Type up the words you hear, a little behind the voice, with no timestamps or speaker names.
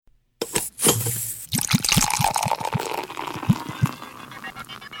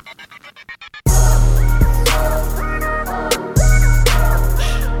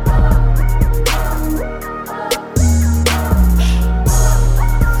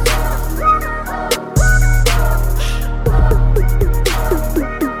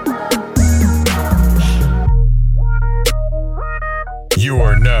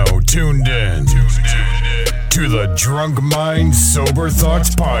Tuned in to the Drunk Mind Sober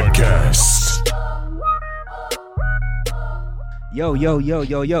Thoughts Podcast. Yo.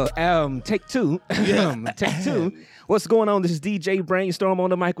 Take two. Take two. What's going on? This is DJ Brainstorm on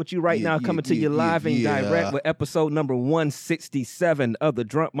the mic with you right now, coming to you live and direct with episode number 167 of the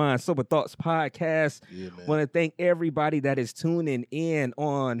Drunk Mind Sober Thoughts Podcast. Want to thank everybody that is tuning in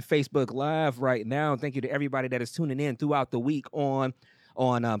on Facebook Live right now. Thank you to everybody that is tuning in throughout the week on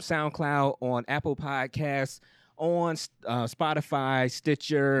SoundCloud, on Apple Podcasts, on Spotify,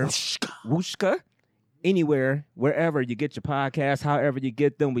 Stitcher, Wooshka, anywhere, wherever you get your podcasts, however you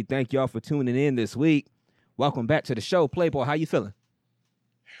get them. We thank y'all for tuning in this week. Welcome back to the show. Playboy, how you feeling?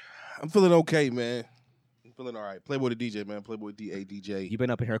 I'm feeling okay, man. I'm feeling all right. Playboy the DJ, man. Playboy DJ. You been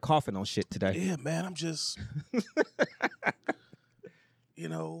up in here coughing on shit today. Yeah, man. I'm just,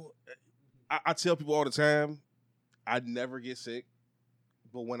 I tell people all the time, I never get sick.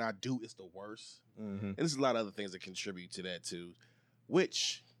 But when I do, it's the worst. Mm-hmm. And there's a lot of other things that contribute to that, too.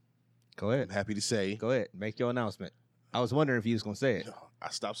 Which, go ahead. I'm happy to say. Go ahead. Make your announcement. I was wondering if you was going to say it. I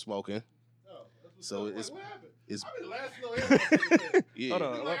stopped smoking. So it's... What happened? It's, yeah. Hold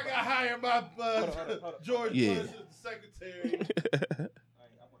on. I got hired by George Bush as the secretary.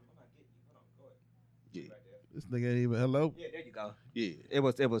 Yeah. This nigga ain't even hello. Yeah, there you go. Yeah. It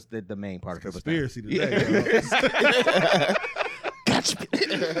was the main part of it. Conspiracy today.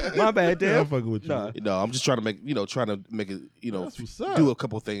 My bad, Dan. I'm fucking with you. No, I'm just trying to make it, do a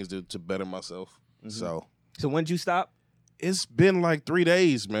couple things to better myself. Mm-hmm. So when did you stop? It's been like 3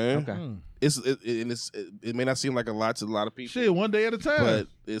 days, man. Okay. It may not seem like a lot to a lot of people. Shit, one day at a time. But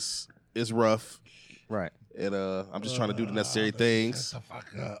it's rough. Right. And I'm just trying to do the necessary things. Shut the fuck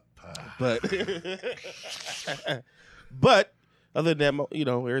up. But other than that,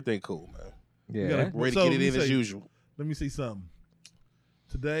 everything cool, man. Yeah. Ready to get it in as usual. Let me see something.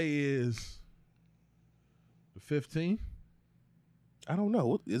 Today is the 15th. I don't know.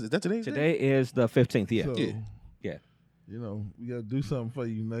 What is that today? Today is the 15th. Yeah. So, yeah. We got to do something for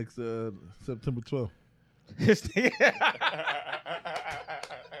you next September 12th.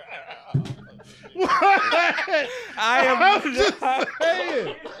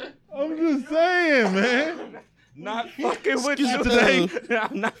 I'm just saying, man. Not fucking with you today.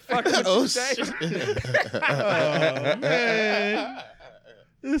 I'm not fucking with you today. Oh, man.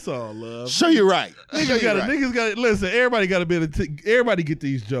 It's all love. Sure, you're right. Niggas got to listen. Everybody got to be able to. Everybody get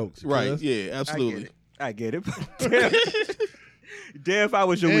these jokes, right? Yeah, absolutely. I get it. Damn, if I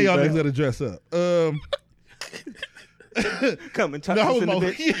was your week, y'all man. niggas got to dress up. Come and touch us in the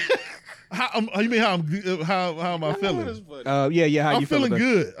bitch. You mean how am I feeling? Yeah. How I'm you feeling feeling?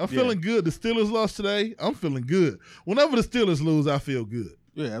 good. I'm feeling good. The Steelers lost today. I'm feeling good. Whenever the Steelers lose, I feel good.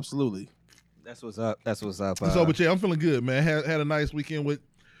 Yeah, absolutely. That's what's up. But yeah, I'm feeling good, man. Had a nice weekend with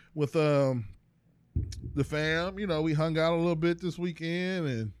the fam. We hung out a little bit this weekend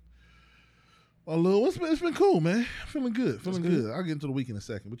and it's been cool, man. Feeling good. I'll get into the week in a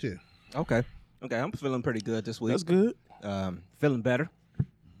second, but yeah. Okay. I'm feeling pretty good this week. That's good. Feeling better.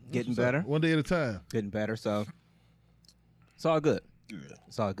 Getting better. One day at a time. Getting better. So it's all good. Yeah.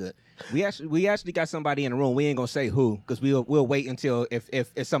 It's all good. We actually got somebody in the room. We ain't gonna say who because we'll wait until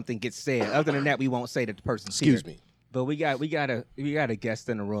if something gets said. Other than that, we won't say that the person's here. Excuse me. But we got a guest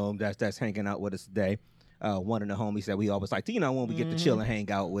in the room that's hanging out with us today. One of the homies that we always like to, when we get to chill and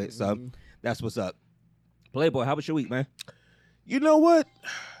hang out with. So that's what's up. Playboy, how was your week, man? You know what?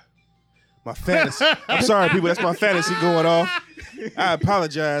 My fantasy. I'm sorry, people. That's my fantasy going off. I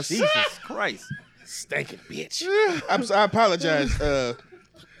apologize. Jesus Christ. Stinking bitch. I apologize.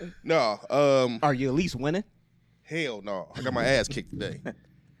 No. Are you at least winning? Hell no. I got my ass kicked today.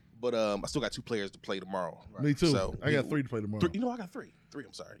 But I still got 2 players to play tomorrow. Right? Me too. So, I got 3 to play tomorrow. I got 3. 3,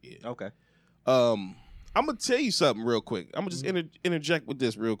 I'm sorry. Yeah. Okay. I'm going to tell you something real quick. I'm going to just interject with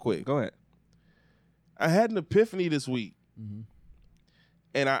this real quick. Go ahead. I had an epiphany this week. Mm-hmm.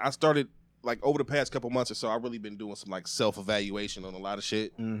 And I started, over the past couple months or so, I've really been doing some, self-evaluation on a lot of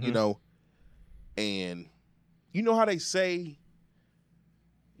shit, And you know how they say,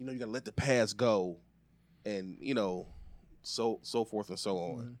 you got to let the past go and, so forth and so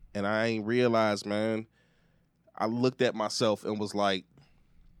on. Mm-hmm. And I ain't realized, man, I looked at myself and was like,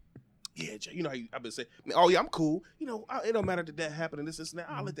 yeah, Jay, how I've been saying, oh, yeah, I'm cool. It don't matter that happened and this and that.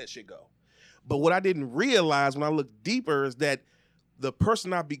 I'll let that shit go. But what I didn't realize when I looked deeper is that the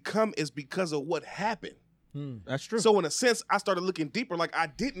person I become is because of what happened. That's true. So in a sense, I started looking deeper. Like I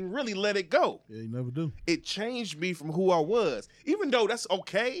didn't really let it go. Yeah, you never do. It changed me from who I was, even though that's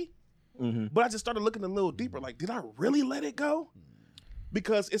okay. But I just started looking a little deeper. Like, did I really let it go?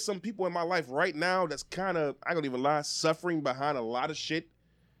 Because it's some people in my life right now that's kind of, I don't even lie, suffering behind a lot of shit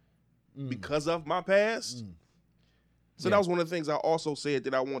because of my past. So that was one of the things I also said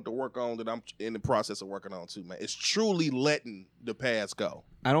that I want to work on, that I'm in the process of working on too, man. It's truly letting the past go.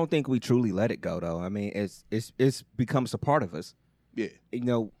 I don't think we truly let it go, though. I mean, it's becomes a part of us. Yeah. You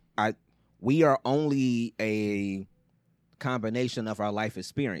know, we are only a combination of our life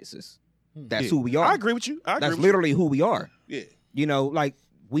experiences. That's who we are. I agree with you. That's literally who we are. Yeah. You know, like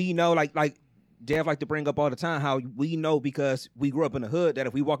we know, like Dev like to bring up all the time how we know because we grew up in the hood that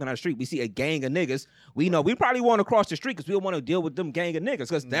if we walking down the street, we see a gang of niggas, we know we probably want to cross the street because we don't want to deal with them gang of niggas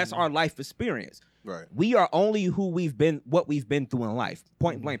because that's our life experience. Right. We are only who we've been, what we've been through in life.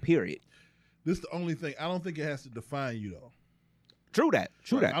 Point blank, period. This is the only thing. I don't think it has to define you though. True that.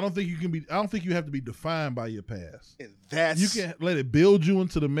 I don't think you can be. I don't think you have to be defined by your past. And that's You can let it build you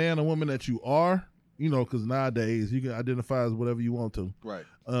into the man or woman that you are. You know, because nowadays you can identify as whatever you want to. right.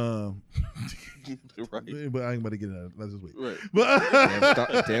 Right. But I ain't about to get into that. That's just weird. Right.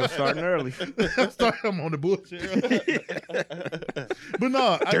 But Damn, starting early. I'm on the bullshit. But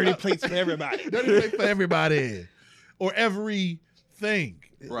no, Dirty plates for everybody. dirty plate for everybody, or everything.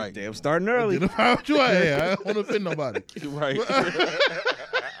 Right. Damn, starting early. Identify what you are. I don't want to offend nobody. Right.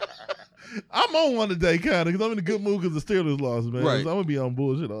 I'm on one today, kind of, because I'm in a good mood because the Steelers lost, man. Right. So I'm gonna be on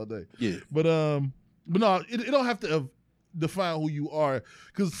bullshit all day. Yeah. But no, it don't have to define who you are,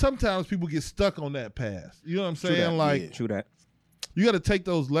 because sometimes people get stuck on that past. You know what I'm saying? that, Like, yeah. True that. you got to take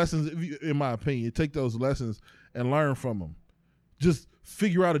those lessons. In my opinion, take those lessons and learn from them. Just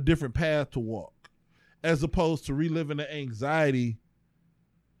figure out a different path to walk, as opposed to reliving the anxiety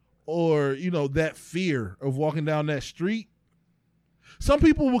or that fear of walking down that street. Some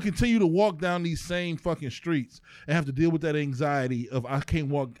people will continue to walk down these same fucking streets and have to deal with that anxiety of, I can't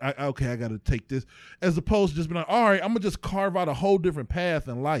walk, I got to take this, as opposed to just being like, all right, I'm going to just carve out a whole different path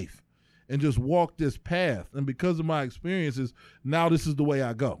in life and just walk this path. And because of my experiences, now this is the way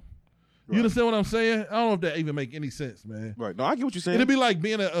I go. You understand what I'm saying? I don't know if that even make any sense, man. Right. No, I get what you're saying. It'd be like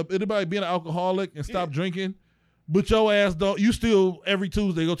being an alcoholic and stop drinking, but your ass you still every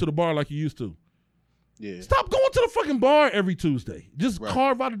Tuesday go to the bar like you used to. Yeah. Stop going to the fucking bar every Tuesday. Just Right.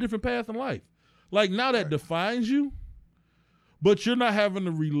 carve out a different path in life. Like, now that defines you, but you're not having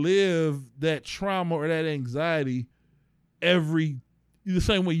to relive that trauma or that anxiety the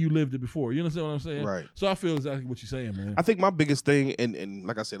same way you lived it before. You understand what I'm saying? Right. So I feel exactly what you're saying, man. I think my biggest thing, and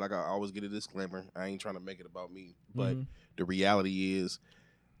like I said, like I always get a disclaimer, I ain't trying to make it about me, but the reality is,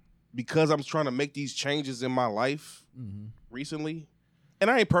 because I'm trying to make these changes in my life recently, and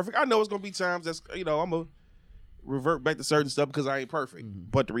I ain't perfect. I know it's gonna be times that's I'm gonna revert back to certain stuff because I ain't perfect.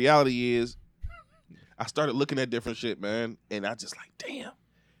 But the reality is, I started looking at different shit, man, and I just like, damn.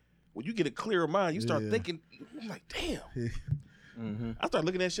 When you get a clearer mind, you start thinking, I'm like, damn. I started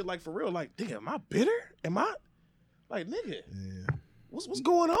looking at shit like for real, like, damn, am I bitter? Am I like, nigga? Yeah. What's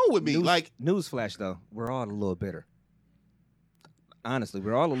going on with me? Like, Newsflash, though, we're all a little bitter. Honestly,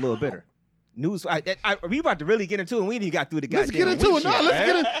 we're all a little bitter. We about to really get into it, and we ain't even got through the Let's goddamn get into it. week No,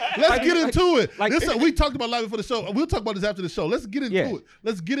 yet, let's get into it. like- We talked about live before the show. We'll talk about this after the show. Let's get into it.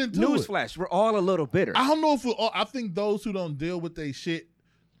 Let's get into it. Newsflash, we're all a little bitter. I don't know if I think those who don't deal with their shit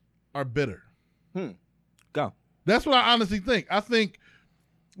are bitter. Go. That's what I honestly think. I think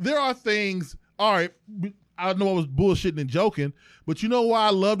there are things, all right, I know I was bullshitting and joking, but you know why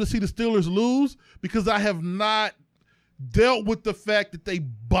I love to see the Steelers lose? Because I have not dealt with the fact that they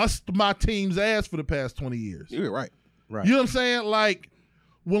bust my team's ass for the past 20 years. you're right. Right. You know what I'm saying? Like,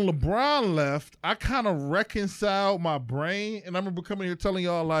 when LeBron left, I kind of reconciled my brain, and I remember coming here telling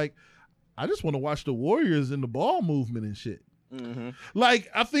y'all, like, I just want to watch the Warriors in the ball movement and shit. Like,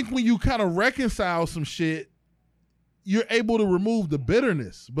 I think when you kind of reconcile some shit, you're able to remove the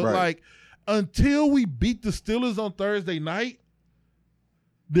bitterness. But, Right. like, until we beat the Steelers on Thursday night,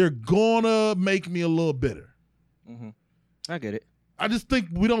 they're gonna make me a little bitter. I get it. I just think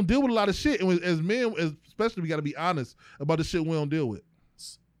we don't deal with a lot of shit. And as men, especially, we got to be honest about the shit we don't deal with.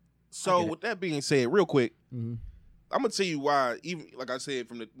 So with that being said, real quick, I'm gonna tell you why. Even like I said,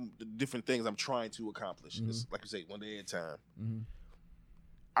 from the different things I'm trying to accomplish. It's, like you say, one day at a time.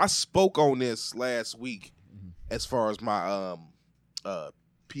 I spoke on this last week as far as my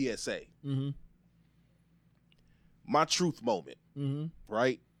PSA, my truth moment.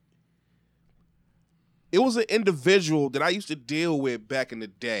 Right. It was an individual that I used to deal with back in the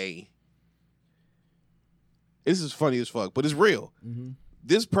day This is funny as fuck, but it's real. Mm-hmm.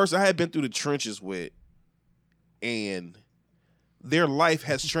 This person I had been through the trenches with, and their life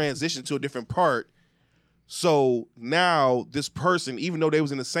has transitioned to a different part. So now this person, even though they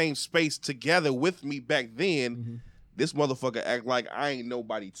was in the same space together with me back then, this motherfucker act like I ain't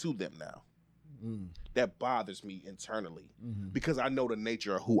nobody to them now. That bothers me internally because I know the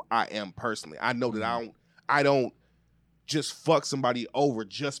nature of who I am personally. I know that I don't just fuck somebody over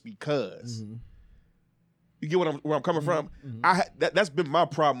just because. You get where I'm coming from? That's been my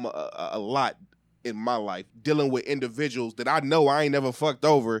problem a lot in my life, dealing with individuals that I know I ain't never fucked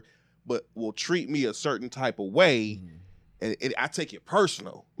over, but will treat me a certain type of way, and I take it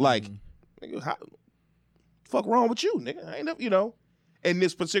personal. Like, nigga, how fuck wrong with you, nigga? I ain't never, you know. And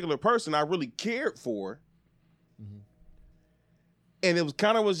this particular person I really cared for, and it was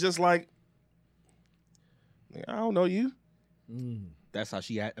kind of was just like, I don't know you. That's how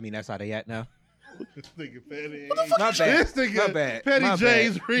she act. I mean, that's how they act now. This nigga Petty. My bad. This nigga My bad. Petty My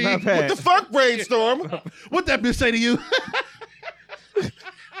James bad. Reed. My bad. What the fuck, Brainstorm? What that bitch say to you?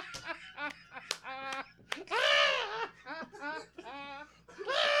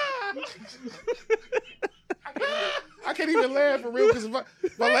 I can't even laugh for real because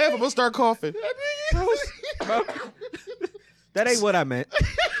if I laugh, I'm gonna start coughing. That ain't what I meant.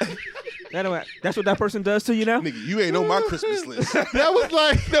 That's what that person does to you now? Nigga, you ain't on my Christmas list. That was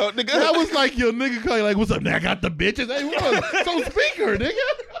like No, nigga. That was like your nigga call you like, what's up? Now I got the bitches. Hey, what? So speaker, nigga.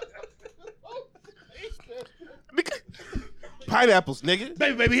 Pineapples, nigga.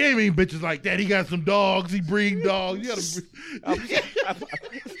 Baby, he ain't mean bitches like that. He got some dogs. He breed dogs. You gotta.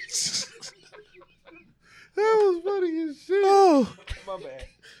 That was funny as shit. Oh, My bad.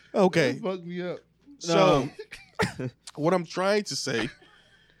 okay. That fucked me up. So, what I'm trying to say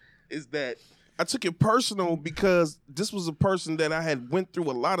is that I took it personal because this was a person that I had went through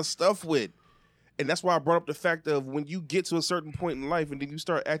a lot of stuff with. And that's why I brought up the fact of when you get to a certain point in life and then you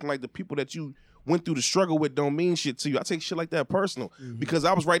start acting like the people that you went through the struggle with don't mean shit to you. I take shit like that personal because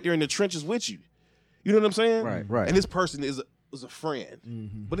I was right there in the trenches with you. You know what I'm saying? Right. And this person was a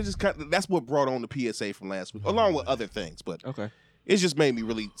friend. But it just kind of, that's what brought on the PSA from last week, along with other things. But Okay. it just made me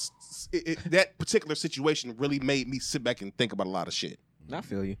really, that particular situation really made me sit back and think about a lot of shit. I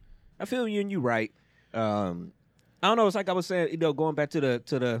feel you. And you're right. I don't know. It's like I was saying, going back to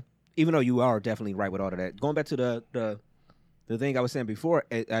the, even though you are definitely right with all of that, going back to the thing I was saying before,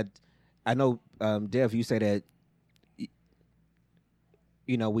 I know, Dev, you say that,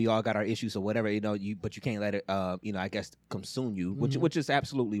 we all got our issues or whatever, but you can't let it, I guess, consume you, which is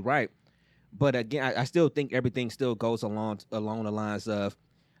absolutely right. But again, I still think everything still goes along the lines of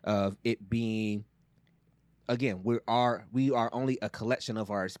it being, again, we are only a collection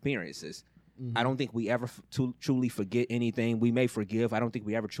of our experiences. I don't think we ever truly forget anything. We may forgive. I don't think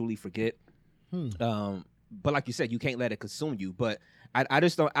we ever truly forget. But like you said, you can't let it consume you. But I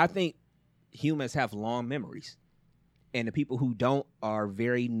just don't. I think humans have long memories, and the people who don't are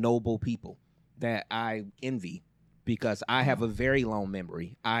very noble people that I envy because I have a very long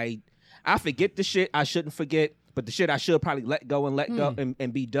memory. I forget the shit I shouldn't forget, but the shit I should probably let go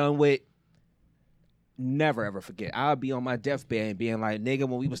and be done with. Never ever forget. I'll be on my deathbed and being like, nigga,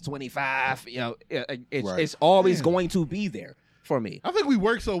 when we was 25, it's always going to be there for me. I think we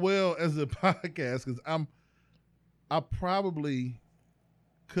work so well as a podcast because I probably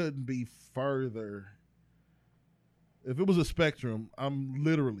couldn't be further. If it was a spectrum, I'm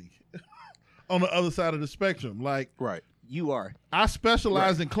literally on the other side of the spectrum. Like, Right. You are. I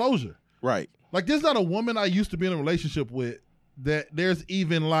specialize in closure. Right. Like, there's not a woman I used to be in a relationship with that there's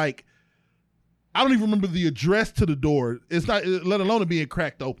even like, I don't even remember the address to the door. It's not, let alone it being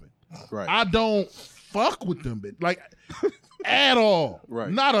cracked open. Right. I don't fuck with them, bitch. Like, at all.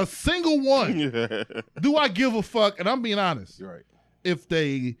 Right. Not a single one. Do I give a fuck? And I'm being honest. Right. If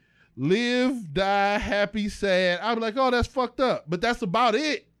they live, die, happy, sad, I'd be like, oh, that's fucked up. But that's about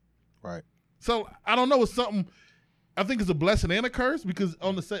it. Right. So I don't know. It's something. I think it's a blessing and a curse because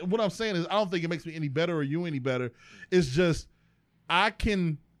what I'm saying is I don't think it makes me any better or you any better. It's just I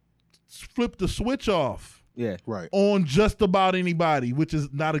can flip the switch off Yeah. Right. on just about anybody, which is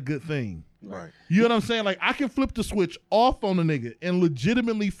not a good thing. Right. You know what I'm saying? Like I can flip the switch off on a nigga and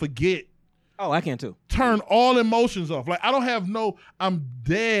legitimately forget, Oh, I can too. turn all emotions off. Like I don't have I'm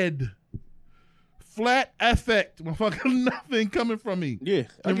dead. Flat affect, motherfucker, nothing coming from me. Yeah.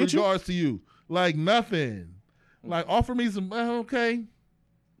 I In get you. regards to you. Like nothing. Like offer me some, okay,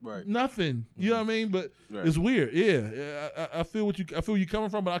 Right. nothing. You know what I mean? But Right. it's weird. Yeah. I feel I feel you coming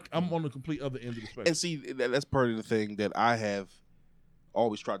from, but I'm on the complete other end of the spectrum. And see, that's part of the thing that I have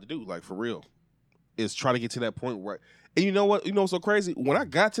always tried to do, like for real, is try to get to that point where. And you know what? You know what's so crazy? When I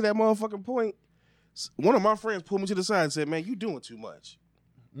got to that motherfucking point, One of my friends pulled me to the side and said, "Man, you doing too much."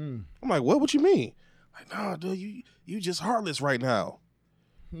 I'm like, "What you mean?" Like, "Nah, dude, you just heartless right now."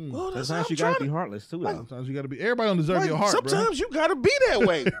 Well, Sometimes you gotta be heartless too. Though. Sometimes you gotta be. Everybody don't deserve your heart. Sometimes you gotta be that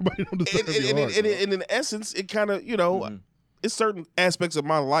way. Everybody don't deserve your heart. And in essence, it kind of it's certain aspects of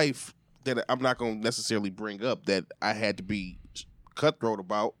my life that I'm not gonna necessarily bring up that I had to be cutthroat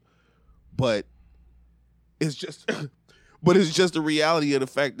about, but it's just the reality of the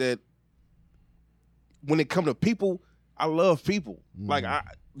fact that when it comes to people, I love people. Like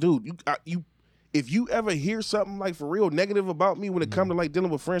if you ever hear something like for real negative about me when it comes to like dealing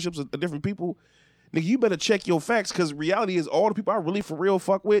with friendships of different people, nigga, you better check your facts, because reality is all the people I really for real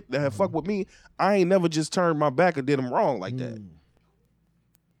fuck with that have fucked with me, I ain't never just turned my back or did them wrong like that.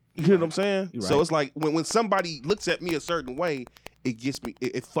 You know what I'm saying? Right. So it's like when somebody looks at me a certain way, it gets me,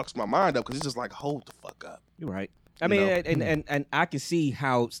 it fucks my mind up, because it's just like, hold the fuck up. You're right. I mean, and I can see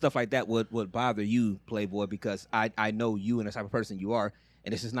how stuff like that would bother you, Playboy, because I know you and the type of person you are,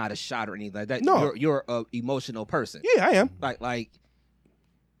 and this is not a shot or anything like that. No. You're an emotional person. Yeah, I am. Like,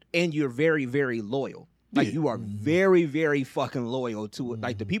 and you're very, very loyal. Like, you are very, very fucking loyal to it.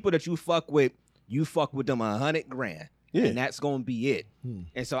 Like, the people that you fuck with them $100,000. Yeah. And that's going to be it.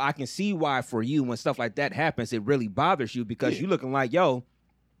 And so I can see why for you, when stuff like that happens, it really bothers you, because you're looking like, yo,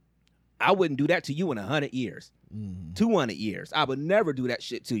 I wouldn't do that to you in 100 years, 200 years. I would never do that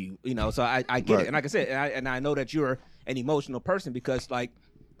shit to you. You know, so I get it. And like I said, and I know that you're an emotional person, because like,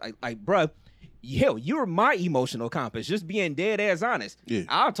 bruh, hell, you're my emotional compass. Just being dead ass honest. Yeah.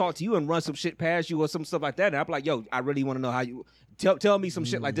 I'll talk to you and run some shit past you or some stuff like that. And I'm like, yo, I really want to know how you tell me some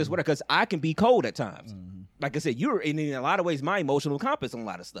shit like this, whatever, because I can be cold at times. Like I said, you're in a lot of ways my emotional compass on a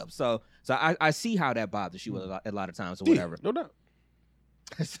lot of stuff. So I see how that bothers you a lot of times or whatever. No doubt.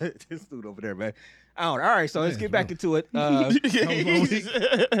 This dude over there, man. All right, so let's get back into it. How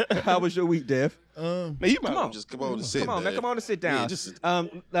was your week, Dev? Man, you might well just come on and sit. Come on, man. Come on and sit down. Yeah, just sit.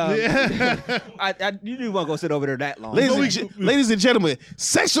 You didn't want to go sit over there that long. Ladies and gentlemen,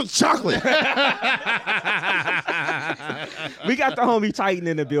 sexual chocolate. We got the homie Titan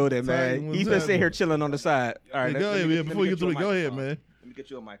in the building, man. Titan, He's been sitting here chilling on the side. All right, go ahead, man. Before you get through it, go ahead, man. Let me get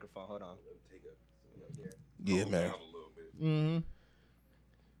you a microphone. Hold on. Yeah, man. Mm-hmm.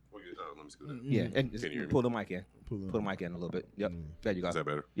 Let me scoot down. Yeah, and Can you hear me? pull the mic in. Pull the mic in a little bit. Yep. There you go. Is that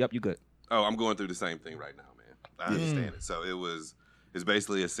better? Yep, you good. Oh, I'm going through the same thing right now, man. I understand it. So it's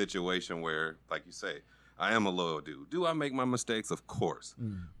basically a situation where, like you say, I am a loyal dude. Do I make my mistakes? Of course.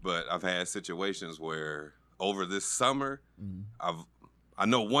 But I've had situations where over this summer, I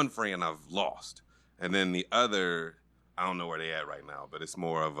know one friend I've lost. And then the other, I don't know where they at right now, but it's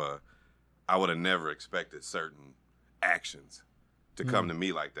more of I would have never expected certain actions to come to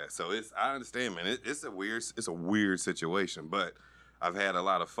me like that. So I understand, man. It's a weird situation, but I've had a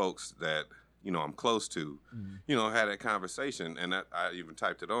lot of folks that, you know, I'm close to, you know, had that conversation, and I even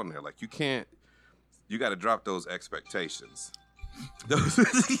typed it on there. Like, you got to drop those expectations.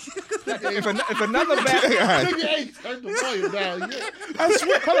 If another bad Nigga ain't turned the volume down yet. I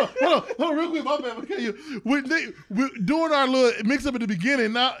swear. Hold on, real quick. My bad. Okay, we're doing our little mix up at the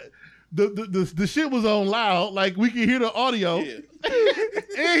beginning. Now, the shit was on loud, like we can hear the audio. Yeah.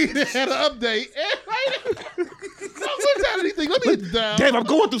 And he had an update. What's that anything? Let me get down. Damn, I'm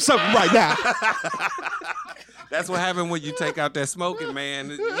going through something right now. That's what happened when you take out that smoking,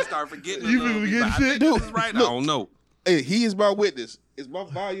 man. You start forgetting. You forget shit, dude. Right? Look. I don't know. Hey, he is my witness. Is my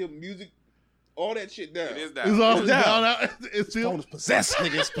volume, music, all that shit down? It is down. It's all It's down. down. It's Phone still. is possessed,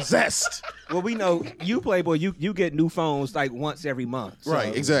 nigga. It's possessed. Well, we know you, Playboy. You get new phones like once every month. So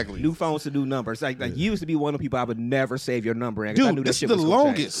Right, exactly. New phones to new numbers. Like you used to be one of the people I would never save your number. In, 'cause I Dude, knew this shit is was the gonna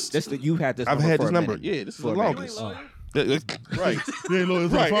longest. change. You've had this. I've number had for this a number. minute. Yeah, this is For the a longest. minute. Right. You ain't know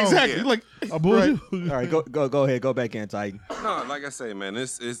it's Right, a phone. exactly. Yeah. Like, I bullshit. All right, go ahead, go back in, Titan. No, like I say, man,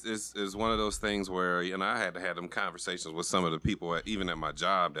 it's one of those things where, you know, I had to have them conversations with some of the people, even at my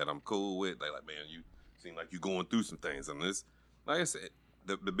job, that I'm cool with. They like, man, you seem like you're going through some things, and this, like I said,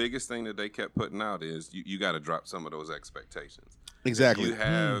 the biggest thing that they kept putting out is you got to drop some of those expectations. exactly.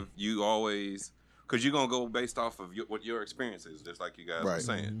 You always, because you're gonna go based off of what your experience is, just like you guys were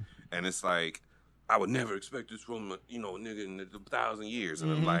saying, and it's like, I would never expect this from a nigga in 1,000 years,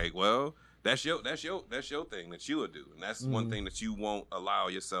 and I'm like, well, that's your thing that you would do, and that's one thing that you won't allow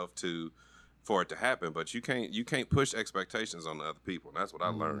yourself for it to happen. But you can't push expectations on the other people, and that's what I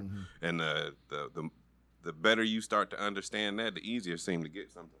learned. And the better you start to understand that, the easier it seems to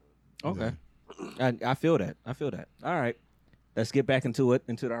get something. Okay, I feel that. All right, let's get back into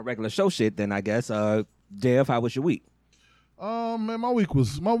our regular show shit. Then I guess, Dev, how was your week? Man, my week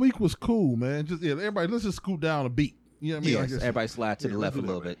was cool, man. Just everybody, let's just scoot down a beat. You know what I mean? Yes, everybody slide to the left a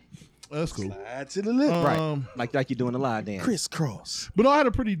little bit. That's cool. Slide to the lip. Right. Like you're doing a live dance. Crisscross. But I had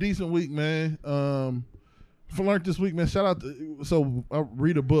a pretty decent week, man. Learned this week, man. Shout out so I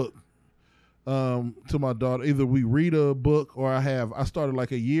read a book to my daughter. Either we read a book or I started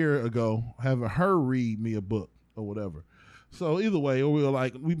like a year ago having her read me a book or whatever. So either way, or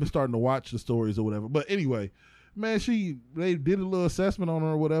we've been starting to watch the stories or whatever. But anyway, man, they did a little assessment on her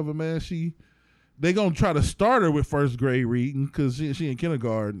or whatever, man. They gonna try to start her with first grade reading because she in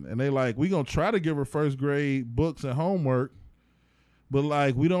kindergarten, and we gonna try to give her first grade books and homework, but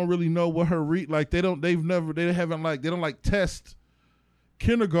we don't really know what her read. They don't test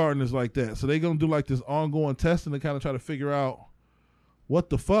kindergartners like that, so they gonna do this ongoing testing to kind of try to figure out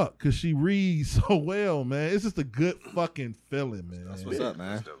what the fuck, because she reads so well, man. It's just a good fucking feeling, man. That's what's up,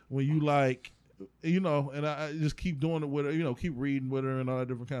 man. When you and I just keep doing it with her, keep reading with her and all that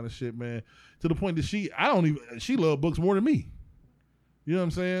different kind of shit, man. To the point that she loved books more than me. You know what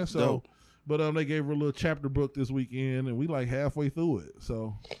I'm saying? So, Dope. But they gave her a little chapter book this weekend, and we halfway through it.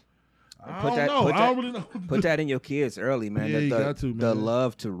 So I Put don't really know. Put that in your kids early, man. Yeah, you got to, man. The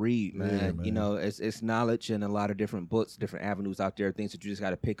love to read, man. Yeah, man. You know, it's knowledge and a lot of different books, different avenues out there, things that you just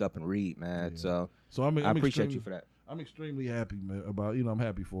got to pick up and read, man. Yeah. So I appreciate you for that. I'm extremely happy, man, about, I'm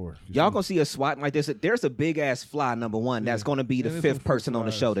happy for her. Y'all gonna see us swatting like this. There's a big ass fly, number one, that's gonna be the And fifth some fruit person on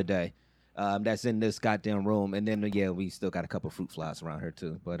the flies. show today. That's in this goddamn room. And then we still got a couple fruit flies around here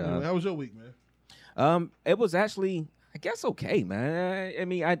too. But How was your week, man? it was actually, I guess, okay, man. I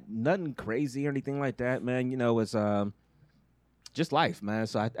mean, nothing crazy or anything like that, man. It's just life, man.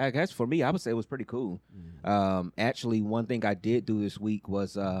 So I guess for me, I would say it was pretty cool. Actually, one thing I did do this week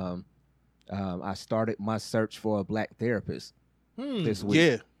was I started my search for a black therapist this week.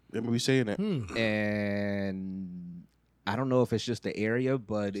 Yeah. Remember we saying that. And I don't know if it's just the area,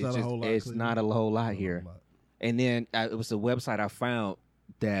 but it's not a whole lot here. And then it was a website I found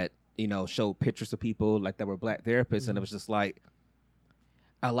that showed pictures of people that were black therapists, and it was just a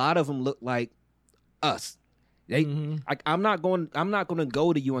lot of them look like us. I'm not going to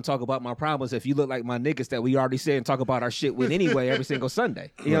go to you and talk about my problems if you look like my niggas that we already said and talk about our shit with anyway every single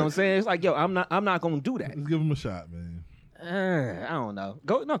Sunday. You know what I'm saying? It's like, yo, I'm not going to do that. Let's give him a shot, man. I don't know.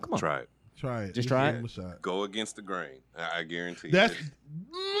 Come on. Try it. Try it. Just try it? Give him a shot. Go against the grain. I guarantee you. That's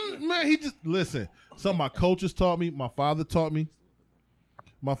man. Listen. Something my coaches taught me. My father taught me.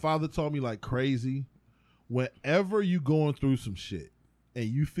 My father taught me like crazy. Whenever you going through some shit and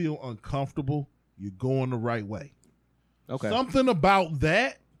you feel uncomfortable, you're going the right way. Okay. Something about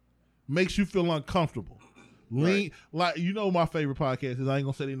that makes you feel uncomfortable. Lean, my favorite podcast is, I ain't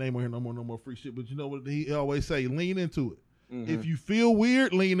gonna say their name on here no more free shit, but you know what he always say? Lean into it. Mm-hmm. If you feel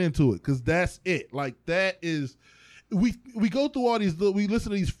weird, lean into it, because that's it. That is, we go through all these, we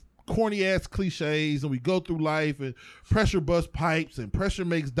listen to these corny ass cliches, and we go through life, and pressure busts pipes, and pressure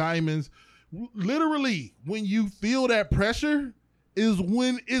makes diamonds. Literally, when you feel that pressure is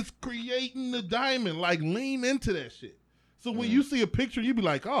when it's creating the diamond. Lean into that shit. So when you see a picture, you be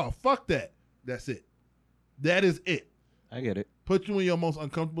like, oh, fuck that. That's it. That is it. I get it. Put you in your most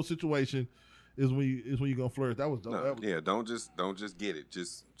uncomfortable situation is when you gonna flourish. That was dope. Don't just get it.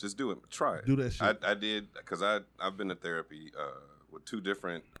 Just do it. Try it. Do that shit. I did, because I've been to therapy with two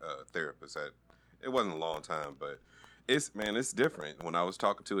different therapists. It wasn't a long time, but it's different. When I was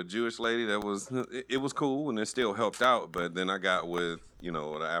talking to a Jewish lady, it was cool and it still helped out. But then I got with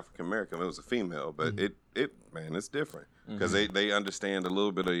an African American. It was a female, but it's different because they understand a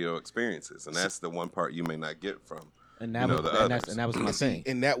little bit of your experiences, and that's the one part you may not get from. And that was my thing.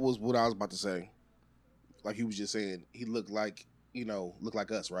 And that was what I was about to say. Like he was just saying, he looked like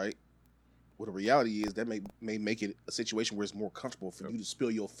us, right? Well, the reality is that may make it a situation where it's more comfortable for you to spill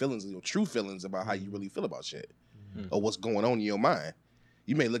your feelings and your true feelings about how you really feel about shit or what's going on in your mind.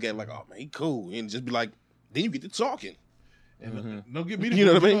 You may look at it like, oh man, he cool, and just be like, then you get to talking. And don't get me. You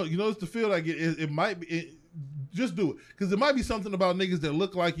know what I mean? You know, it's to feel like it might be. Just do it, because there might be something about niggas that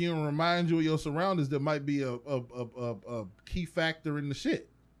look like you and remind you of your surroundings that might be a key factor in the shit.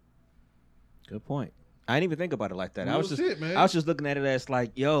 Good point. I didn't even think about it like that. Real I was man. just looking at it as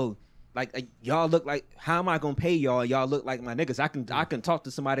like, yo, like y'all look like, how am I gonna pay y'all? Y'all look like my niggas. I can talk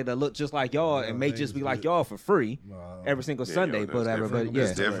to somebody that look just like y'all and may just be like y'all for free every single Sunday, whatever. But yeah,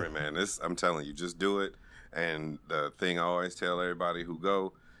 it's different, man. I'm telling you, just do it. And the thing I always tell everybody who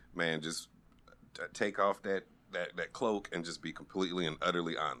go, man, just take off that cloak and just be completely and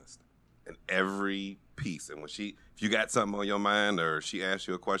utterly honest in every piece. And if you got something on your mind, or she asks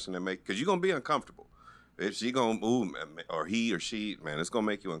you a question because you're gonna be uncomfortable. If she gonna move, or he or she, man, it's gonna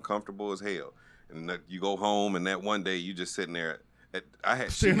make you uncomfortable as hell. And you go home, and that one day you just sitting there.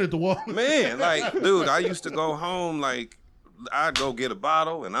 Staring at the wall. Man, dude, I used to go home I go get a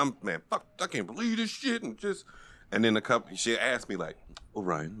bottle, and I'm, man, fuck, I can't believe this shit, and then she asked me like, "Oh,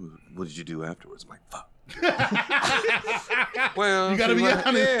 Ryan, what did you do afterwards?" I'm like, "Fuck." Well, you gotta be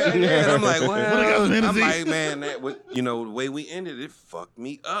honest. Yeah. And I'm like, well, I'm like, man, that was, the way we ended it fucked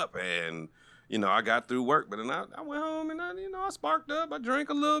me up, and I got through work, but then I went home and I sparked up, I drank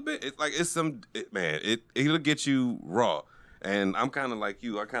a little bit. It's like it'll get you raw, and I'm kind of like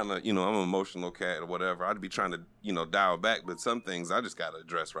you. I kind of I'm an emotional cat or whatever. I'd be trying to dial back, but some things I just gotta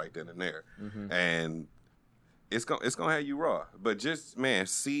address right then and there, and. It's gonna have you raw, but just, man,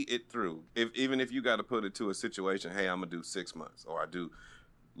 see it through. Even if you got to put it to a situation, hey, I'm gonna do 6 months, or I do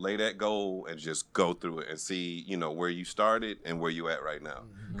lay that goal and just go through it and see, where you started and where you at right now.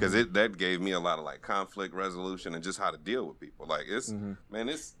 Because that gave me a lot of like conflict resolution and just how to deal with people. Like it's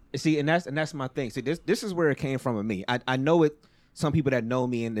see, and that's my thing. See, this is where it came from with me. I know it. Some people that know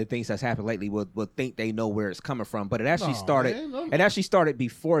me and the things that's happened lately will think they know where it's coming from, but it actually started. It actually started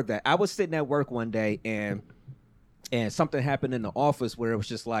before that. I was sitting at work one day and something happened in the office where it was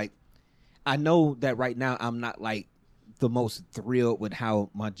just like, I know that right now I'm not like the most thrilled with how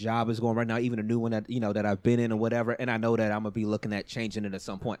my job is going right now, even a new one that that I've been in or whatever, and I know that I'm gonna be looking at changing it at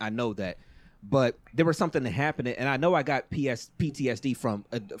some point. I know that, but there was something that happened, and I know I got PTSD from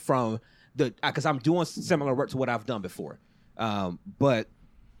because I'm doing similar work to what I've done before, but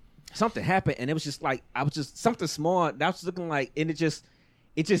something happened, and it was just like I was just something small that I was looking like, and it just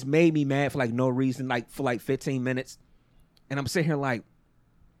made me mad for like no reason, like for like 15 minutes. And I'm sitting here like,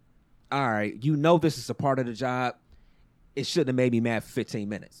 all right, this is a part of the job. It shouldn't have made me mad for 15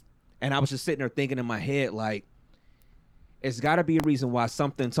 minutes. And I was just sitting there thinking in my head, like, it's got to be a reason why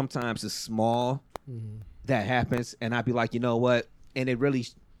something sometimes is small that happens. And I'd be like, you know what? And it really,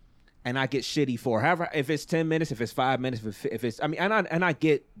 and I get shitty for however, if it's 10 minutes, if it's 5 minutes, if it's, I mean, and I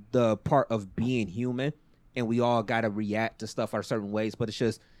get the part of being human. And we all got to react to stuff our certain ways. But it's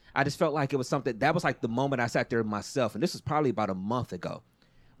just, I just felt like it was something, that was like the moment I sat there myself. And this was probably about a month ago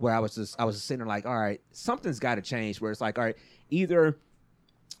where I was just sitting there like, all right, something's got to change. Where it's like, all right, either,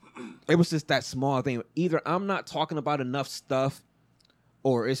 it was just that small thing. Either I'm not talking about enough stuff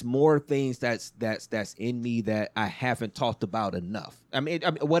or it's more things that's in me that I haven't talked about enough. I mean,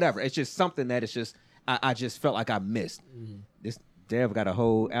 whatever. It's just something that it's just, I just felt like I missed. This Dev got a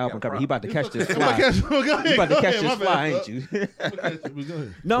whole album cover. He about to catch this fly. You about to catch this fly, ain't you?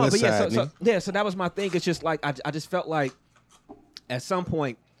 No, but yeah, so that was my thing. It's just like I just felt like at some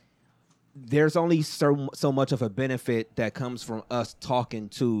point there's only so much of a benefit that comes from us talking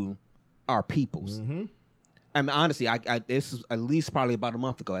to our peoples. I mean, honestly, this is at least probably about a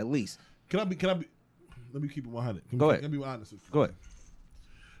month ago, at least. Can I be? Let me keep it 100. Go ahead. Can I be honest with you? Go ahead.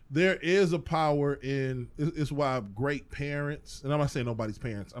 There is a power in, it's why great parents, and I'm not saying nobody's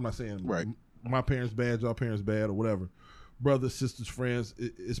parents, I'm not saying my parents bad, your parents bad, or whatever, brothers, sisters, friends,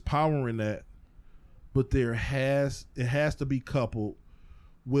 it's power in that, but it has to be coupled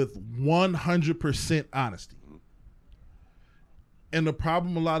with 100% honesty. And the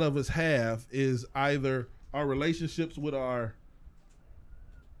problem a lot of us have is either our relationships with our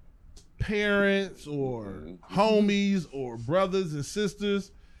parents or homies or brothers and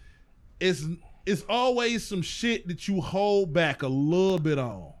sisters, it's always some shit that you hold back a little bit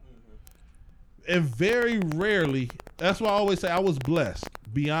on. And very rarely, that's why I always say I was blessed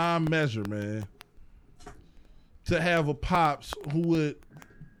beyond measure, man, to have a pops who would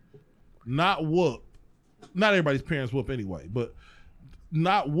not whoop. Not everybody's parents whoop anyway, but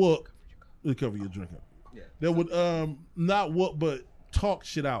not whoop. Cover your drink up. Yeah. That would not whoop, but talk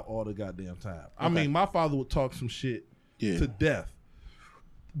shit out all the goddamn time. Okay. I mean, my father would talk some shit to death.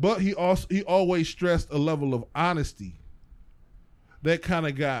 But he always stressed a level of honesty that kind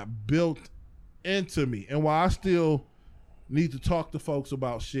of got built into me. And while I still need to talk to folks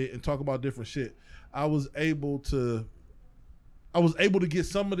about shit and talk about different shit, I was able to get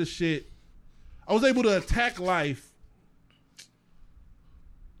some of the shit. I was able to attack life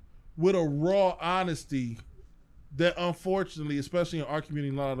with a raw honesty that unfortunately, especially in our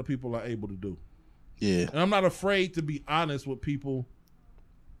community, a lot of the people are able to do. Yeah. And I'm not afraid to be honest with people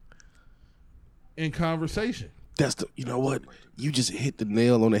in conversation. That's you know what? You just hit the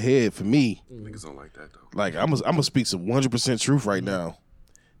nail on the head for me. Niggas don't like that though. Like I'm gonna speak some 100% truth right now.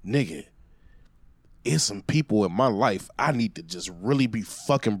 Nigga, it's some people in my life I need to just really be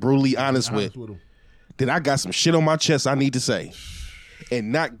fucking brutally honest with. That I got some shit on my chest I need to say.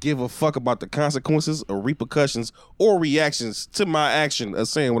 And not give a fuck about the consequences or repercussions or reactions to my action of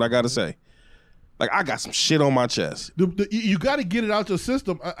saying what I gotta say. Like, I got some shit on my chest. You got to get it out your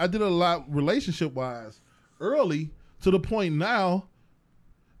system. I did a lot relationship-wise early to the point now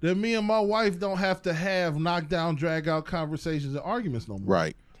that me and my wife don't have to have knockdown, drag out conversations and arguments no more.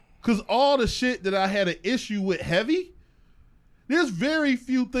 Right. Because all the shit that I had an issue with heavy, there's very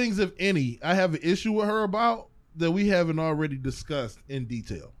few things, if any, I have an issue with her about that we haven't already discussed in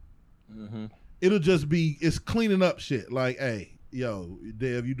detail. Mm-hmm. It'll just be, it's cleaning up shit. Like, hey, yo,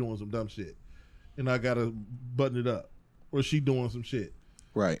 Dev, you doing some dumb shit. And I got to button it up. Or she doing some shit.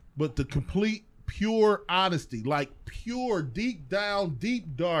 Right. But the complete, pure honesty, like pure, deep down,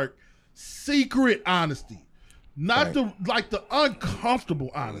 deep, dark, secret honesty. Not Right. the uncomfortable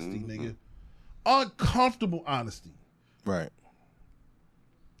honesty, nigga. Uncomfortable honesty. Right.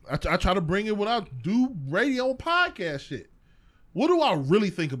 I try to bring it when I do radio and podcast shit. What do I really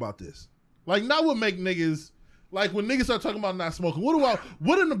think about this? Like, not what make niggas, like when niggas start talking about not smoking,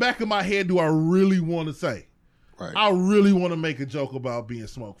 what in the back of my head do I really want to say? Right. I really want to make a joke about being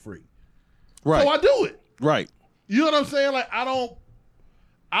smoke free. Right. So I do it. Right. You know what I'm saying? Like, I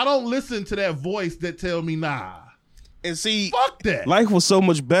don't listen to that voice that tell me, nah, And see, fuck that. life was so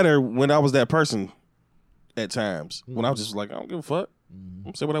much better when I was that person at times. When I was just like, I don't give a fuck. I'm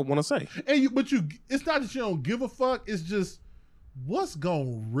gonna say what I want to say. And it's not that you don't give a fuck. It's just what's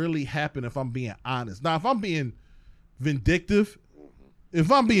gonna really happen if I'm being honest. Now, if I'm being vindictive,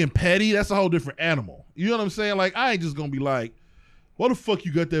 if I'm being petty, that's a whole different animal. You know what I'm saying? Like, I ain't just gonna be like, why the fuck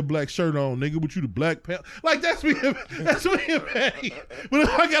you got that black shirt on, nigga? But you the Black Panther? Like, that's me petty. But if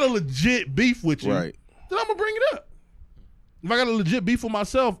I got a legit beef with you, Right. then I'm gonna bring it up. If I got a legit beef with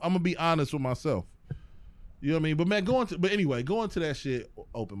myself, I'm gonna be honest with myself. You know what I mean? But man, going to that shit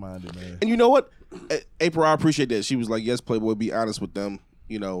open-minded, man. And you know what? April, I appreciate that. She was like, yes, Playboy, be honest with them,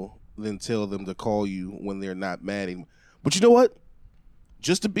 you know, then tell them to call you when they're not mad anymore. But you know what?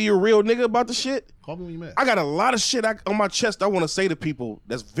 Just to be a real nigga about the shit, Call me when you mad. I got a lot of shit on my chest I want to say to people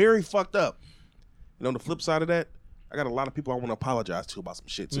that's very fucked up. And on the flip side of that, I got a lot of people I want to apologize to about some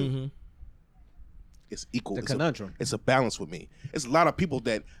shit too. Mm-hmm. It's equal. The It's conundrum. It's a balance with me. It's a lot of people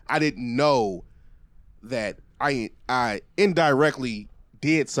that I didn't know that I indirectly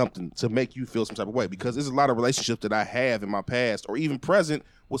did something to make you feel some type of way, because there's a lot of relationships that I have in my past or even present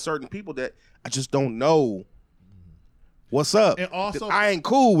with certain people that I just don't know what's up. And also- that I ain't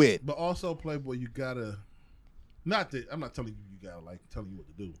cool with. But also, Playboy, you gotta. Not that I'm not telling you gotta like telling you what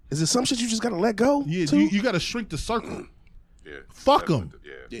to do. Is there some shit you just gotta let go? Yeah, too? you gotta shrink the circle. Yeah. Fuck 'em.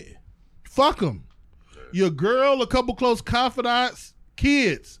 Yeah. Yeah. Fuck them. Your girl, a couple close confidants,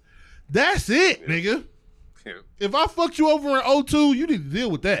 kids. That's it, nigga. Yeah. If I fucked you over in 02, you need to deal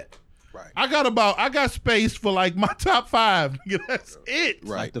with that. Right. I got space for like my top 5. Nigga, that's it.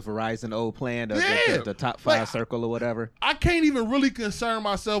 Right. Like the Verizon old plan, Yeah. the top 5 Like, circle or whatever. I can't even really concern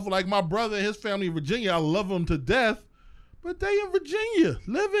myself with like my brother and his family in Virginia. I love them to death, but they in Virginia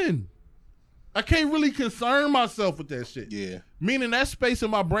living. I can't really concern myself with that shit. Yeah. Meaning that space in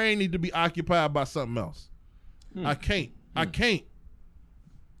my brain need to be occupied by something else. I can't. I can't.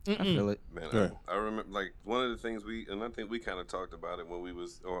 I feel it. Man, Right. I remember like one of the things I think we kind of talked about it when we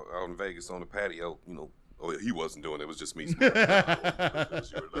was out in Vegas on the patio. You know, he wasn't doing it. It was just me.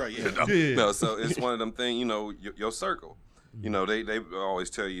 Right, yeah. Yeah. No, so it's one of them things. You know, your circle. You know, they always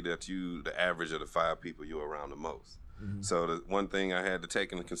tell you that the average of the 5 people you're around the most. So the one thing I had to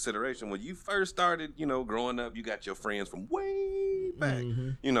take into consideration when you first started, you know, growing up, you got your friends from way back.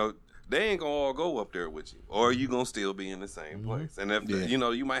 You know, they ain't gonna all go up there with you, or you gonna still be in the same place. And if Yeah. you know,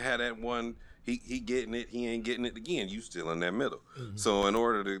 you might have that one. He getting it, he ain't getting it again. You still in that middle. So in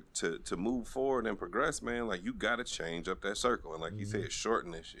order to move forward and progress, man, like you got to change up that circle. And like you said,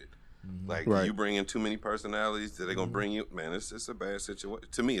 shorten that shit. Like Right. you bring in too many personalities that they're gonna bring you. Man, it's a bad situation.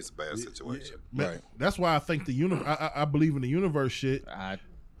 To me, it's a bad situation. Man, Right. That's why I think the universe. I believe in the universe shit,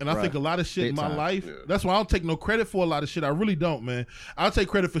 and I think a lot of shit in Big my time. life. Yeah. That's why I don't take no credit for a lot of shit. I really don't, man. I'll take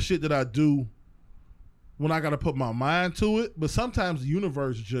credit for shit that I do when I got to put my mind to it. But sometimes the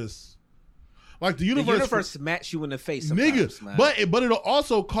universe just like the The universe. universe smacks you in the face sometimes, Nigga, man. but it'll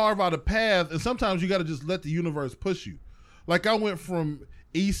also carve out a path, and sometimes you got to just let the universe push you. Like I went from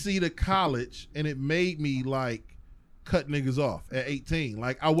EC to college, and it made me like cut niggas off at 18.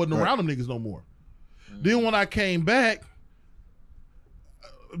 Like I wasn't around them niggas no more. Then when I came back,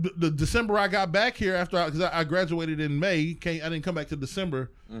 the December I got back here after because I graduated in May, I didn't come back to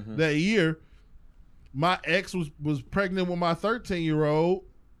December that year. My ex was pregnant with my 13-year-old,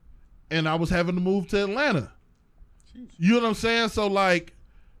 and I was having to move to Atlanta. You know what I'm saying? So like,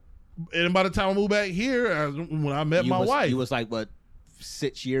 and by the time I moved back here, when I met my wife, You was like, what,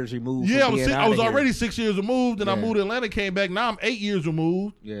 6 years removed? yeah, from being I outta was here? already 6 years removed, and I Yeah. moved to Atlanta, came back. Now I'm 8 years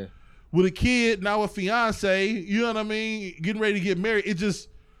removed Yeah. with a kid, now a fiance. You know what I mean? Getting ready to get married. It just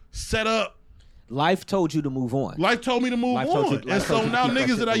set up Life told you to move on. Life told me to move on. And so now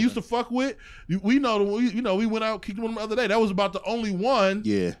niggas that I used to moving. fuck with, we went out kicking them the other day. That was about the only one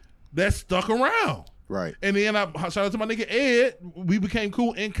that stuck around. Right. And then shout out to my nigga Ed. We became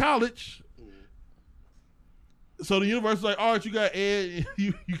cool in college. So the universe is like, all right, you got Ed,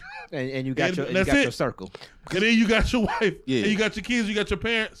 and you got and your circle. And then you got your wife, Yeah. and you got your kids, you got your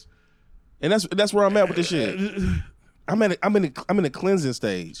parents. And that's where I'm at with this shit. I'm in a cleansing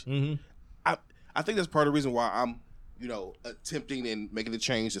stage. Mm-hmm. I think that's part of the reason why I'm, attempting and making the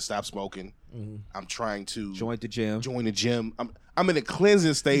change to stop smoking. Mm-hmm. I'm trying to Join the gym. I'm in a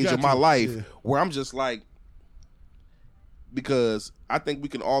cleansing stage of my life yeah. where I'm just like, because I think we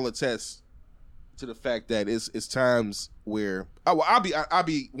can all attest to the fact that it's times where I'll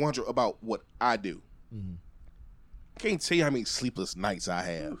be 100 about what I do. Mm-hmm. I can't tell you how many sleepless nights I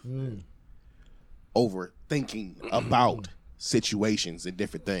have over thinking about situations and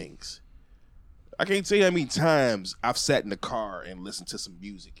different things. I can't tell you how many times I've sat in the car and listened to some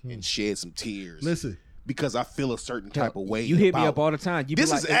music and shed some tears. Listen. Because I feel a certain type of way. You hit me up all the time. You be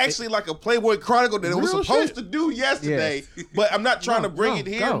This like, is actually like a Playboy Chronicle that it was Real supposed shit. to do yesterday, but I'm not trying to bring it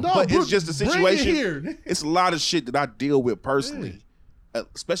here. go. But it's just a Bring it situation. here. It's a lot of shit that I deal with personally,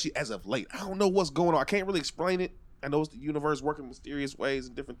 especially as of late. I don't know what's going on. I can't really explain it. I know it's the universe working mysterious ways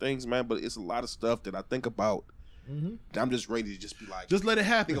and different things, man, but it's a lot of stuff that I think about. I'm just ready to just be like, Just let it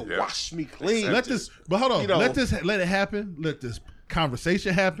happen. nigga, wash me clean. Let this, but hold on. You know. Let it happen. Let this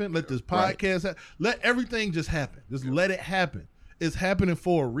conversation happen. Let this podcast happen. Let everything just happen. Just let it happen. It's happening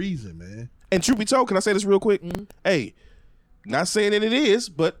for a reason, man. And truth be told, can I say this real quick? Hey, not saying that it is,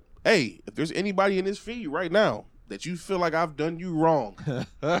 but hey, if there's anybody in this feed right now that you feel like I've done you wrong,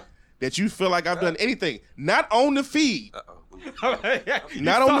 that you feel like I've done anything, not on the feed,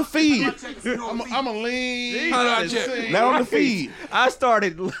 not on the feed, I'm a lean. not on the feed. I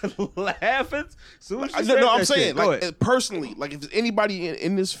started laughing. Soon as you No, I'm said that saying, shit. Go like ahead. personally, like if there's anybody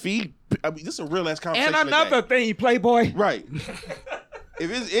in this feed, I mean, this is a real ass conversation. And another thing, Playboy. right? If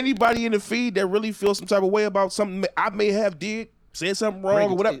there's anybody in the feed that really feels some type of way about something I may have did, said something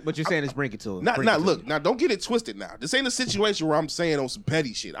wrong or whatever, But you're saying is bring it to him. Look, now don't get it twisted now. This ain't a situation where I'm saying on some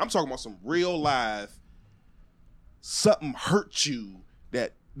petty shit. I'm talking about some real live, something hurt you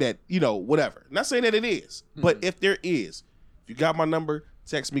that whatever. Not saying that it is, but if there is, if you got my number,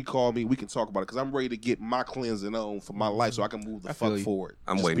 text me, call me, we can talk about it because I'm ready to get my cleansing on for my life so I can move the fuck forward.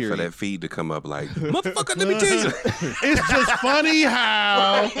 I'm Just waiting for period. that feed to come up like, motherfucker, let me tell you. It's just funny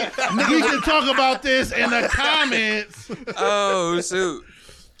how we can talk about this in the comments. Oh, shoot.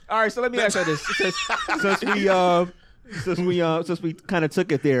 All right, so let me ask you this: since we kind of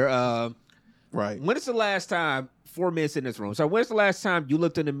took it there, Right. when is the last time 4 minutes in this room? So when's the last time you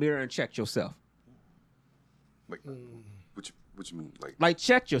looked in the mirror and checked yourself? Like, what you mean? Like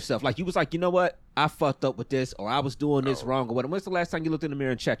checked yourself. Like you was like, you know what? I fucked up with this, or I was doing this wrong, or what? When's the last time you looked in the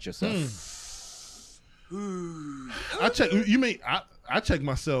mirror and checked yourself? I check. You mean I checked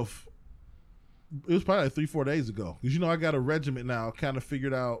myself? It was probably like 3-4 days ago because I got a regiment now. Kind of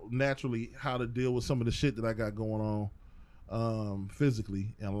figured out naturally how to deal with some of the shit that I got going on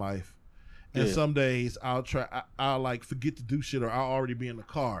physically in life. And some days I'll like forget to do shit, or I'll already be in the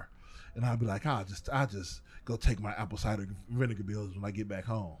car, and I'll be like, I'll just go take my apple cider vinegar bills when I get back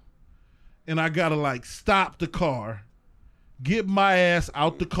home, and I gotta like stop the car, get my ass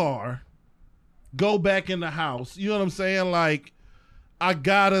out the car, go back in the house. You know what I'm saying? Like I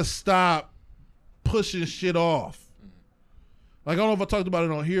gotta stop pushing shit off. Like I don't know if I talked about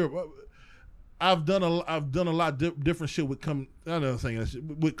it on here. I've done a lot different shit with I don't know saying that shit,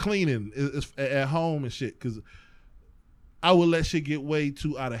 with cleaning at home and shit because I would let shit get way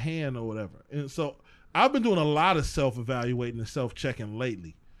too out of hand or whatever. And so I've been doing a lot of self-evaluating and self-checking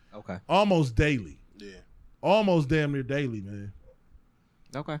lately. Okay. Almost daily. Yeah. Almost damn near daily, man.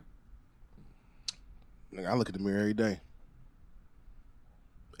 Okay. I look at the mirror every day.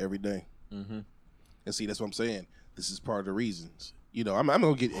 Every day. Mm-hmm. And see, that's what I'm saying. This is part of the reasons. I'm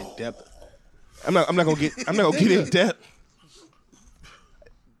gonna get in depth. I'm not gonna get in depth.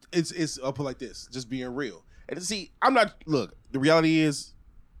 It's I'll put it like this, just being real. And see, look, the reality is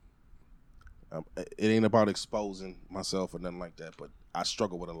it ain't about exposing myself or nothing like that, but I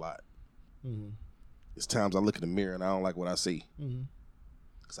struggle with a lot. Mm-hmm. It's times I look in the mirror and I don't like what I see.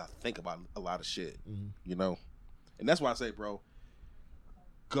 Because I think about a lot of shit, And that's why I say, bro,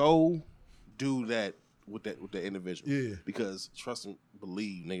 go do that with that individual. Yeah. Because trust and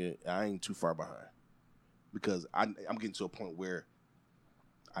believe, nigga, I ain't too far behind. Because I'm getting to a point where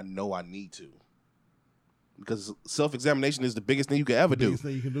I know I need to. Because self-examination is the biggest thing you can ever do. Biggest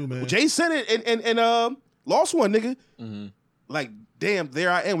thing you can do, man. Jay said it and Lost One, nigga. like, damn, there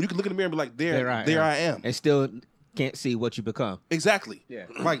I am. You can look in the mirror and be like, there I am. And still can't see what you become. Exactly. Yeah.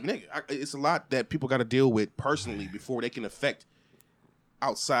 Like, nigga, it's a lot that people got to deal with personally before they can affect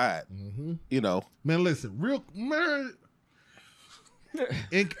outside. Mm-hmm. You know, man. Listen,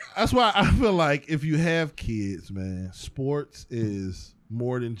 and that's why I feel like if you have kids, man, sports is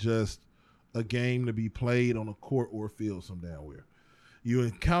more than just a game to be played on a court or a field some damn where. You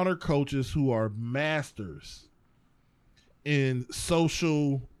encounter coaches who are masters in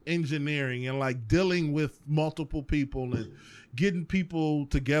social engineering and like dealing with multiple people and getting people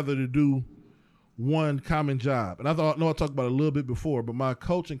together to do one common job. And I talked about it a little bit before, but my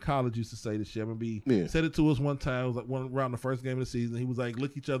coach in college used to say this shit. Said it to us one time. It was like around the first game of the season. He was like,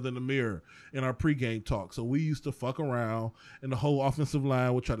 look each other in the mirror in our pregame talk. So we used to fuck around, and the whole offensive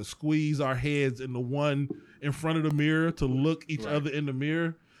line would try to squeeze our heads in the one in front of the mirror to look each other in the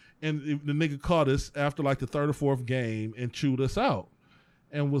mirror. And the nigga caught us after like the third or fourth game and chewed us out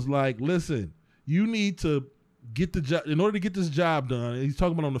and was like, listen, you need to get the job. In order to get this job done, and he's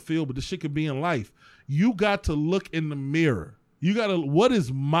talking about on the field, but this shit could be in life, you got to look in the mirror. You got to, what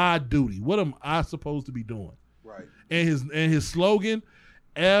is my duty? What am I supposed to be doing? right? And his slogan,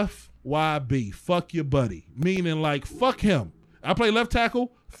 FYB, fuck your buddy. Meaning like, fuck him. I play left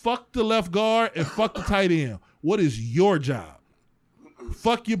tackle, fuck the left guard, and fuck the tight end. What is your job?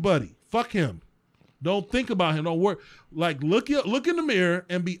 Fuck your buddy. Fuck him. Don't think about him. Don't worry. Like, look in the mirror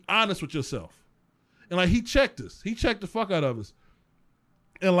and be honest with yourself. And like, he checked us. He checked the fuck out of us.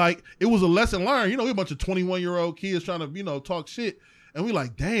 And like, it was a lesson learned. You know, we a bunch of 21-year-old kids trying to, you know, talk shit. And we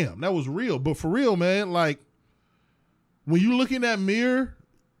like, damn, that was real. But for real, man, like, when you look in that mirror,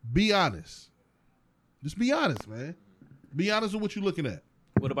 be honest. Just be honest, man. Be honest with what you're looking at.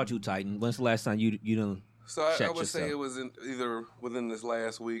 What about you, Titan? When's the last time you done? So I would say it was either within this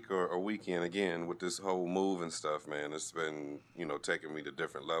last week or weekend. Again, with this whole move and stuff, man, it's been, you know, taking me to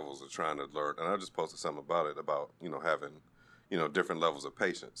different levels of trying to learn. And I just posted something about it, about, you know, having, you know, different levels of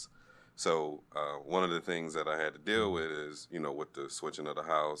patience. So one of the things that I had to deal with is, you know, with the switching of the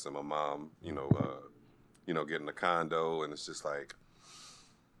house and my mom, you know, getting a condo, and it's just like,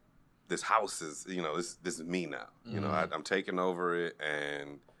 this house is, you know, this is me now. You know, I'm taking over it,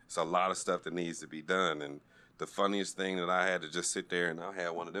 and it's a lot of stuff that needs to be done. And the funniest thing that I had to just sit there, and I had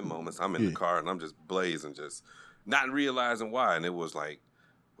one of them moments. I'm in the car and I'm just blazing, just not realizing why. And it was like,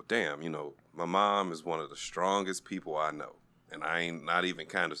 well, damn, you know, my mom is one of the strongest people I know. And I ain't not even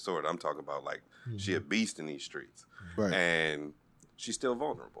kind of sort. I'm talking about like she a beast in these streets. Right. And she's still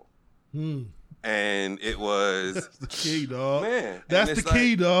vulnerable. And it was That's the key, dog. Man. That's the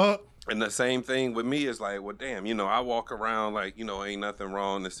key, dog. And the same thing with me is like, well, damn, you know, I walk around like, you know, ain't nothing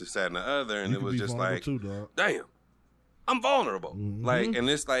wrong, this, that, and the other. And You it could was be just vulnerable like, too, dog. damn, I'm vulnerable. Like, and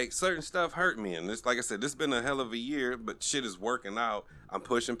it's like certain stuff hurt me. And it's like I said, this has been a hell of a year, but shit is working out. I'm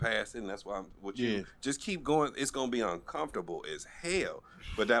pushing past it. And that's why I'm with you. Just keep going. It's going to be uncomfortable as hell.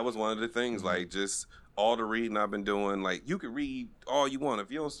 But that was one of the things, like, just all the reading I've been doing. Like, you can read all you want.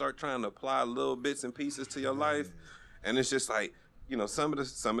 If you don't start trying to apply little bits and pieces to your life, and it's just like, you know, some of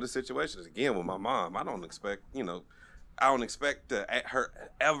the situations, again, with my mom, I don't expect her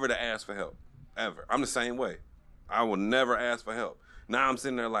ever to ask for help, ever. I'm the same way. I will never ask for help. Now I'm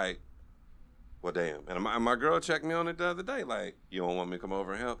sitting there like, well, damn. And my girl checked me on it the other day, like, you don't want me to come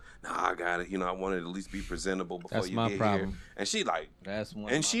over and help? Nah, I got it. You know, I wanted to at least be presentable before That's you my get problem. here. And she like, That's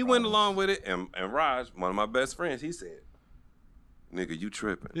one. and she went along with it. And Raj, one of my best friends, he said, nigga, you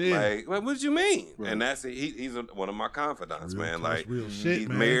tripping. Yeah. Like, what you mean? Right. And that's it. He's one of my confidants, Real man. tough, Like, real shit, he's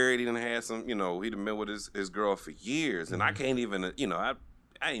man. married. He done had some, you know, he done been with his girl for years. And I can't even, you know,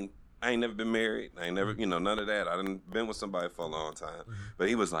 I ain't never been married. I ain't never, you know, none of that. I done been with somebody for a long time. But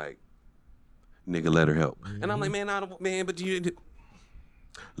he was like, nigga, let her help. And I'm like, man, but you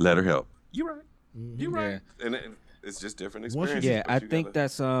let her help. You right. You right. And it's just different Once you- experiences. Yeah, but I you think gotta-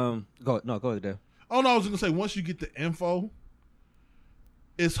 that's go ahead, Dave. Oh, no, I was going to say, once you get the info,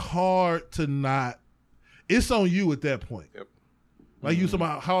 it's hard to not. It's on you at that point. Yep. Like you talking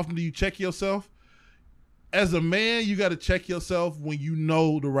about, how often do you check yourself? As a man, you got to check yourself when you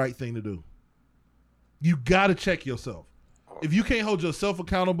know the right thing to do. You got to check yourself. If you can't hold yourself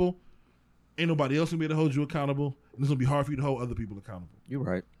accountable, ain't nobody else gonna be able to hold you accountable, and it's gonna be hard for you to hold other people accountable. You're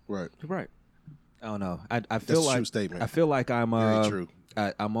right. Right. You're right. I don't know. I feel That's a like true statement. I feel like I'm Very true.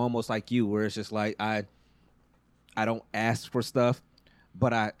 I'm almost like you, where it's just like I don't ask for stuff,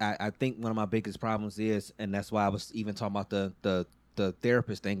 but I think one of my biggest problems is, and that's why I was even talking about the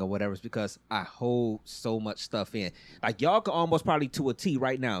therapist thing or whatever, is because I hold so much stuff in. Like, y'all can almost probably to a T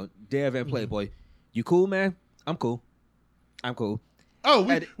right now, Dev and Playboy. You cool, man? I'm cool. Oh,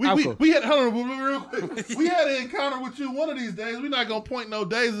 we had hold on real quick. We had an encounter with you one of these days. We're not gonna point no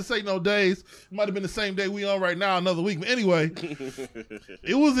days and say no days. It might have been the same day we on right now, another week. But anyway,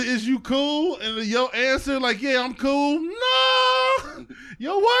 it was an is you cool? And your answer like, yeah, I'm cool. No,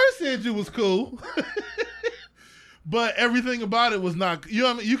 your word said you was cool. But everything about it was not. You know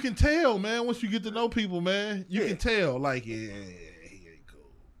what I mean? You can tell, man. Once you get to know people, man, you can tell. Like, yeah, he ain't cool.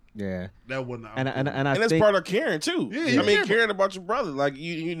 Yeah, that wasn't. And that's think, part of caring too. Yeah, I mean, caring about your brother. Like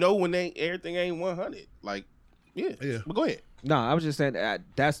you know when everything ain't 100. Like, yeah. But go ahead. No, I was just saying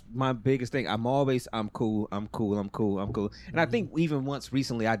that's my biggest thing. I'm cool. And I think even once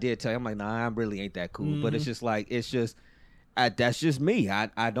recently I did tell you, I'm like, nah, I really ain't that cool. But it's just like, that's just me.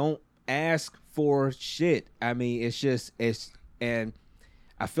 I don't ask for shit. I mean, and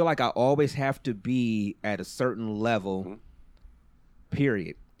I feel like I always have to be at a certain level,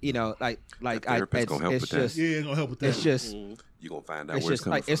 period. You know, like therapist gonna help with that. Yeah, it's gonna help with that. It's just you gonna find out it's where just it's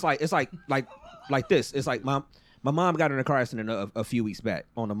coming from. it's like this. It's like my mom got in a car accident a few weeks back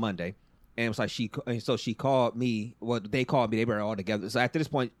on a Monday, and it was like she called me. Well, they called me. They were all together. So after this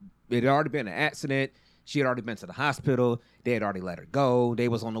point, it had already been an accident. She had already been to the hospital. They had already let her go. They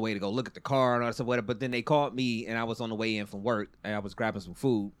was on the way to go look at the car and all that whatever. But then they called me, and I was on the way in from work, and I was grabbing some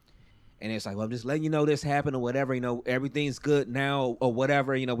food. And it's like, well, I'm just letting you know this happened or whatever. You know, everything's good now or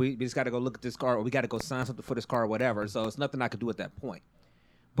whatever. You know, we just got to go look at this car or we got to go sign something for this car or whatever. So it's nothing I could do at that point.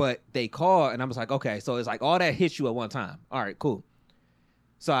 But they called, and I was like, okay. So it's like all that hits you at one time. All right, cool.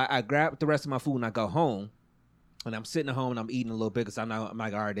 So I grabbed the rest of my food, and I go home. And I'm sitting at home, and I'm eating a little bit because I'm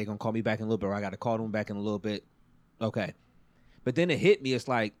like, all right, they're going to call me back in a little bit, or I got to call them back in a little bit. Okay. But then it hit me. It's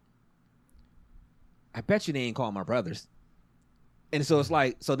like, I bet you they ain't call my brothers. And so it's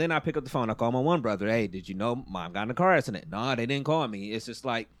like, so then I pick up the phone. I call my one brother. Hey, did you know mom got in a car accident? No, they didn't call me. It's just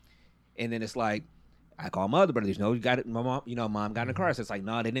like, and then it's like, I call my other brother. You know, you got it. My mom, mom got in a car accident. It's like,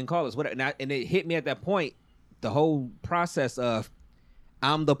 no, they didn't call us. Whatever. And it hit me at that point, the whole process of,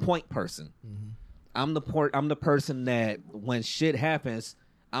 I'm the point person. Mm-hmm. I'm the person that when shit happens,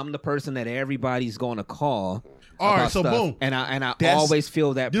 I'm the person that everybody's going to call. All right, so stuff. boom. And I always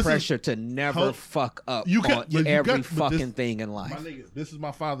feel that pressure to never fuck up every fucking thing in life. My nigga, this is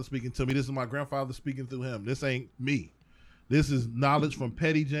my father speaking to me. This is my grandfather speaking through him. This ain't me. This is knowledge from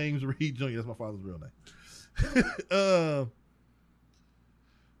Petty James Reed Jr. That's my father's real name.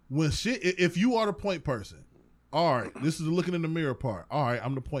 If you are the point person, all right, this is the looking in the mirror part. All right,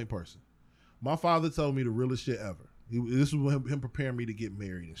 I'm the point person. My father told me the realest shit ever. This was him preparing me to get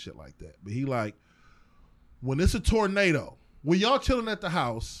married and shit like that. But he like, when it's a tornado, when y'all chilling at the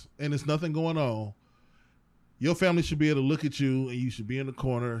house and there's nothing going on, your family should be able to look at you and you should be in the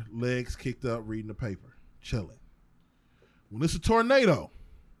corner, legs kicked up, reading the paper, chilling. When it's a tornado,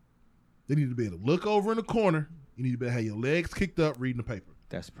 they need to be able to look over in the corner. You need to be able to have your legs kicked up, reading the paper.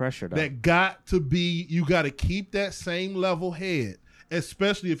 That's pressure, though. That got to be, you got to keep that same level head,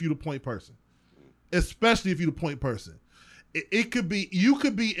 especially if you're the point person. It could be, you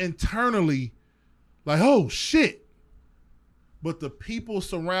could be internally like, oh shit. But the people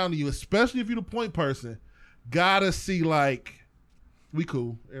surrounding you, especially if you're the point person, gotta see like, we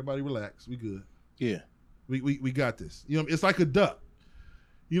cool. Everybody relax. We good. Yeah. We got this. You know, it's like a duck.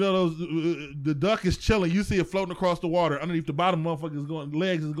 You know, the duck is chilling. You see it floating across the water. Underneath the bottom, motherfuckers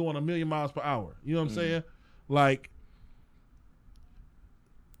legs is going 1,000,000 miles per hour. You know what I'm saying? Like,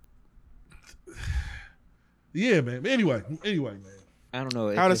 yeah, man. Anyway, man. I don't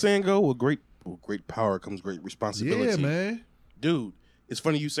know. How the saying go? With great power comes great responsibility. Yeah, man. Dude, it's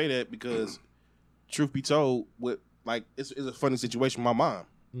funny you say that because, truth be told, it's a funny situation with my mom.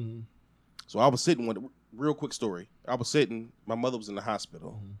 Mm-hmm. So I was sitting with a real quick story. I was sitting. My mother was in the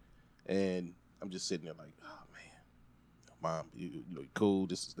hospital, and I'm just sitting there like, oh man, mom, you know, cool.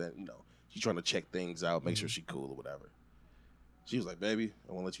 This is that. You know, she's trying to check things out, make sure she's cool or whatever. She was like, baby,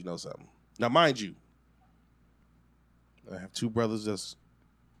 I want to let you know something. Now, mind you, I have two brothers that's,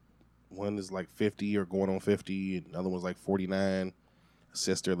 one is like 50 or going on 50, and the other one's like 49. A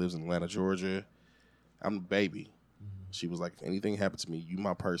sister lives in Atlanta, Georgia. I'm the baby. Mm-hmm. She was like, if anything happens to me, you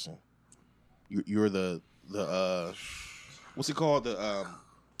my person. You're the what's it called? I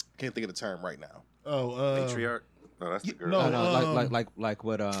can't think of the term right now. Matriarch? No, that's the girl. No, like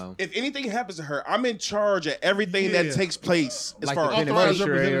what? If anything happens to her, I'm in charge of everything that takes place as like far as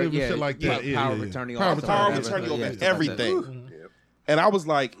representative and shit like that. Power of attorney. Power of attorney over everything. Like and I was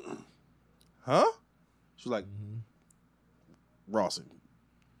like, huh? She was like, Rawson,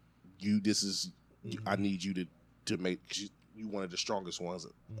 I need you to make, you one of the strongest ones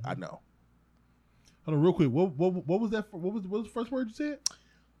I know. Hold on, real quick. What was that? What was the first word you said?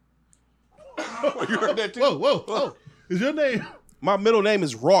 You heard that too? Whoa! Is your name My middle name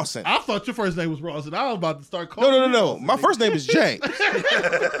is Rawson. I thought your first name was Rawson. I was about to start calling you No. Rawson. My first name is Jay.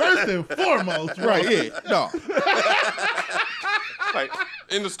 First and foremost, Right, yeah. No. Like,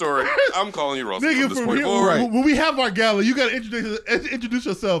 in the story, I'm calling you Ross. Nigga, From this from point here, forward. Right. when we have our gala, you gotta introduce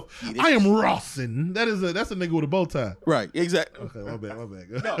yourself. I am Rawson. That's a nigga with a bow tie. Right, exactly. Okay, my bad.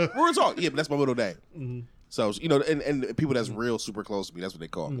 No, real talk. Yeah, but that's my middle name. So, you know, and people that's real super close to me, that's what they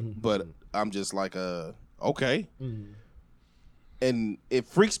call me. But I'm just like, okay. And it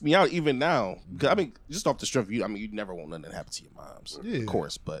freaks me out even now. 'Cause, I mean, just off the strength of you, I mean, you never want nothing to happen to your moms, of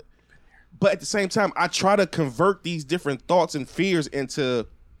course. But at the same time, I try to convert these different thoughts and fears into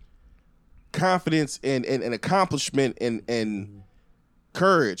confidence and accomplishment and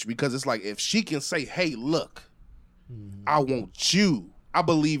courage, because it's like, if she can say, hey, look, I want you, I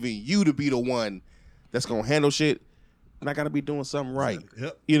believe in you to be the one that's gonna handle shit, and I gotta be doing something right.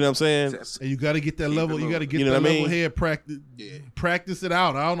 Yep. You know what I'm saying? And you got to get that level. You got to get You know that what I level mean? head practice. Practice it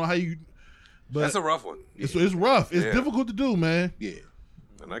out. I don't know how you. But That's a rough one. it's rough. It's Yeah. difficult to do, man. Yeah.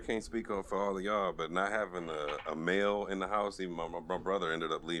 And I can't speak on for all of y'all, but not having a male in the house, even my brother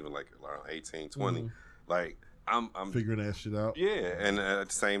ended up leaving like around 18, 20. Like, I'm Figuring that shit out. yeah. And at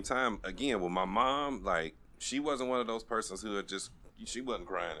the same time, again, with my mom, like, she wasn't one of those persons who she wasn't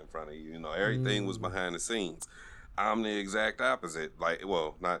crying in front of you. You know, everything was behind the scenes. I'm the exact opposite. Like,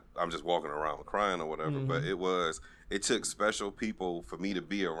 well, not I'm just walking around crying or whatever, but it took special people for me to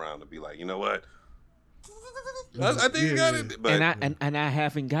be around to be like, you know what? I think you got it. But And I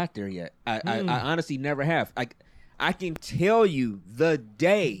haven't got there yet. I honestly never have. I can tell you the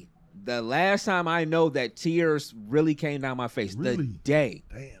last time I know that tears really came down my face. The Really? day.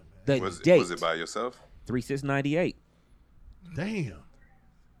 Damn, man. The was date. it by yourself? 3/6/98. Damn.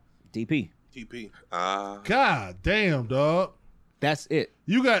 DP. TP. God damn, dog. That's it.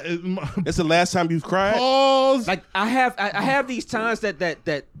 You got That's the last time you've cried? pause. Like I have these times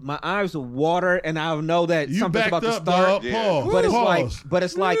that my eyes will water and I'll know that You something's backed about to up, start. dog. Yeah. Pause. But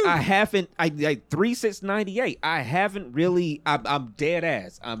it's Pause. like I haven't. I like 3/6/98. I haven't really. I'm dead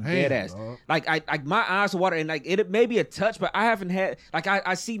ass. I'm Damn, dead ass. dog. Like my eyes are water and like it may be a touch, but I haven't had. Like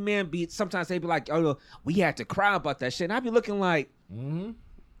I see men be sometimes they be like, oh, we had to cry about that shit, and I be looking like,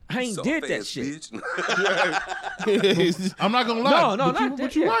 I ain't did that Soft-ass shit. bitch. I'm not gonna lie. No, but not but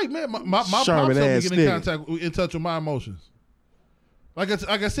that, you're yeah. right, man. My pops Charming helped me ass get in nigga. contact, in touch with my emotions. Like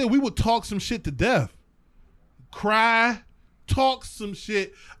I said, we would talk some shit to death, cry, talk some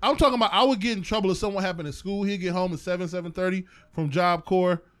shit. I'm talking about. I would get in trouble if something happened in school. He'd get home at 7:30 from Job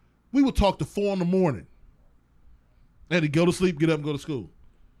Corps. We would talk to 4 a.m. And he'd go to sleep, get up, and go to school.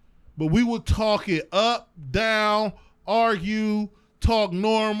 But we would talk it up, down, argue, talk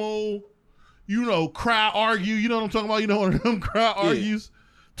normal. You know, cry, argue. You know what I'm talking about? You know, one of them cry, argues.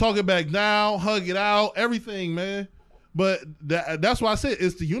 Talk it back down, hug it out, everything, man. But that's why I said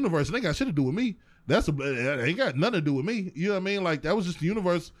it's the universe. It ain't got shit to do with me. It ain't got nothing to do with me. You know what I mean? Like, that was just the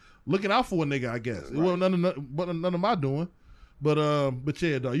universe looking out for a nigga, I guess. It wasn't none of my doing. But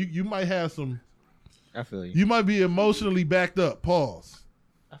yeah, dog, you might have some. I feel you. You might be emotionally backed up. Pause.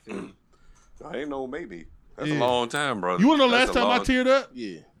 I feel you. I ain't know, maybe. That's Yeah. a long time, brother. You want to know That's last a time I long- teared up?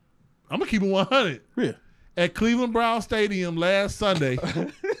 Yeah. I'm gonna keep it 100. Yeah. At Cleveland Brown Stadium last Sunday.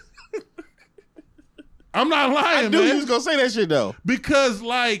 I'm not lying, I knew you man. was gonna say that shit though. Because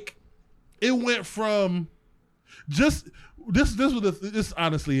like it went from just this is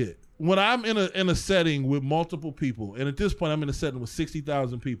honestly it. When I'm in a setting with multiple people, and at this point I'm in a setting with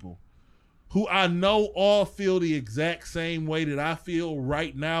 60,000 people who I know all feel the exact same way that I feel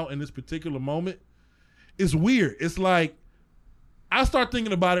right now in this particular moment, it's weird. It's like I start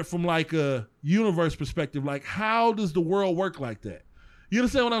thinking about it from like a universe perspective. Like, how does the world work like that? You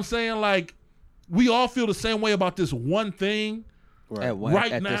understand what I'm saying? Like, we all feel the same way about this one thing At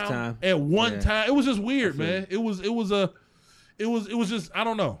right now, now. this time. At one Yeah. time, it was just weird, I feel man. It was just I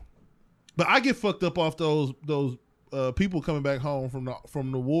don't know. But I get fucked up off those people coming back home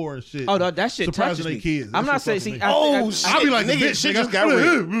from the war and shit. Oh, no, that shit surprising touches they me. kids. I'm That not shit saying. fucking See, me. shit. I'll be like, nigga, the the shit bitch, just got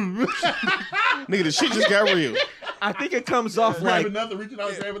real. Nigga, the shit just got real. I think it comes off like Grabbing nothing, reaching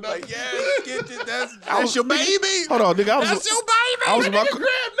out, grabbing nothing. Like, yes, get you. That's your baby. Hold on, nigga. That's your baby. I was about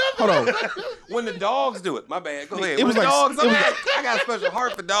Hold on. When the dogs do it, my bad. Go ahead. It When was the like- dogs, it was I got a special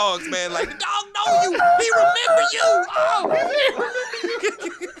heart for dogs, man. Like, the dog know you. He remember you. Oh.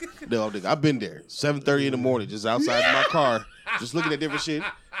 No, nigga, I've been there. 7:30 in the morning, just outside my car, just looking at different shit.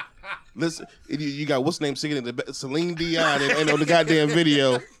 Listen, you got what's name singing in the Celine Dion and on the goddamn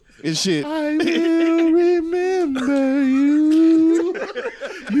video and shit. I will remember you.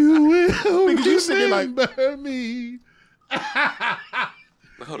 You will Nigga, you singing like- remember me.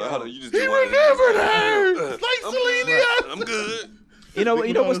 Hold on. You just He remembered her. Like Celine Dion. I'm good. You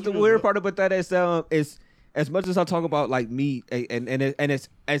know what's the weird part about that is as much as I talk about like me and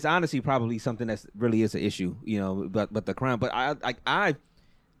it's honestly probably something that really is an issue, but the crime. But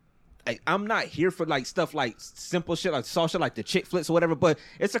I'm not here for like stuff like simple shit like soft shit like the chick flicks or whatever. But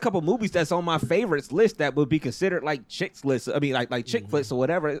it's a couple movies that's on my favorites list that would be considered like chicks list. I mean like chick flicks or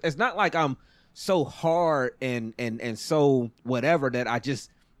whatever. It's not like I'm so hard and so whatever that I just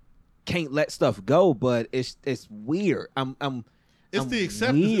can't let stuff go. But it's weird. It's the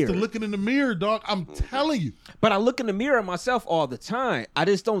acceptance. Weird. It's the looking in the mirror, dog. I'm telling you. But I look in the mirror myself all the time. I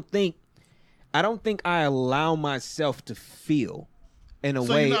don't think I allow myself to feel in a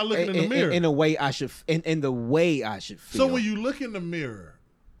way. You're not looking in the mirror. In a way I should. In the way I should feel. So when you look in the mirror,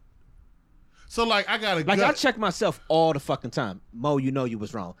 so like I got I check myself all the fucking time. Mo, you know you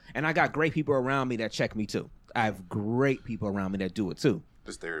was wrong, and I got great people around me that check me too. I have great people around me that do it too.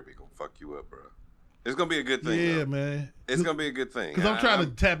 This therapy gonna fuck you up, bro. It's gonna be a good thing. Yeah, though. man. It's gonna be a good thing. Because I'm trying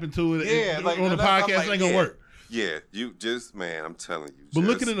to tap into it. Yeah, on the podcast, it ain't gonna work. Yeah, you just, man, I'm telling you. But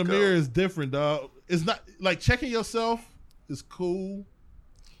looking in the mirror is different, dog. It's not like checking yourself is cool,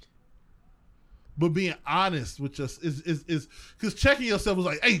 but being honest with just is because checking yourself is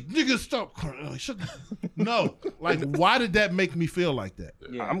like, hey, nigga, stop crying. No, like, why did that make me feel like that?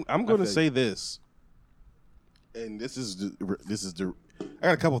 Yeah, I'm gonna say this, and this is the. I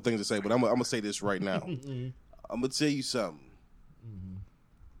got a couple things to say, but I'm gonna say this right now. I'm gonna tell you something.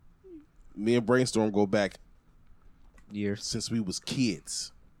 Me and Brainstorm go back years since we was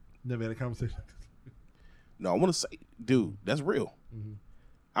kids. Never had a conversation. No, I want to say, dude, that's real.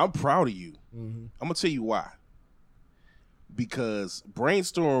 I'm proud of you. I'm gonna tell you why. Because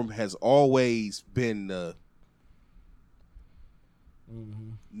Brainstorm has always been the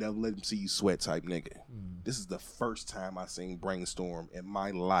never let him see you sweat type nigga. This is the first time I seen Brainstorm in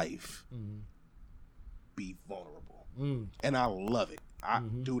my life be vulnerable, and I love it.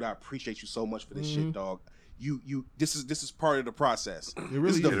 Dude, I appreciate you so much for this shit, dog. This is part of the process.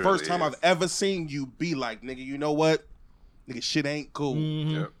 This is the first time I've ever seen you be like, nigga, you know what? Nigga, shit ain't cool.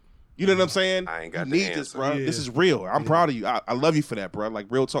 Yep. You know what I'm saying? I ain't got you the need answer. this, bro. Yeah. This is real. I'm proud of you. I love you for that, bro. Like,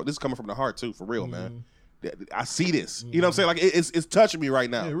 real talk. This is coming from the heart, too, for real, man. I see this. You know what I'm saying? Like, it's touching me right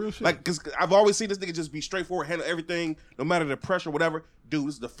now. Yeah, real shit. Like, because I've always seen this nigga just be straightforward, handle everything, no matter the pressure, whatever. Dude,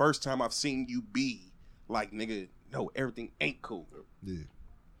 this is the first time I've seen you be like, nigga, no, everything ain't cool. Yeah.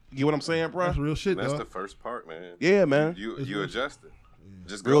 You get what I'm saying, bro? That's real shit, That's dog. the first part, man. Yeah, man. You adjusted.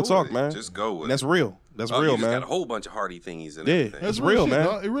 Just Real go talk, with it. man. Just go with And that's it. real. That's Oh, real, you just man. got a whole bunch of hardy thingies and Yeah. everything. That's That's real, shit, man.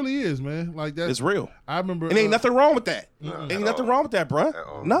 dog. It really is, man. Like that. It's real. I remember. And ain't nothing wrong with that. No, Ain't at nothing all. wrong with that, bro. At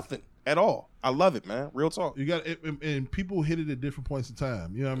all. Nothing at all. I love it, man. Real talk. You got and people hit it at different points in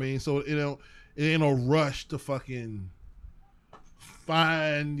time. You know what I mean? So it ain't a rush to fucking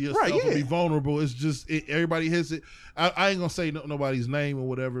find yourself Right, yeah. and be vulnerable. It's just everybody hits it. I ain't gonna say nobody's name or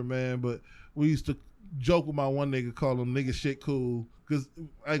whatever, man. But we used to joke with my one nigga, call him nigga shit cool. Because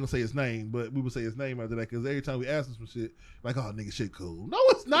I ain't gonna say his name, but we would say his name after that. Because every time we ask him some shit, like, oh, nigga shit cool. No,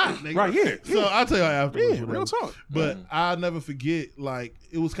 it's not, nigga. Right, yeah. So I'll tell you afterwards. Yeah, whatever. real talk. But I'll never forget, like,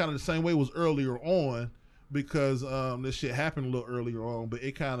 it was kind of the same way it was earlier on because this shit happened a little earlier on, but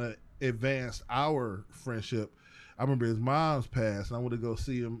it kind of advanced our friendship. I remember his mom's passed, and I went to go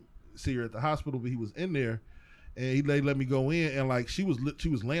see her at the hospital, but he was in there, and they let me go in, and, like, she was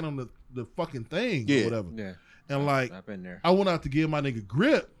laying on the fucking thing Yeah. or whatever. Yeah. And, like, I've been there. I went out to give my nigga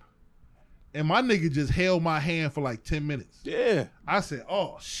grip, and my nigga just held my hand for, like, 10 minutes. Yeah. I said,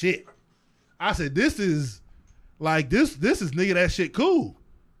 oh, shit. I said, this is nigga that shit cool.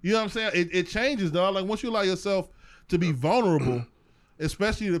 You know what I'm saying? It changes, dog. Like, once you allow yourself to be vulnerable,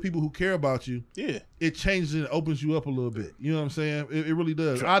 especially the people who care about you, Yeah. it changes and opens you up a little bit. You know what I'm saying? It really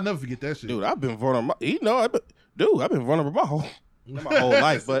does. I'll never forget that shit. Dude, I've been vulnerable. I've been vulnerable my whole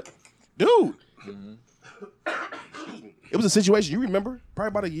life. But, dude, it was a situation, you remember, probably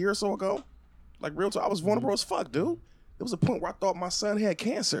about a year or so ago. Like, real talk, I was vulnerable as fuck, dude. There was a point where I thought my son had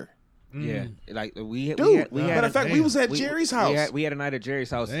cancer. Yeah, like we had. Matter of fact, we was at Jerry's house. We had a night at Jerry's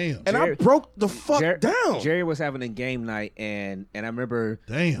house. Damn. And I broke the fuck down. Jerry was having a game night, and I remember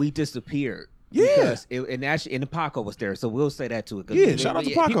Damn. we disappeared. Yeah. Because and Paco was there, so we'll say that too. Yeah, shout out to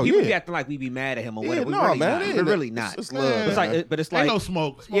Paco, People yeah. be acting like we be mad at him or whatever. no, We're really man, not. it We're ain't- really not. it's love, It's like, but it's like ain't no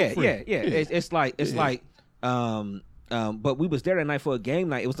smoke. yeah, free. yeah. It's like but we was there that night for a game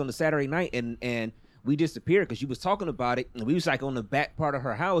night. It was on the Saturday night, and we disappeared because you was talking about it, and we was like on the back part of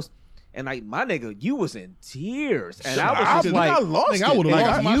her house, and like my nigga, you was in tears, and I was just like, I lost nigga, I it. would've Like,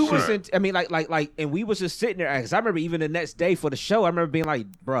 lost my you shit. was in, I mean, like, and we was just sitting there. Cause I remember even the next day for the show, I remember being like,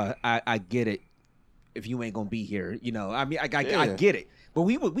 bruh, I get it. If you ain't gonna be here, you know, I mean, I Yeah. get it. but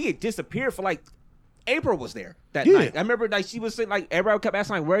we had disappeared for like. April was there that night. I remember like she was saying like everybody kept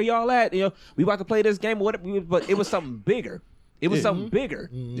asking like where y'all at? You know, we about to play this game or whatever, but it was something bigger. It was something bigger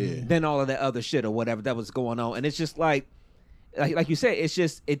than all of that other shit or whatever that was going on. And it's just like you said,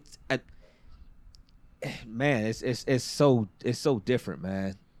 man, it's so different,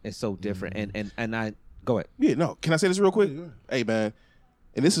 man. It's so different. And I go ahead. Yeah, no. Can I say this real quick? Hey, man,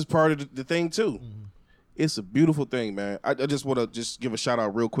 and this is part of the thing too. It's a beautiful thing, man. I just want to just give a shout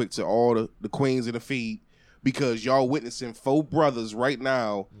out real quick to all the queens in the feed because y'all witnessing 4 brothers right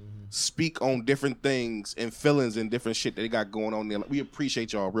now speak on different things and feelings and different shit that they got going on there. We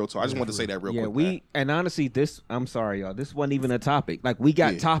appreciate y'all real talk. I just wanted to say that real quick. Yeah, man. And honestly, I'm sorry, y'all. This wasn't even a topic. Like we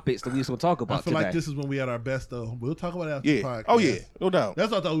got topics that we was gonna talk about. I feel today. like this is when we at our best, though. We'll talk about it after the podcast. Oh yeah, no doubt.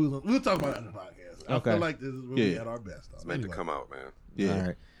 That's what I thought we'll talk about it after the podcast. I feel like this is when we at our best, though. It's meant to come out, man. Yeah. All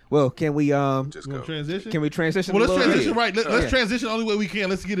right. Well, can we Just go. transition? Can we transition? Well, a let's little transition bit? right. Let's transition the only way we can.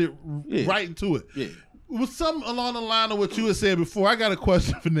 Let's get it right into it. Yeah. With something along the line of what you had said before, I got a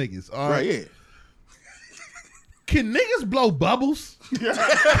question for niggas. All right. Yeah. Can niggas blow bubbles?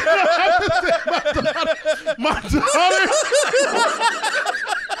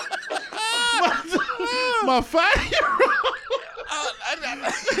 My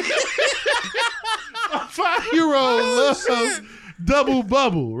 5-year-old loves double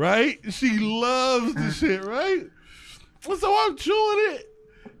bubble, right? She loves the shit, right? So I'm chewing it,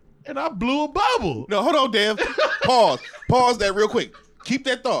 and I blew a bubble. No, hold on, Dev. Pause that real quick. Keep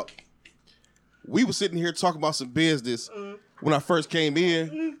that thought. We were sitting here talking about some business when I first came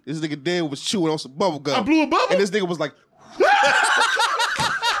in. This nigga Dev was chewing on some bubble gum. I blew a bubble? And this nigga was like,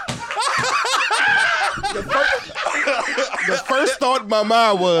 the first thought in my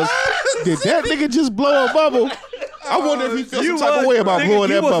mind was, did that nigga just blow a bubble? I wonder if he felt some type of way about blowing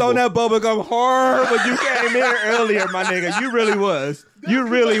that bubble. You was on that bubble gum hard when you came in earlier, my nigga. You really was. You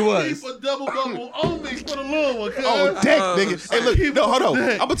really was. Keep a double bubble only for the little one. Oh, deck, nigga. Hey, look, no, hold on.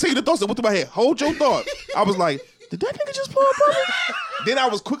 I'm gonna tell you the thoughts that went through my head. Hold your thought. I was like, did that nigga just blow a bubble? Then I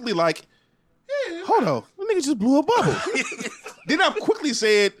was quickly like, hold on, that nigga just blew a bubble. Then I quickly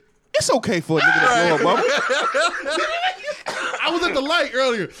said, it's okay for a nigga to blow a bubble. I was at the light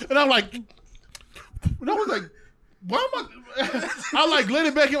earlier, and I'm like, and I was like, why am I like let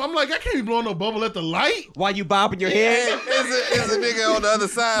it back in. I'm like, I can't be blowing no bubble at the light. Why you bobbing your head? Is a nigga on the other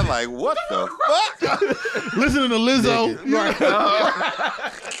side like, what the fuck? Listening to Lizzo.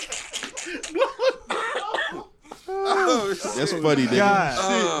 Oh, shit. That's funny, nigga.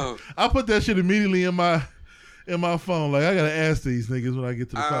 God. I put that shit immediately in my phone. Like, I gotta ask these niggas when I get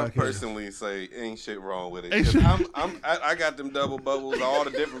to the I podcast. personally say ain't shit wrong with it. Ain't 'Cause shit- I got them double bubbles, all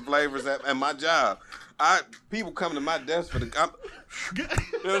the different flavors at my job. People come to my desk for they'll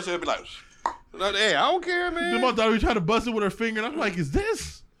be like, hey, I don't care, Then man. my daughter trying to bust it with her finger, and I'm like, is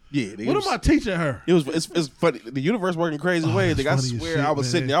this? Yeah, nigga, What am I teaching her? It's funny. The universe working crazy ways. that's Nigga, I funny as swear shit, I was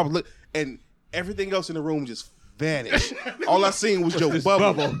sitting man. there, I was look, and everything else in the room just vanished. All I seen was your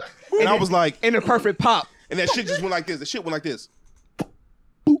bubble. And I was like, In a perfect pop. and that shit just went like this. The shit went like this.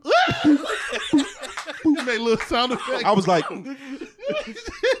 You make little sound effects. I was like,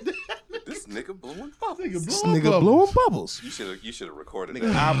 This nigga blowing bubbles. this nigga blowing bubbles. You should have recorded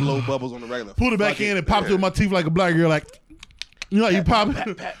Nigga, that. I blow bubbles on the regular. Pulled it back in and popped it with my teeth like a black girl. Like, you know, how you pop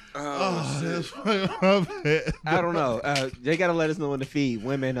it. Oh, That's funny. My bad. I don't know. They gotta let us know in the feed.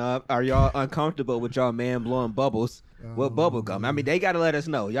 Women, are y'all uncomfortable with y'all man blowing bubbles? What bubble gum? I mean, they gotta let us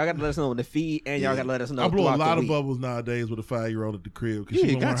know. Y'all gotta let us know in the feed, and y'all gotta let us know. I blow a throughout lot the of week. bubbles nowadays with a 5-year-old at the crib because Yeah,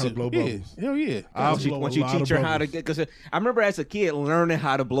 she don't learn got how to blow bubbles. Hell yeah. I Once you blow a lot teach of her how to bubbles. get, because I remember as a kid learning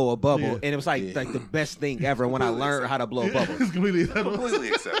how to blow a bubble, Yeah. and it was like the best thing ever when I learned how to blow a bubble. It's completely completely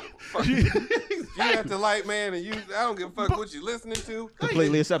acceptable. Fuck you. You at the light, man, and I don't give a fuck what you listening to.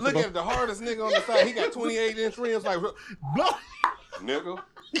 Completely acceptable. Look at the hardest nigga on the side. He got 28-inch rims. Like, blow. nigga,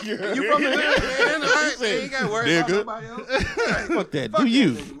 you from the hood, man? Right, man. You got to worry about Nigga. nobody else. Fuck that. Fuck Do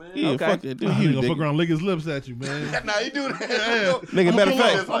you? that nigga, man. Yeah, Okay. fuck that. Do I you, ain't gonna fuck nigga. around, lick his lips at you, man. Nah, you do that. Yeah. Nigga, matter of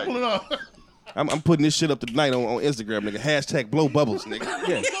fact, I'm pulling off. I'm putting this shit up tonight on Instagram, nigga. Hashtag blow bubbles, nigga.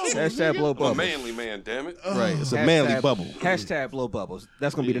 Yeah, hashtag blow I'm a bubbles. manly man, damn it. Right. It's a Hashtag- manly bubble. Hashtag blow bubbles.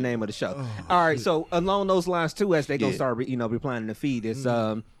 That's gonna be the name of the show. All right. So along those lines too, as they gonna Yeah. start, replying in the feed, is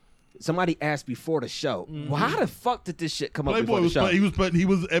somebody asked before the show, well, how the fuck did this shit come up Playboy before the was show? he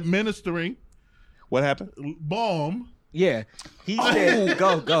was administering What happened? balm. Yeah, he said,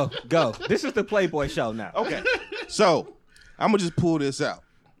 "Go." This is the Playboy show now. Okay. So, I'm going to just pull this out.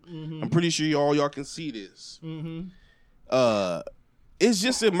 I'm pretty sure y'all can see this. It's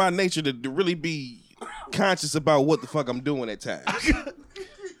just in my nature to really be conscious about what the fuck I'm doing at times.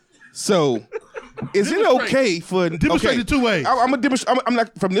 So, Is it okay for Demonstrate the 2 ways. I'm gonna demonstrate. I'm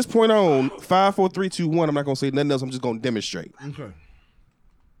not from this point on. 5, 4, 3, 2, 1. I'm not gonna say nothing else. I'm just gonna demonstrate. Okay.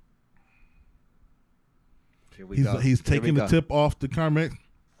 Here we go. He's taking the tip off the Carmex.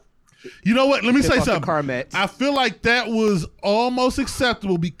 You know what? Let me say off the something. Carmex. I feel like that was almost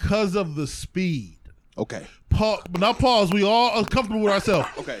acceptable because of the speed. Okay. Not pause. We all are comfortable with ourselves.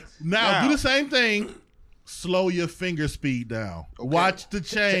 Okay. Now do the same thing. Slow your finger speed down. Okay. Watch the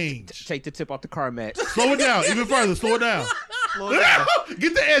change. Take the tip off the Carmex. Slow it down even further. Slow it down.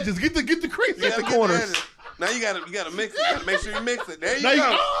 Get the edges. Get the crease. Get the corners. Now you gotta mix it. You gotta make sure you mix it. There you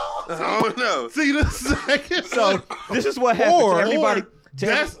go. Oh no. See the second. So this is what happens. Everybody.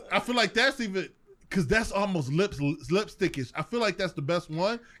 I feel like that's even because that's almost lipstickish. I feel like that's the best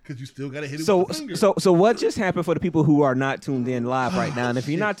one because you still gotta hit it with the finger. So what just happened for the people who are not tuned in live right now? And if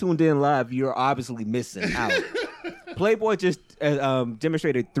you're not tuned in live, you're obviously missing out. Playboy just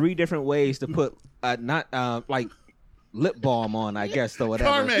demonstrated 3 different ways to put like lip balm on, I guess, or whatever.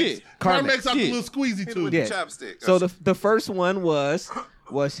 Carmex out the little squeezy tube. With the chopstick. So the first one was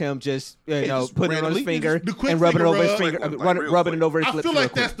him just putting it on his finger and rubbing it over his finger finger, rubbing it over his lips. I feel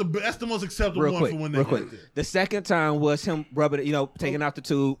like that's the most acceptable one for when they get there. The second time was him rubbing it, taking out the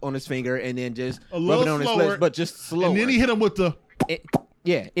tube on his finger and then just rubbing it on slower, his lips, but just slower. And then he hit him with the.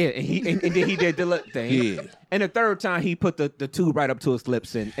 And then he did the lip thing. Yeah. And the third time he put the tube right up to his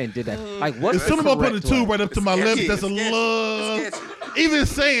lips and did that. Like what's as soon as I put the tube right up to my lips, that's a sketchy. even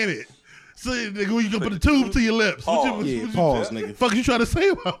saying it. So nigga, when you gonna put the tube to your lips? Pause, nigga. Fuck you trying to say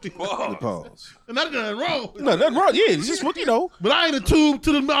about me? Pause. Nothing wrong. No, nothing wrong. Yeah, it's just what you know. But I ain't a tube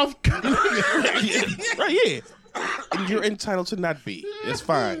to the mouth. Right, yeah. And you're entitled to not be. It's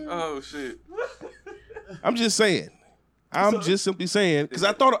fine. Oh shit. I'm just saying. I'm just simply saying because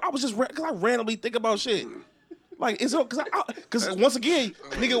I thought I was just because I randomly think about shit. Like it's because once again,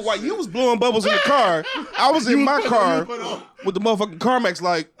 nigga, while you was blowing bubbles in the car, I was in my car with the motherfucking Carmex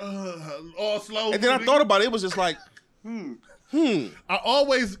like all slow. And then I thought about it. It was just like, I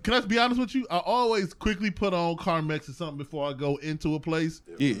always, can I be honest with you? I always quickly put on Carmex or something before I go into a place.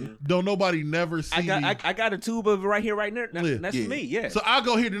 Yeah. Don't nobody never see me. I got a tube of it right here, right there. That's me, yeah. So I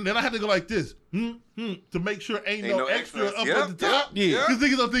go here, and then I had to go like this, to make sure ain't no extra up at the top. Yeah. Because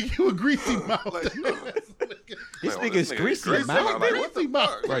niggas don't think you a greasy mouth. This nigga's greasy mouth. Like, what the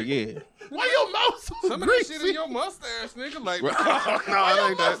fuck? right, yeah. Why your mouth so Some of that greasy? shit in your mustache, nigga. Like, no, Why it your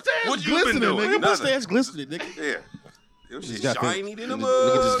ain't that. mustache What you been glistening, doing? nigga? Your Nothing. mustache glistening, nigga. Yeah. It was Just just got shiny than a Nigga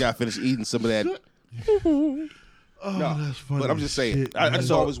mug. just got finished eating some of that. That's funny. But I'm just saying, shit, I man.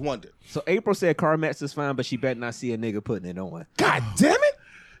 just always wondered. So April said Carmex is fine, but she better not see a nigga putting it on. God damn it!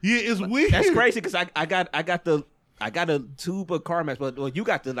 Yeah, it's weird. That's crazy because I got a tube of Carmex, but you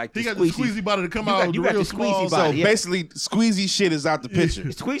got the He got the squeezy body to come You out got- with you the got real the squeezy small. body. So yeah. basically, squeezy shit is out the picture.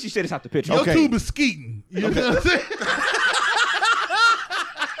 Squeezy shit is out the picture. Your Okay. tube is skeeting. You know what I'm saying?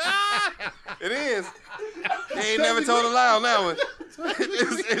 It is. He ain't never told a lie on that one.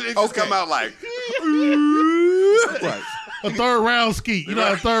 It just come out like. Right. A third round skeet. You know,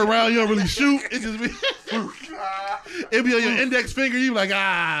 how a third round you don't really shoot. It just be. It be on your index finger. You be like,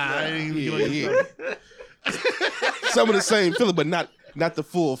 I ain't even doing Yeah. Some of the same feeling, but not the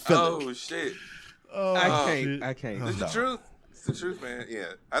full feeling. Oh shit. I can't. It's the truth. It's the truth, man. Yeah.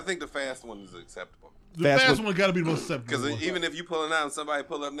 I think the fast one is acceptable. The Fast fast one- one got to be the most acceptable. Because one. even if you pulling out and somebody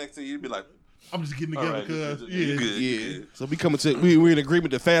pull up next to you, you'd be like, I'm just getting all together right, because you good. Yeah. So we coming to we're in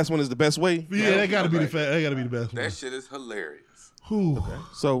agreement. The fast one is the best way. Yeah, that got to be the Right. fast. That got to be the best one. that shit is hilarious. Whew.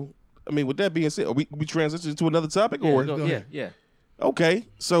 So I mean, with that being said, are we transition to another topic or Yeah. okay?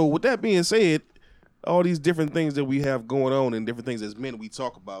 So with that being said, all these different things that we have going on and different things as men we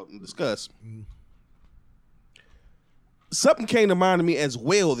talk about and discuss. Something came to mind to me as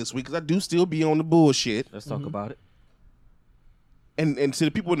well this week because I do still be on the bullshit. Let's talk about it. And to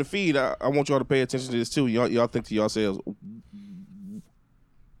the people in the feed, I want y'all to pay attention to this too. Y'all think to yourselves,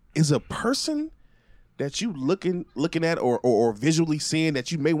 is a person that you looking at or visually seeing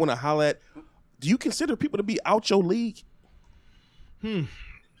that you may want to holler at, do you consider people to be out your league?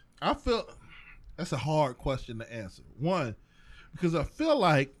 I feel that's a hard question to answer. One, because I feel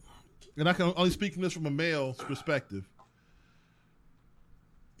like, and I can only speak from this from a male's perspective,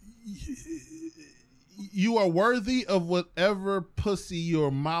 you are worthy of whatever pussy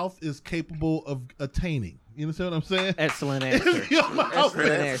your mouth is capable of attaining. You understand what I'm saying? Excellent answer. Your mouth- Excellent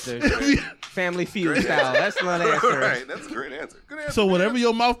answer. Family Feud style. Excellent answer. Right. That's a great answer. Good answer. So whatever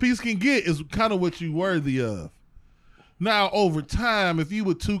your mouthpiece can get is kind of what you worthy of. Now, over time, if you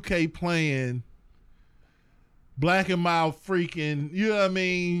were 2K playing black and mild freaking, you know what I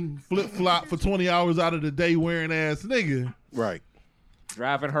mean, flip-flop for 20 hours out of the day wearing ass nigga, Right.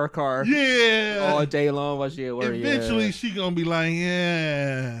 driving her car Yeah. all day long while she at work. Eventually, she gonna be like,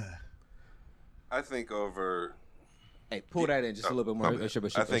 yeah. I think over. Hey, pull that in just a little bit more.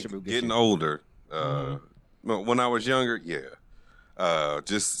 I think getting older. When I was younger,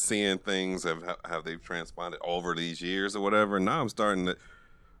 just seeing things have they've transponded over these years or whatever. Now I'm starting to.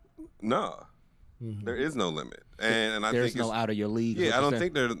 There is no limit, and I there's think no out of your league. Yeah, I don't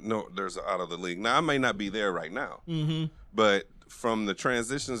think there's out of the league. Now I may not be there right now, but from the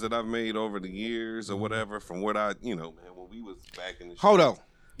transitions that I've made over the years or whatever, from what when we was back in the Hold on.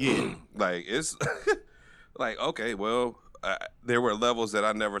 Yeah. like it's like, okay, well, there were levels that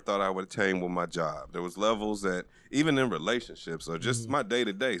I never thought I would attain with my job. There was levels that even in relationships or just my day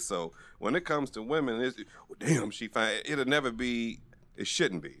to day. So when it comes to women, it's, well, damn, she fine. It'll never be. It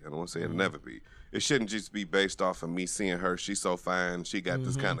shouldn't be. I don't want to say it'll never be. It shouldn't just be based off of me seeing her. She's so fine. She got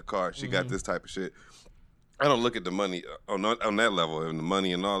this kind of car. She got this type of shit. I don't look at the money on that level and the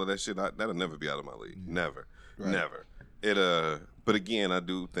money and all of that shit. That'll never be out of my league. Never. But again, I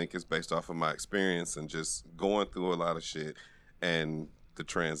do think it's based off of my experience and just going through a lot of shit and the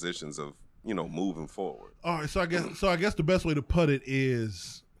transitions of moving forward. All right, so I guess the best way to put it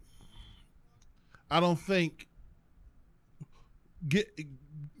is, I don't think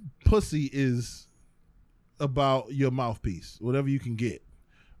pussy is about your mouthpiece, whatever you can get.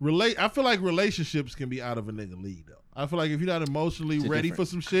 I feel like relationships can be out of a nigga league though. I feel like if you're not emotionally ready for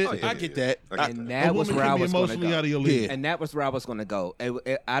some shit, I get that. And that was where I was going to go. Out of your league. And that was where I was going to go.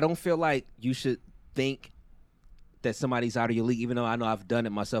 I don't feel like you should think that somebody's out of your league, even though I know I've done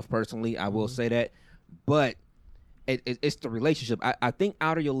it myself personally. I will say that. But it's the relationship. I think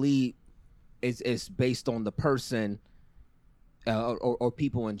out of your league is based on the person or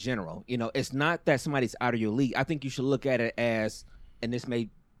people in general. It's not that somebody's out of your league. I think you should look at it as, and this may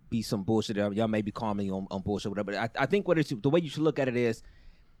be some bullshit. Y'all may be calling me on bullshit, whatever. But I think the way you should look at it is,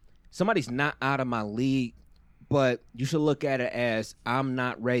 somebody's not out of my league, but you should look at it as, I'm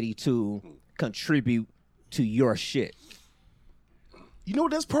not ready to contribute to your shit. You know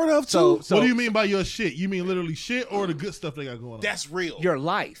what that's part of too? So what do you mean by your shit? You mean literally shit or the good stuff they got going on? That's real. Your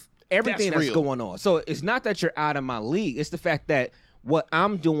life. Everything that's going on. So it's not that you're out of my league. It's the fact that what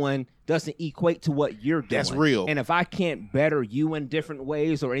I'm doing doesn't equate to what you're doing. That's real. And if I can't better you in different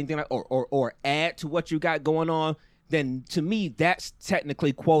ways or anything like, or add to what you got going on, then to me that's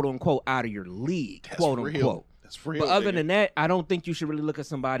technically quote unquote out of your league. That's quote real. unquote. That's real. But other than that, I don't think you should really look at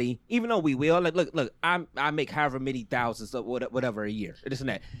somebody, even though we will. Like, look, I make however many thousands of whatever a year, this and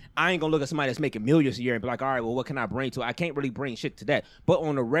that. I ain't gonna look at somebody that's making millions a year and be like, all right, well, what can I bring to it? I can't really bring shit to that. But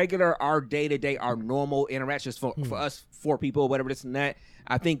on a regular, our day to day, our normal interactions for us, four people, whatever this and that,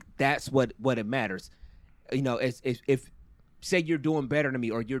 I think that's what it matters. If say you're doing better than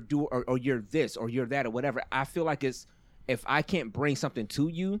me, or or you're this, or you're that, or whatever, I feel like it's, if I can't bring something to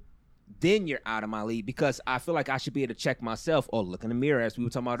you, then you're out of my league, because I feel like I should be able to check myself or look in the mirror, as we were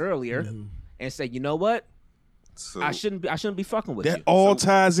talking about earlier, and say, you know what? So, I shouldn't be fucking with you. That all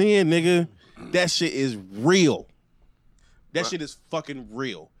ties in, nigga. That shit is real. That shit is fucking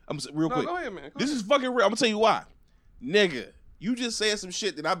real. Real quick. Go ahead, man. This is fucking real. I'm gonna tell you why. Nigga, you just said some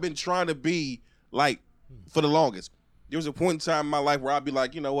shit that I've been trying to be like for the longest. There was a point in time in my life where I'd be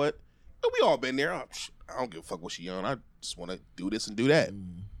like, you know what? We all been there. I don't give a fuck what she on. I just want to do this and do that.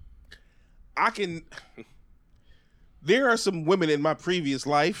 There are some women in my previous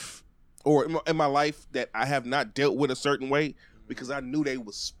life or in my life that I have not dealt with a certain way because I knew they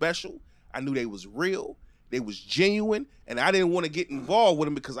was special. I knew they was real. They was genuine. And I didn't want to get involved with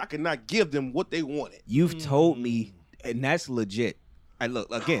them because I could not give them what they wanted. You've told me, and that's legit.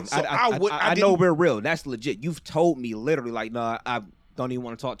 Look, again, So I know we're real. That's legit. You've told me literally like, no, I don't even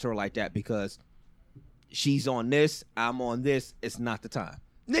want to talk to her like that because she's on this, I'm on this. It's not the time.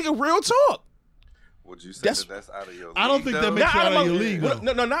 Nigga, real talk. Would you say that's out of your league? I don't think that though? makes you out of your league.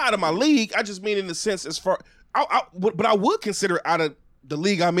 No, not out of my league. I just mean in the sense as far, but I would consider it out of the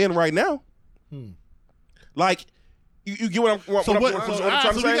league I'm in right now. Like, you get what I'm trying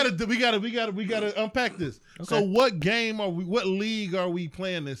to say? We gotta unpack this. Okay. So what what league are we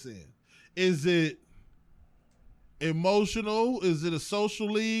playing this in? Is it emotional? Is it a social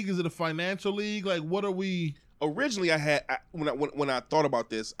league? Is it a financial league? Like, what are we? Originally, when I thought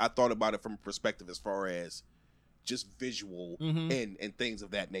about this, I thought about it from a perspective as far as just visual and things of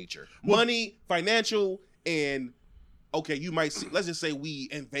that nature. Money, financial, and okay, you might see, let's just say we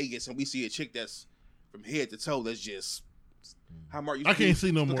in Vegas and we see a chick that's from head to toe that's just I can't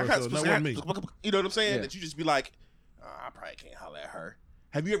see no more. So that wasn't me. You know what I'm saying? Yeah. That you just be like, I probably can't holler at her.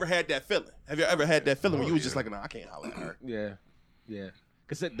 Have you ever had that feeling? Have you ever had that feeling where you was just like, no, I can't holler at her? Yeah.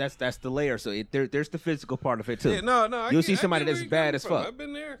 Because that's the layer. So there's the physical part of it too. Yeah, no. You'll see somebody that's bad as fuck. I've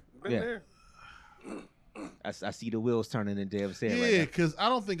been there. Yeah. I see the wheels turning in Dev's head. Yeah, right now. because I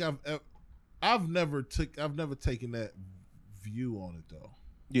don't think I've never taken that view on it though.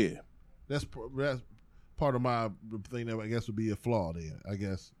 Yeah. That's part of my thing that I guess would be a flaw then, I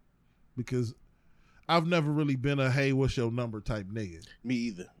guess. Because I've never really been a hey, what's your number type nigga. Me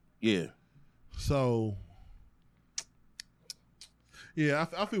either. Yeah. So yeah,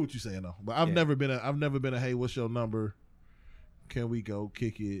 I feel what you're saying though. But I've never been a hey, what's your number? Can we go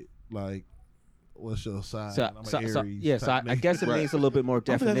kick it? Like, what's your sign? So I guess it means a little bit more I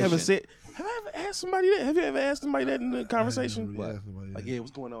think I definition. ever said. Have I ever asked somebody that? Have you ever asked somebody that in the conversation? really asked somebody Like, that. yeah,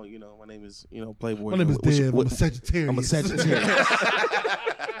 what's going on? You know, my name is Playboy. My name is Dev. I'm a Sagittarius. I'm a Sagittarius.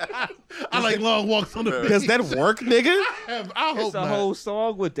 I like long walks on the beach. Does that work, nigga? I hope It's a not. whole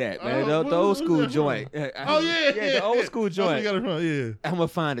song with that, man. Oh, The old school what's that joint. Oh yeah, the old school That's where you joint. got it from, yeah. I'm gonna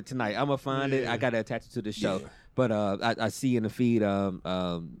find it tonight. I'm gonna find it. Yeah. I gotta attach it to the show. Yeah. But I see in the feed,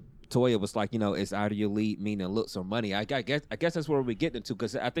 Toya was like, it's out of your league, meaning looks or money. I guess that's where we're getting into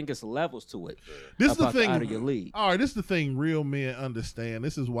because I think it's levels to it. This is the about thing. out of your league. All right, this is the thing. Real men understand.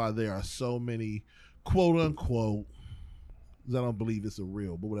 This is why there are so many quote unquote. 'Cause I don't believe it's a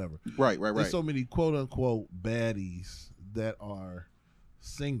real, but whatever. Right. There's so many quote unquote baddies that are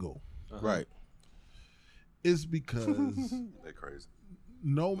single. Right. It's because They're crazy.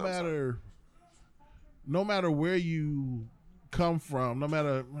 no matter where you come from, no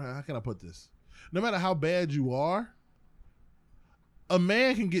matter how can I put this, no matter how bad you are, a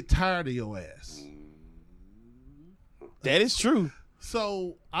man can get tired of your ass. That is true.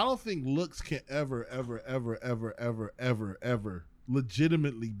 So I don't think looks can ever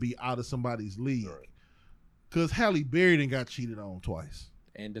legitimately be out of somebody's league. Because Halle Berry done got cheated on twice.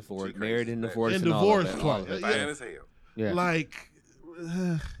 And divorced, She married crazy. and divorced, And and all of divorced that. twice. Fine Yeah. as hell. Yeah. Like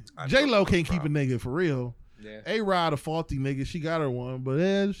I J-Lo know can't the keep a nigga for real. Yeah. A-Rod a faulty nigga. She got her one,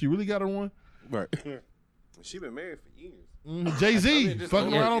 but she really got her one. Right. She been married for years. Jay-Z I mean, just fucking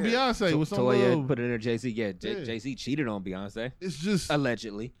don't- around on yeah. Beyonce with some Toya little, put it in there. Jay-Z. Yeah, Yeah. Jay-Z cheated on Beyonce it's just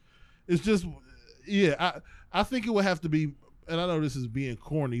allegedly. I think it would have to be, and I know this is being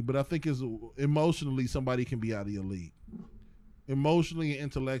corny, but I think it's emotionally somebody can be out of your league. Emotionally and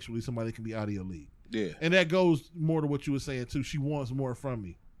intellectually somebody can be out of your league. Yeah. And that goes more to what you were saying too. She wants more from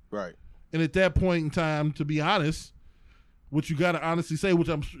me. Right. And at that point in time, to be honest, what you got to honestly say, which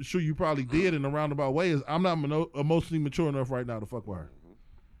I'm sure you probably did in a roundabout way, is I'm not emotionally mature enough right now to fuck with her.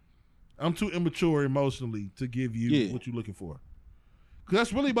 I'm too immature emotionally to give you what you're looking for. Because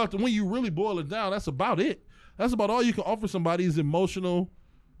that's really about when you really boil it down, that's about it. That's about all you can offer somebody is emotional,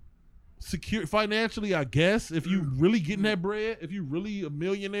 secure, financially, I guess. If you really getting that bread, if you really a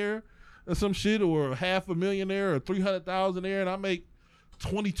millionaire or some shit, or half a millionaire or 300,000 there, and I make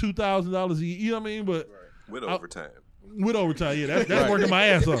 $22,000 a year, you know what I mean? But With overtime. with overtime, yeah, that's working my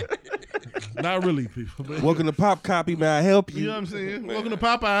ass off. Not really, people. But, Welcome to Pop Copy. May I help you you? know what I'm saying? Welcome to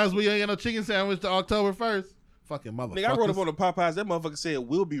Popeyes. We ain't got no chicken sandwich to October 1st. Fucking motherfuckers. Nigga, I wrote up on the Popeyes. That motherfucker said,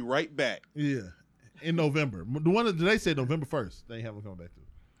 "We'll be right back." Yeah, in November. The one that they said November 1st. They ain't have them coming back to.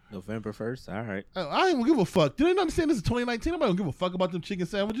 November 1st. All right. I ain't gonna give a fuck. Do they not understand this is 2019? Nobody gonna give a fuck about them chicken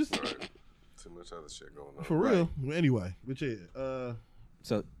sandwiches. Too much other shit going on. For real. Well, anyway, but yeah.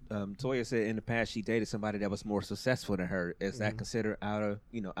 So Toya said in the past she dated somebody that was more successful than her. Is that considered out of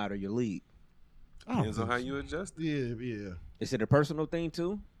your league? Depends on how you adjust it. Yeah. Is it a personal thing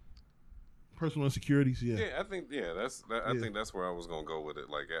too? Personal insecurities, yeah. Yeah, I think I think that's where I was gonna go with it.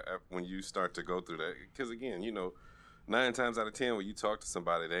 Like when you start to go through that, because again, 9 times out of 10 when you talk to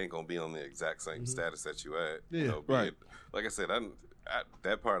somebody, they ain't gonna be on the exact same status that you at. Yeah, right. Like I said,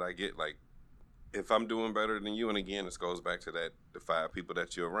 that part I get. Like if I'm doing better than you, and again, this goes back to the 5 people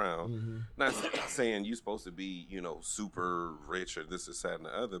that you're around. Not saying you're supposed to be, super rich or this, that, and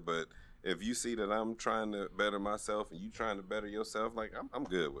the other, but if you see that I'm trying to better myself and you trying to better yourself, like I'm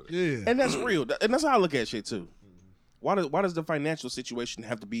good with it. Yeah. And that's real. And that's how I look at shit too. Why does the financial situation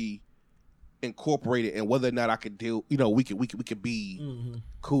have to be incorporated, and whether or not I could deal, we could be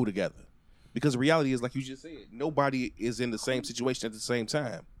cool together? Because the reality is, like you just said, nobody is in the same situation at the same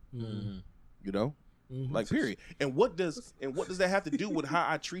time. Like period. And what does that have to do with how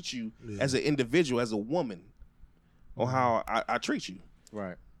I treat you as an individual, as a woman, or how I treat you?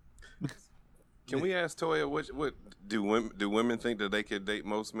 Right. Can we ask Toya what do women think that they could date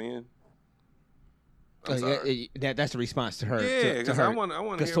most men? I'm sorry. That's a response to her. Yeah, to because her. I want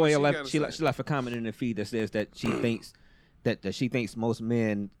to Because hear what Toya she left. She left a comment in the feed that says that she thinks that she thinks most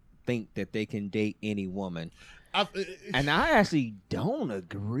men think that they can date any woman, and I actually don't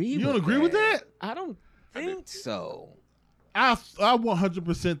agree. You don't agree with that? I don't think so. I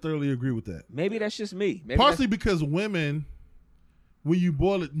 100% thoroughly agree with that. Maybe that's just me. Maybe Partially because women, when you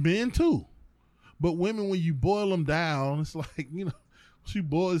boil it, men too, but women, when you boil them down, it's like,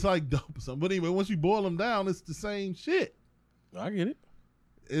 it's like dope or something. But anyway, once you boil them down, it's the same shit. I get it.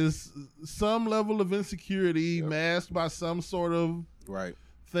 It's some level of insecurity masked by some sort of Right.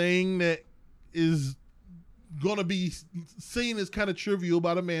 thing that is going to be seen as kind of trivial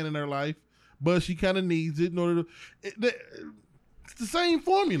by the man in her life, but she kind of needs it in order to. It's the same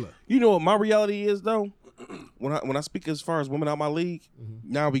formula. You know what my reality is though? When I speak as far as women out my league,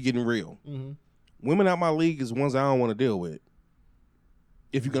 now we getting real. Mm-hmm. Women out my league is ones I don't want to deal with.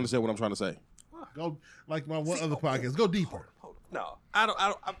 If you understand what I'm trying to say. Go like my other podcast. Go deeper. Hold on. No,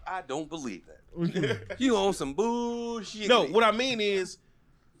 I don't believe that. You on some bullshit. No, what I mean is,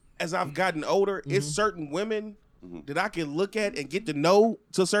 as I've gotten older, it's certain women that I can look at and get to know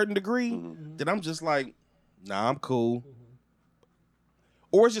to a certain degree that I'm just like, nah, I'm cool.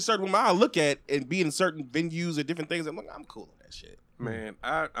 Or it's just certain women I look at and be in certain venues or different things. I'm like, I'm cool on that shit. Man,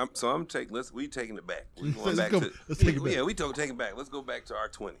 I'm taking. We taking it back. We going Let's back go. to. Let's take it back. Yeah, we taking it back. Let's go back to our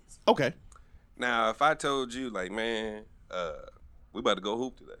 20s. Okay. Now, if I told you, like, man, we about to go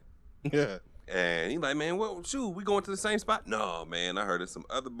hoop today, Yeah. and you like, man, well, shoot, we going to the same spot? No, man, I heard of some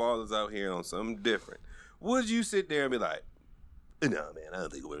other ballers out here on something different. Would you sit there and be like, no, man, I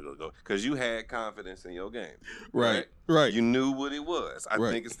don't think we're gonna go, because you had confidence in your game, Right. You knew what it was. I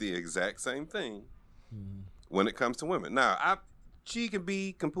Right. think it's the exact same thing when it comes to women. Now, she can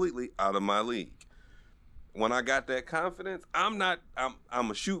be completely out of my league. When I got that confidence, I'm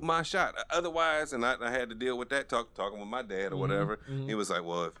gonna shoot my shot. Otherwise, and I had to deal with that talking with my dad or whatever. He was like,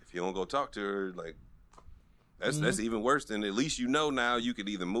 well, if you don't go talk to her, like, that's even worse than, at least now you could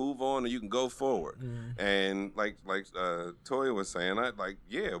either move on or you can go forward. And like Toya was saying,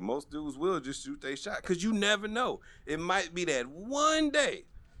 most dudes will just shoot their shot, because you never know. It might be that one day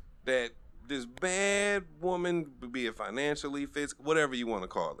that this bad woman, be it financially, physical, whatever you want to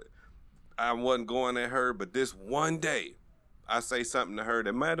call it, I wasn't going at her, but this one day I say something to her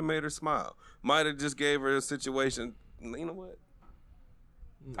that might have made her smile, might have just gave her a situation. You know what?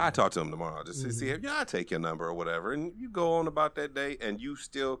 I talk to him tomorrow just to see if I take your number or whatever, and you go on about that day, and you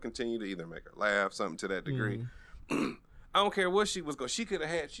still continue to either make her laugh, something to that degree. I don't care what she was going. She could have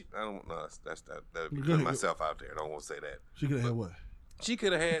had. I don't know. That would be putting myself out there. I don't want to say that. She could have had what? She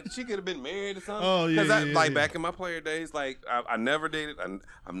could have had. She could have been married or something. Oh yeah. Because back in my player days, like I never dated.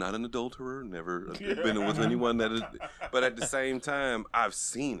 I'm not an adulterer. Never been with anyone that is. But at the same time, I've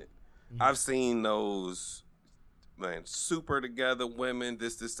seen it. I've seen those, man, super together women,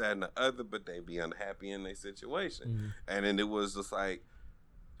 this, that, and the other, but they be unhappy in their situation. And then it was just like,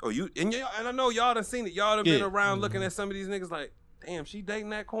 and I know y'all done seen it. Y'all done been around looking at some of these niggas like, damn, she dating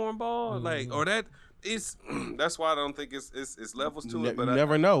that cornball, like, or that. That's why I don't think it's levels to it. But you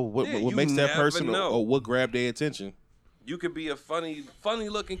never know what makes that never person know. or what grabbed their attention. You could be a funny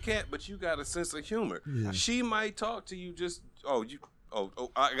looking cat, but you got a sense of humor. Yeah. She might talk to you just, I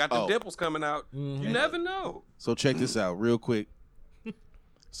got the dimples coming out. You never know. So check this out real quick.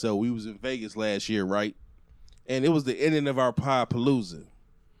 So we was in Vegas last year, right? And it was the ending of our Podpalooza.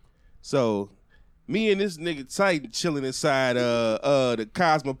 So me and this nigga Titan chilling inside the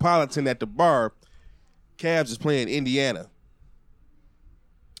Cosmopolitan at the bar. Cavs is playing Indiana.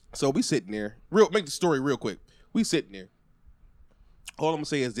 So we sitting there. Make the story real quick. We sitting there. All I'm gonna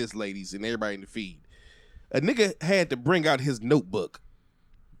say is this, ladies, and everybody in the feed. A nigga had to bring out his notebook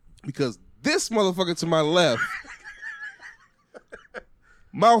because this motherfucker to my left,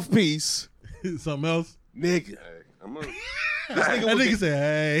 mouthpiece, something else. nigga. Hey, I'm gonna, This nigga was say,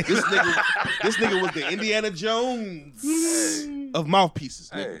 hey. this nigga was the Indiana Jones of mouthpieces.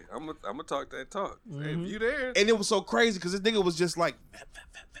 Nigga. hey, I'm gonna talk that talk. Hey, if you there, And it was so crazy because this nigga was just like,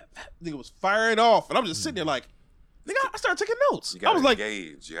 nigga was firing off, and I'm just sitting there like, nigga, I started taking notes. you I gotta was like,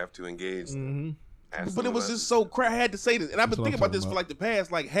 engage. You have to engage. but it was just so crazy. I had to say this, and I've been That's what thinking I'm about this talking for like the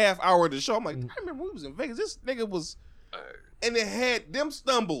past like half hour of the show. I'm like, I remember when we was in Vegas. This nigga was, and it had them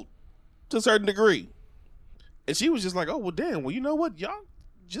stumbled to a certain degree, and she was just like, oh well, damn. Well, you know what, y'all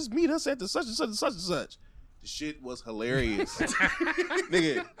just meet us at the such and such and such and such. The shit was hilarious,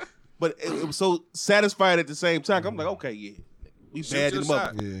 nigga. But it was so satisfying at the same time. I'm like, okay, yeah, we Shoot bad your in the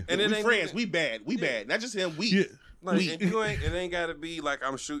shot. mother. Yeah. And it We ain't friends. even- We bad. We bad. Not just him. We. Yeah. Like, we. and it ain't gotta be like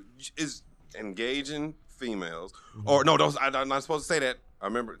I'm shooting. Is engaging females or no? I'm not supposed to say that. I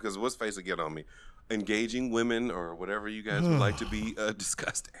remember because what's face will get on me. Engaging women or whatever you guys would like to be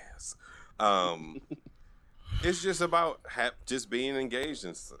discussed as. It's just about just being engaged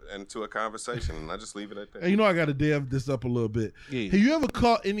into a conversation, and I just leave it at that. Hey, you know I got to dev this up a little bit. Yeah. Have you ever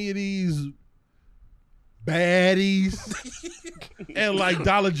caught any of these baddies and like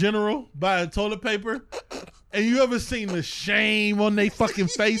Dollar General buying toilet paper, and you ever seen the shame on their fucking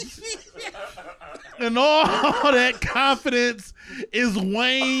face? And all that confidence is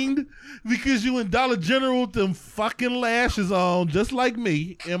waned because you in Dollar General with them fucking lashes on, just like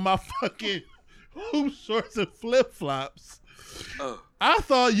me, in my fucking hoop shorts and flip flops. I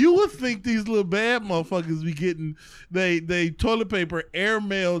thought you would think these little bad motherfuckers be getting they toilet paper air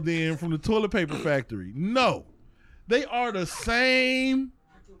mailed in from the toilet paper factory. No, they are the same.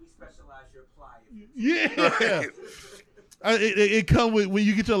 Until we specialize your pliers. Yeah. It come with, when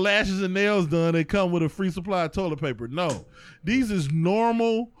you get your lashes and nails done, it come with a free supply of toilet paper. No, these is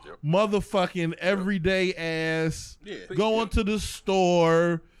normal motherfucking everyday ass going to the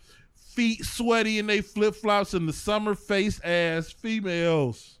store, feet sweaty in they flip flops in the summer face ass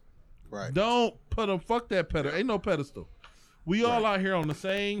females. Right. Don't put them. Fuck that pedestal. Ain't no pedestal. We all out here on the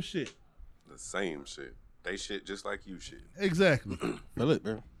same shit. The same shit. They shit just like you shit. Exactly. Feel it,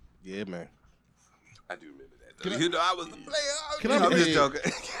 man. Yeah, man. I do remember that. You know, I was the player. Can I'm just joking.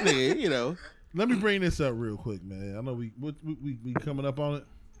 Yeah, you know. Let me bring this up real quick, man. I know we coming up on it.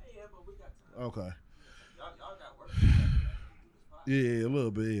 Yeah, but we got time. Okay. Y'all got work. Yeah, a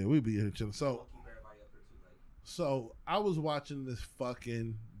little bit. Yeah, we be here chilling. So, Keep everybody up there too late. so I was watching this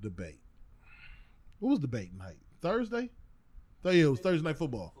fucking debate. What was debate night? Thursday? Yeah, it was Thursday Night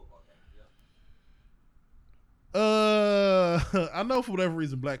Football. I know for whatever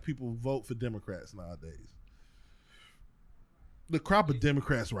reason black people vote for Democrats nowadays. The crop of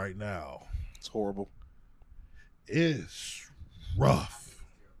Democrats right now It's horrible. is rough.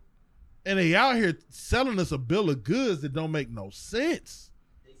 And they out here selling us a bill of goods that don't make no sense.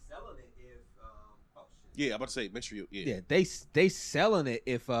 They selling it if Yeah, I'm about to say, make sure you. yeah, they selling it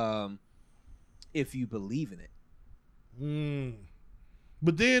if you believe in it.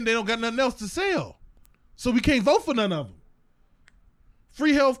 But then they don't got nothing else to sell. So we can't vote for none of them.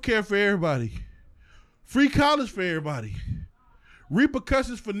 Free health care for everybody. Free college for everybody.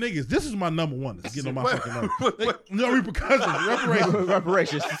 Repercussions for niggas. This is my number one. It's getting on my fucking nerves. No repercussions. Reparations.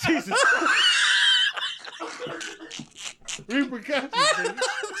 Reparations. Jesus. Repercussions.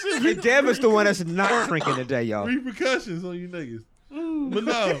 And Devin's the one that's not drinking today, y'all. Repercussions on you niggas. But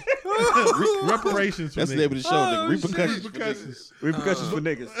no. Reparations for That's the niggas. name of the show, nigga. Repercussions. Repercussions. Repercussions for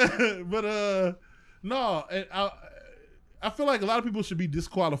niggas. But no, and I feel like a lot of people should be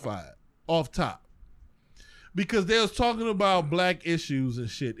disqualified off top because they was talking about black issues and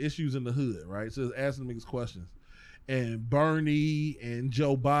shit, issues in the hood, right? So asking niggas questions, and Bernie and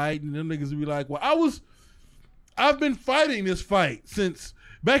Joe Biden, them niggas would be like, "Well, I've been fighting this fight since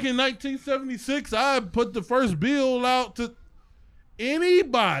back in 1976. I put the first bill out to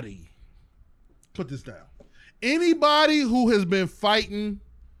anybody." Put this down. Anybody who has been fighting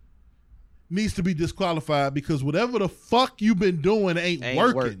needs to be disqualified because whatever the fuck you been doing ain't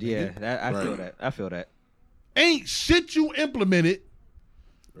working. Worked. Yeah, nigga. I feel that. I feel that. Ain't shit you implemented.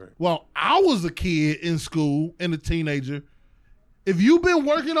 Right. Well, I was a kid in school and a teenager. If you've been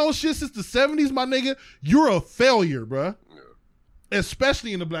working on shit since the 70s, my nigga, you're a failure, bruh. Yeah.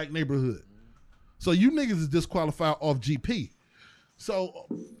 Especially in the black neighborhood. So you niggas is disqualified off GP. So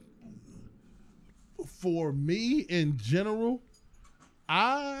for me in general,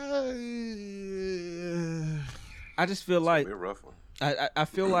 I just feel like It's a rough one. I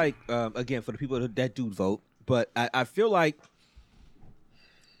feel like again for the people that do vote, but I feel like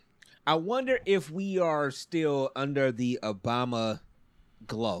I wonder if we are still under the Obama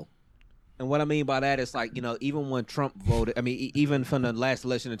glow. And what I mean by that is like, you know, even when Trump voted, I mean, even from the last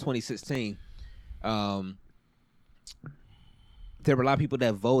election in 2016, there were a lot of people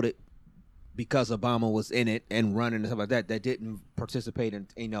that voted because Obama was in it and running and stuff like that didn't participate in,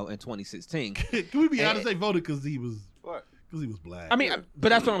 you know, in 2016. can we be honest? They voted because he was What? black. I mean, but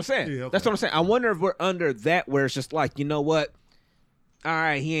that's what I'm saying. Yeah, okay. That's what I'm saying. I wonder if we're under that where it's just like, you know what? All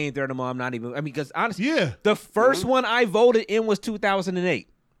right, he ain't there no more. I'm not even. I mean, because honestly, Yeah. the first one I voted in was 2008.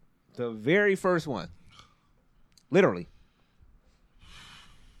 The very first one. Literally.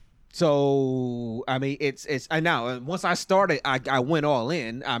 So, I mean, it's I know. Once I started, I went all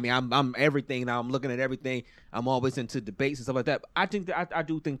in. I mean, I'm everything now. I'm looking at everything. I'm always into debates and stuff like that. But I think that I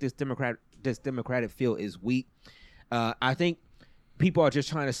do think this Democratic field is weak. I think people are just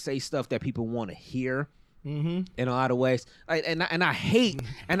trying to say stuff that people want to hear. In a lot of ways, and I hate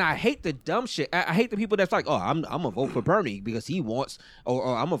the dumb shit. I hate the people that's like, oh, I'm gonna vote for Bernie because he wants,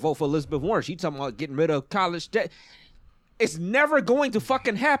 or I'm gonna vote for Elizabeth Warren. She talking about getting rid of college debt. It's never going to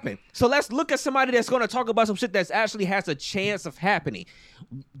fucking happen. So let's look at somebody that's going to talk about some shit that actually has a chance of happening.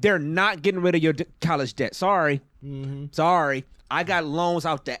 They're not getting rid of your college debt. Sorry, sorry. I got loans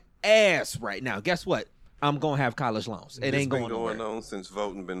out the ass right now. Guess what? I'm gonna have college loans. It ain't been going going on since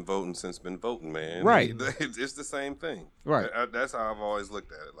voting, been voting, man. Right. It's the same thing. Right. That's how I've always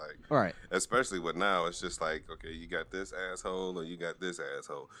looked at it. Like, Right. especially with now, it's just like, okay, you got this asshole or you got this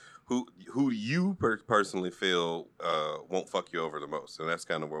asshole. Who do you personally feel won't fuck you over the most? And that's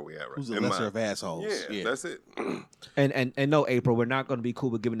kind of where we at right now. Who's the lesser of assholes? Yeah, that's it. And no, April, we're not going to be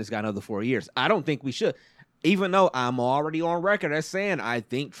cool with giving this guy another 4 years. I don't think we should. Even though I'm already on record as saying I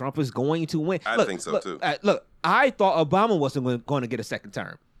think Trump is going to win. I think so too. Look, I thought Obama wasn't going to get a second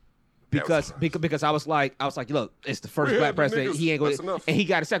term. Because I was like, look, it's the first black president. He ain't going to, and he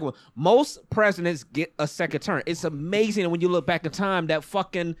got a second one. Most presidents get a second term. It's amazing when you look back in time that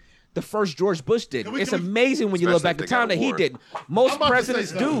the first George Bush did. It's amazing when you look back in time that he didn't. Most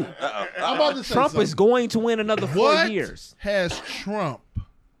presidents do. I'm about to say Trump is going to win another 4 years. What has Trump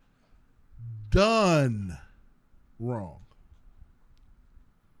done wrong?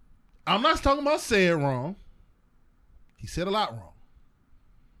 I'm not talking about saying wrong. He said a lot wrong.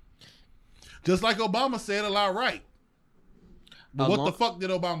 Just like Obama said a lot right. But what the fuck did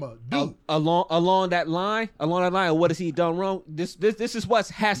Obama do? Along that line, what has he done wrong? This is what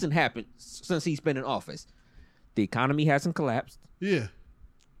hasn't happened since he's been in office. The economy hasn't collapsed. Yeah.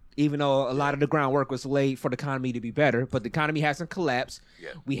 Even though a lot of the groundwork was laid for the economy to be better, but the economy hasn't collapsed.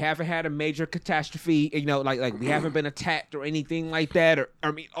 Yeah. We haven't had a major catastrophe, like we haven't been attacked or anything like that, or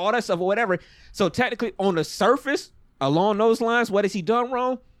all that stuff or whatever. So technically, on the surface, along those lines, what has he done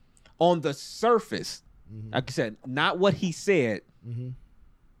wrong? On the surface, like I said, not what he said.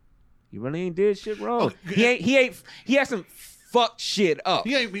 He really ain't did shit wrong. He hasn't fucked shit up.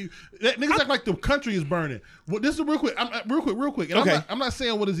 Niggas act like the country is burning. Well, this is real quick. Real quick. And Okay. I'm not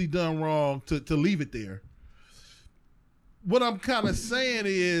saying what has he done wrong to leave it there. What I'm kind of saying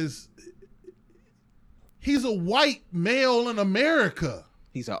is he's a white male in America.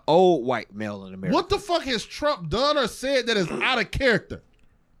 He's an old white male in America. What the fuck has Trump done or said that is out of character?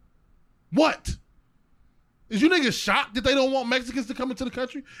 What? Is you niggas shocked that they don't want Mexicans to come into the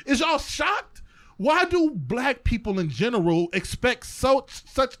country? Is y'all shocked? Why do black people in general expect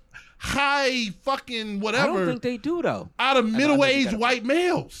such high fucking whatever? I don't think they do though. Out of middle-aged white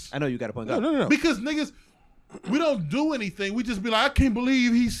males. I know you got a point. No. Because niggas, we don't do anything. We just be like, I can't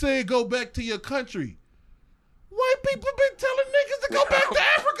believe he said go back to your country. White people have been telling niggas to go back to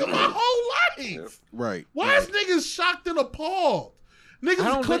Africa my whole life. Right. Why is niggas shocked and appalled?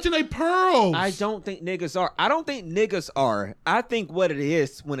 Niggas is clutching their pearls. I don't think niggas are. I think what it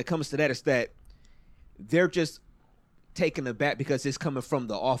is when it comes to that is that they're just taken aback because it's coming from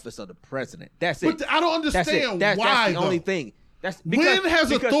the office of the president. That's it. But I don't understand why. That's the only thing. When has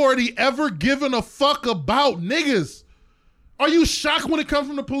authority ever given a fuck about niggas? Are you shocked when it comes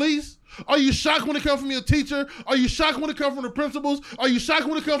from the police? Are you shocked when it comes from your teacher? Are you shocked when it comes from the principals? Are you shocked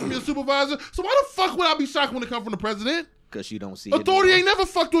when it comes from your supervisor? So why the fuck would I be shocked when it comes from the president? Because you don't see authority ain't never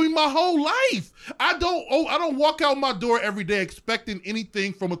fucked with me my whole life. I don't walk out my door every day expecting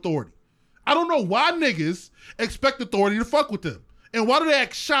anything from authority. I don't know why niggas expect authority to fuck with them. And why do they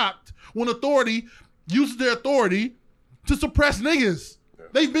act shocked when authority uses their authority to suppress niggas?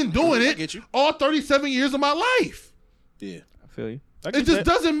 They've been doing it all 37 years of my life. Yeah. I feel you. It just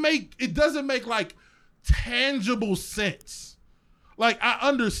doesn't make like tangible sense. Like, I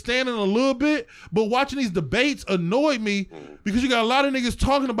understand it a little bit, but watching these debates annoyed me because you got a lot of niggas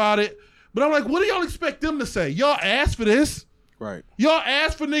talking about it. But I'm like, what do y'all expect them to say? Y'all asked for this. Right. Y'all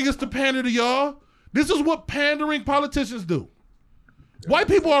asked for niggas to pander to y'all. This is what pandering politicians do. White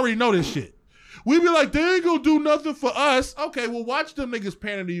people already know this shit. We be like, they ain't gonna do nothing for us. Okay, well, watch them niggas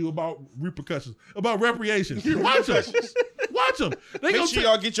pander to you about repercussions, about reparations. Watch them. Watch them. Make sure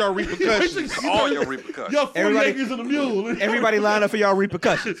y'all get y'all repercussions. All your repercussions. Y'all 40 acres and a mule. Everybody line up for y'all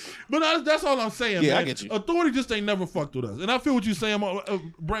repercussions. But that's all I'm saying, Yeah, man. I get you. Authority just ain't never fucked with us. And I feel what you're saying.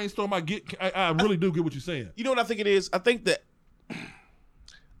 Brainstorm, I really do get what you're saying. You know what I think it is? I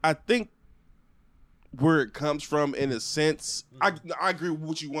think where it comes from, in a sense, I agree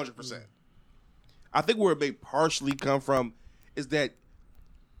with you 100%. I think where it may partially come from is that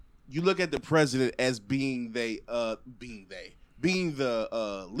you look at the president as being the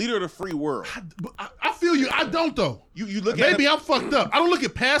leader of the free world. I feel you. I don't though. You look at maybe I'm fucked up. I don't look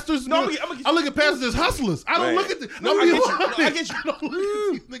at pastors. No, I look at pastors as hustlers. I don't look at I get you. I don't look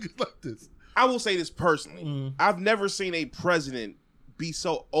at these niggas like this. I will say this personally. I've never seen a president be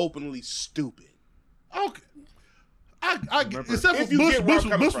so openly stupid. Okay. Except for Bush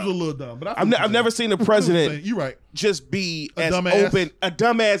was a little dumb, but I've never seen a president. You're right. Just be A as dumbass. open, a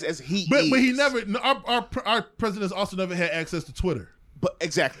dumbass as he is. But he never. Our president's also never had access to Twitter. But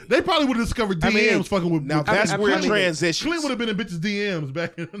exactly. They probably would have discovered DMs fucking with. Now that's where it transitions. Clint would have been in bitches' DMs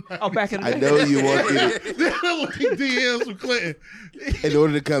back in the 90s. Oh, back in the day. I know you want it. DMs from Clinton. In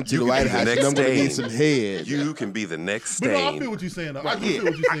order to come to the White be the House, next I'm going to need stain. some head. You can be the next But no, I stain. feel what you're saying. Though. I do Yeah. feel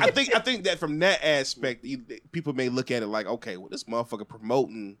what you're saying. I think that from that aspect, people may look at it like, okay, well, this motherfucker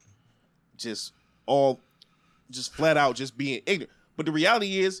promoting just flat out just being ignorant. But the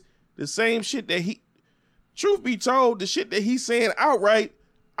reality is, the same shit that truth be told, the shit that he's saying outright,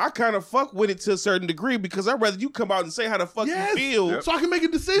 I kind of fuck with it to a certain degree because I'd rather you come out and say how the fuck Yes, you feel so I can make a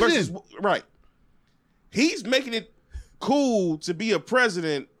decision. versus right. He's making it cool to be a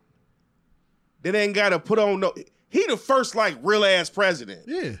president that ain't got to put on no. He the first like real ass president.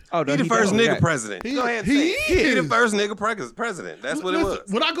 Yeah. Oh, He the first nigga president. He- Go ahead and he say it. He the is. first nigga president. That's what it Listen,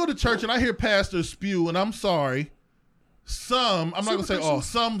 was. When I go to church and I hear pastors spew, and I'm sorry, I'm not gonna say all,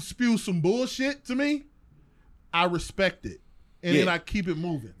 some spew some bullshit to me, I respect it. And then Yeah. I keep it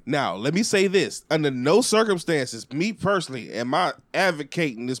moving. Now, let me say this. Under no circumstances, me personally, am I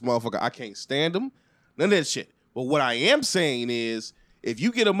advocating this motherfucker. I can't stand him. None of that shit. But what I am saying is, if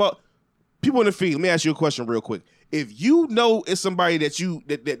you get him up, people in the field, let me ask you a question real quick. If you know it's somebody that you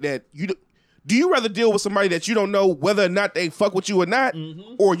do you rather deal with somebody that you don't know whether or not they fuck with you or not,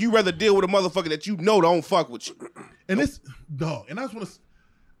 or you rather deal with a motherfucker that you know don't fuck with you, And this dog, and I just want to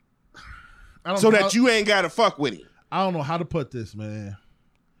so that you ain't gotta fuck with him? I don't know how to put this, man.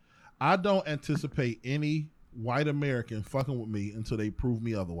 I don't anticipate any white American fucking with me until they prove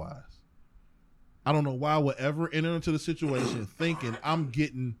me otherwise. I don't know why I would ever enter into the situation thinking I'm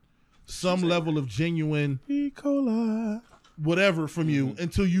getting some level of genuine E. coli. whatever from you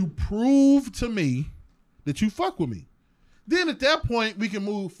until you prove to me that you fuck with me. Then at that point, we can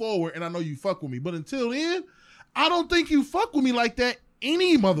move forward and I know you fuck with me. But until then, I don't think you fuck with me like that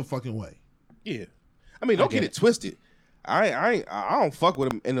any motherfucking way. Yeah, I mean, don't get it twisted. I don't fuck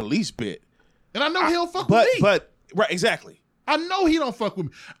with him in the least bit. And I know he don't fuck with me. But right, exactly. I know he don't fuck with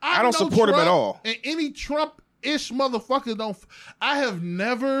me. I don't know support him at Trump all. And any Trump-ish motherfucker don't. I have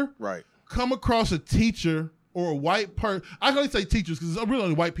never Right. come across a teacher or a white person. I can only say teachers because there's really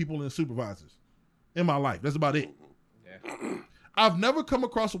only white people and supervisors in my life. That's about it. Yeah. I've never come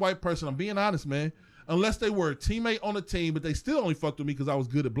across a white person, I'm being honest, man, unless they were a teammate on the team, but they still only fucked with me because I was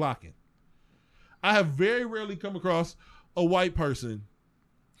good at blocking. I have very rarely come across a white person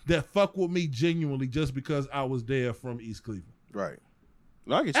that fuck with me genuinely just because I was there from East Cleveland. Right.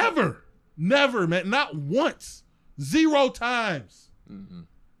 No, I get you. Ever. Never, man. Not once. 0 times.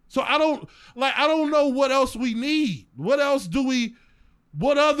 So I don't know what else we need. What do we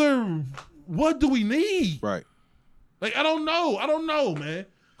need? Right. Like, I don't know, man.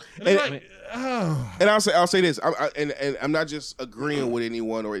 And And- it's like, oh. And I'll say this, and I'm not just agreeing with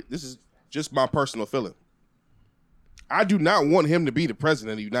anyone, or this is just my personal feeling. I do not want him to be the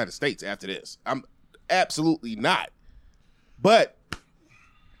president of the United States after this. I'm absolutely not. But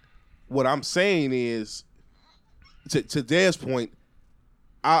what I'm saying is, to Dad's point,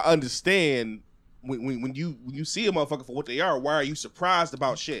 I understand when you see a motherfucker for what they are. Why are you surprised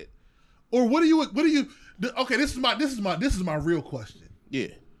about shit? Or what do you okay, this is my real question. Yeah.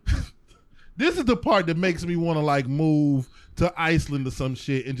 This is the part that makes me want to like move to Iceland or some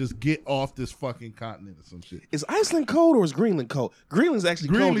shit and just get off this fucking continent or some shit. Is Iceland cold or is Greenland cold? Greenland's actually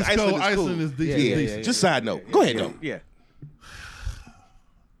Greenland's cold. cold. Iceland Iceland is cool. decent. Yeah, decent. Just side note. Go ahead, though. Yeah.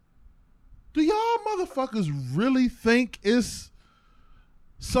 Do y'all motherfuckers really think it's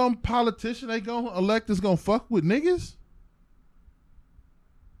some politician they gonna elect is gonna fuck with niggas?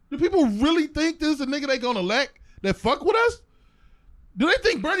 Do people really think this is a nigga they gonna elect that fuck with us? Do they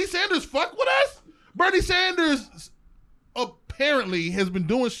think Bernie Sanders fuck with us? Bernie Sanders apparently has been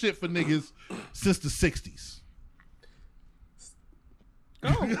doing shit for niggas since the 60s.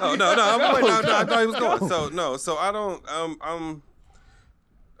 Oh no! I thought he was going. So I don't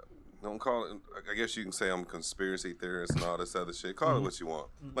call it. I guess you can say I'm a conspiracy theorist and all this other shit. Call it what you want.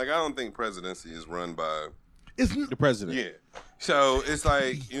 Like, I don't think presidency is run by. It's The president. Yeah. So it's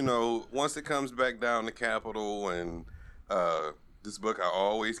like, once it comes back down to Capitol and this book I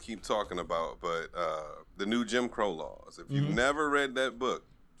always keep talking about, but the new Jim Crow laws. If you've never read that book,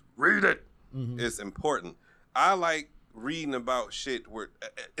 read it. It's important. I like reading about shit where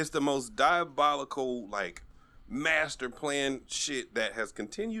it's the most diabolical, like, master plan shit that has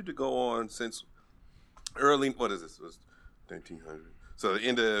continued to go on since early, what is this? It was 1900. So the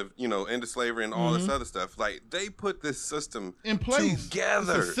end of slavery and all this other stuff. Like, they put this system in place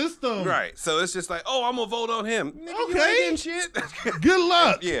together. It's a system, Right. So it's just like, I'm gonna vote on him. Nigga, you Okay. ain't getting shit. Good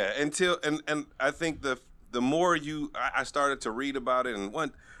luck. Yeah. And I think the more I started to read about it, and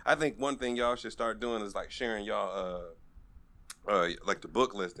I think one thing y'all should start doing is like sharing y'all like the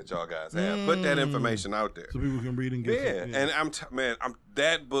book list that y'all guys have. Put that information out there. So people can read and get Yeah, and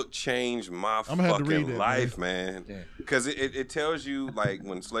that book changed my fucking life, man. Because it tells you like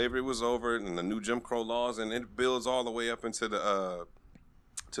when slavery was over and the new Jim Crow laws, and it builds all the way up into the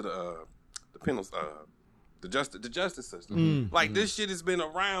penal the justice system. Like this shit has been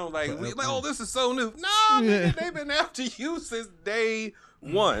around. Like oh, this is so new. No, nigga, they've been after you since day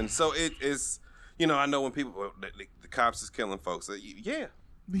one. So it is. You know, I know when people the cops is killing folks. Yeah,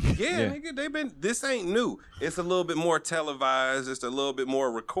 nigga, they've been. This ain't new. It's a little bit more televised. It's a little bit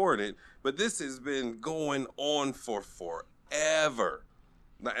more recorded. But this has been going on for forever.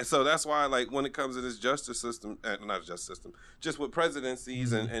 And so that's why, like, when it comes to this justice system, not justice system, just with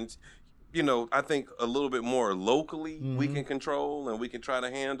presidencies and you know, I think a little bit more locally we can control and we can try to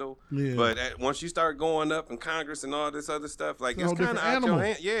handle. Yeah. But once you start going up in Congress and all this other stuff, like it's kind of out your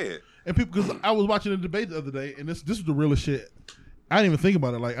hand. Yeah. And people, because I was watching a debate the other day, and this is the realest shit. I didn't even think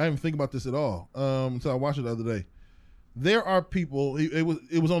about it. Like I didn't even think about this at all until I watched it the other day. There are people. It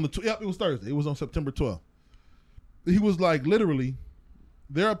was on it was Thursday. It was on September 12th. He was like, literally,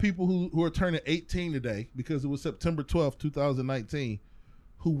 there are people who are turning 18 today because it was September 12th, 2019.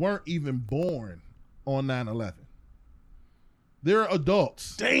 Who weren't even born on 9/11. There are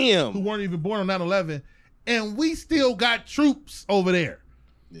adults who weren't even born on 9/11, and we still got troops over there.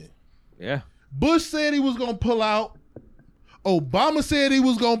 Yeah. Bush said he was going to pull out. Obama said he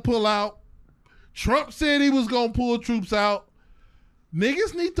was going to pull out. Trump said he was going to pull troops out.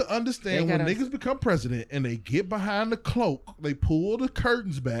 Niggas need to understand when niggas become president and they get behind the cloak, they pull the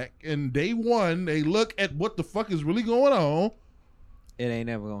curtains back, and day one, they look at what the fuck is really going on. It ain't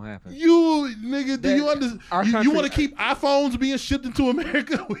never gonna happen. You nigga, do you understand? You want to keep iPhones being shipped into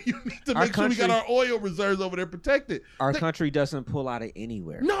America? You need to make sure we got our oil reserves over there protected. Our country doesn't pull out of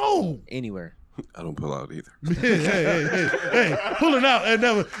anywhere. No, anywhere. I don't pull out either. hey, pulling out and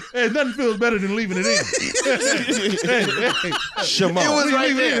nothing feels better than leaving it in. Shimon. It was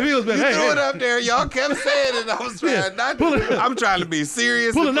right there. You threw it up there. Y'all kept saying it. I was trying not to. I'm trying to be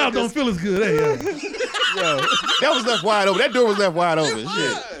serious. Pulling out don't feel as good. Yo, that was left wide open. That door was left wide open.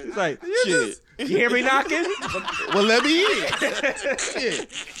 Shit. It's like, shit. You hear me knocking? Well, let me in. Shit.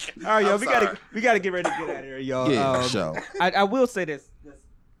 All right, yo, we gotta get ready to get out of here, y'all. Yeah, sure. I will say this.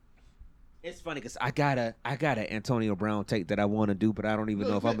 It's funny because I got a Antonio Brown take that I want to do, but I don't even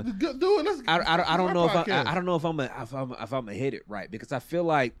know if I'm gonna do it. I don't know if I'm gonna hit it right, because I feel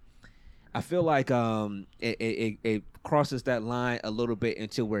like it crosses that line a little bit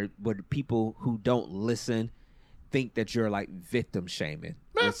into where people who don't listen think that you're like victim shaming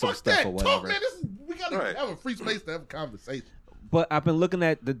man, some fuck stuff that. or whatever. Talk, man. We gotta have a free space to have a conversation. But I've been looking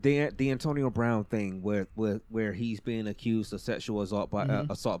at the Antonio Brown thing where he's being accused of sexual assault by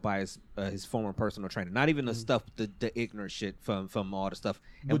his former personal trainer. Not even the stuff, the ignorant shit from all the stuff.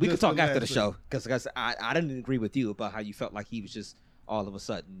 And we can talk after the show, because I didn't agree with you about how you felt like he was just all of a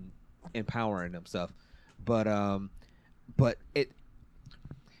sudden empowering himself. But I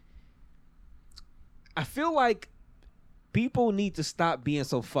feel like people need to stop being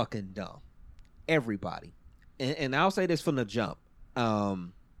so fucking dumb. Everybody. And I'll say this from the jump.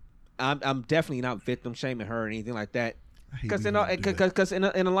 I'm definitely not victim shaming her or anything like that. Because in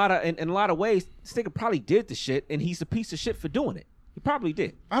a lot of ways, this nigga probably did the shit, and he's a piece of shit for doing it. He probably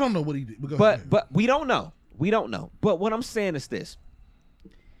did. I don't know what he did. But we don't know. But what I'm saying is this: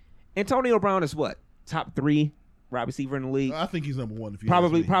 Antonio Brown is what, top 3 wide receiver in the league? I think he's number 1. If you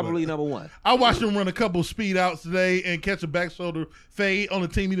probably number 1. I watched him run a couple speed outs today and catch a back shoulder fade on a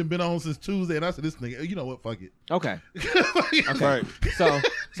team he'd been on since Tuesday, and I said, "This nigga, you know what? Fuck it." Okay. Right. So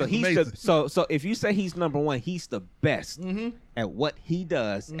he's so if you say he's number 1, he's the best at what he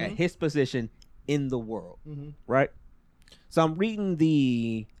does at his position in the world, right? So I'm reading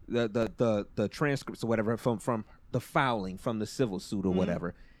the transcripts or whatever from the filing from the civil suit or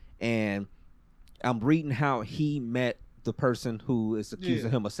whatever, and I'm reading how he met the person who is accusing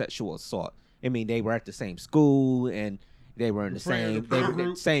him of sexual assault. I mean, they were at the same school, and they were in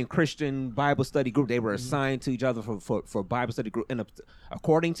the same Christian Bible study group. They were assigned to each other for Bible study group. And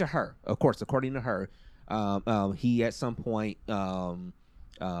according to her, he at some point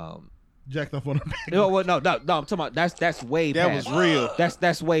jacked up on her back. No, I'm talking about that's way that past. Was real.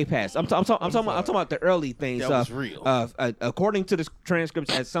 That's way past. I'm talking about the early things. That was real. According to the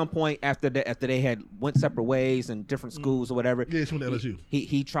transcripts, at some point after they had went separate ways in different schools or whatever. Yeah, she went to LSU.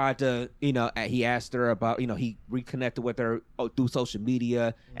 He tried to, he asked her about, he reconnected with her through social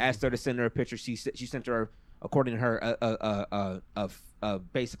media, asked her to send her a picture. She sent her, according to her,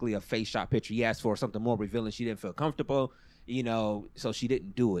 basically a face shot picture. He asked for something more revealing. She didn't feel comfortable, so she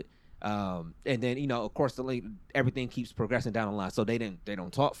didn't do it. And then, you know, of course, everything keeps progressing down the line. So they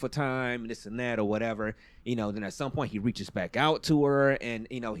don't talk for time, this and that or whatever. You know, then at some point he reaches back out to her, and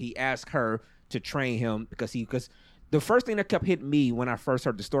you know, he asks her to train him because the first thing that kept hitting me when I first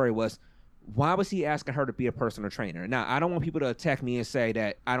heard the story was, why was he asking her to be a personal trainer? Now, I don't want people to attack me and say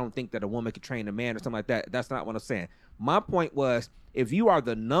that I don't think that a woman could train a man or something like that. That's not what I'm saying. My point was, if you are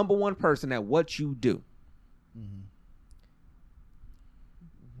the number one person at what you do,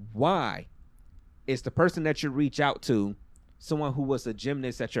 why is the person that you reach out to someone who was a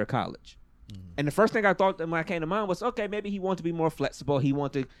gymnast at your college? And the first thing I thought when I came to mind was, okay, maybe he wanted to be more flexible.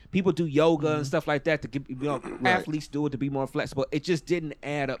 People do yoga and stuff like that to give, you know, athletes do it to be more flexible. It just didn't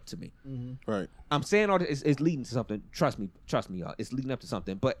add up to me. Right. I'm saying all this is leading to something. Trust me, y'all. It's leading up to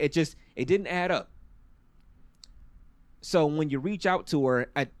something, but it didn't add up. So when you reach out to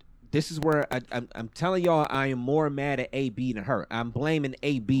her, this is where I'm telling y'all, I am more mad at AB than her. I'm blaming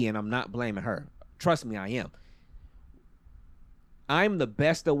AB and I'm not blaming her. Trust me, I am. I'm the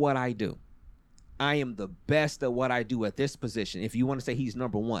best at what I do. I am the best at what I do at this position. If you want to say he's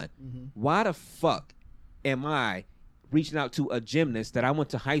number one, why the fuck am I reaching out to a gymnast that I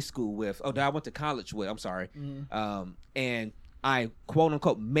went to high school with, or that I went to college with? I'm sorry. And I, quote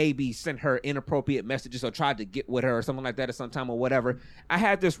unquote, maybe sent her inappropriate messages or tried to get with her or something like that at some time or whatever. I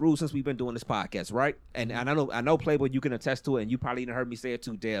had this rule since we've been doing this podcast, right? And I know, Playboy, you can attest to it, and you probably even heard me say it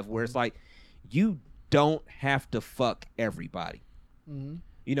too, Dev, where it's like, you don't have to fuck everybody.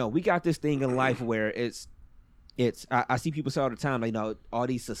 You know, we got this thing in life where I see people say all the time, like, you know, all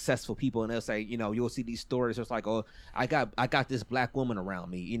these successful people, and they'll say, you know, you'll see these stories. It's like, oh, I got this black woman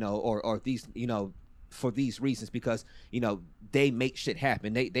around me, you know, or these, you know, for these reasons, because, you know, they make shit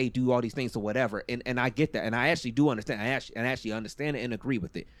happen. They do all these things or whatever. And I get that. And I actually do understand. I actually understand it and agree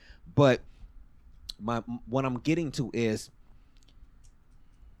with it. But what I'm getting to is,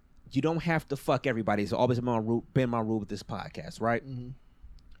 you don't have to fuck everybody. It's always been my rule with this podcast, right?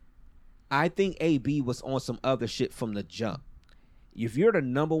 I think AB was on some other shit from the jump. If you're the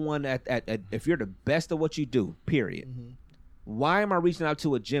number one if you're the best at what you do, period. Why am I reaching out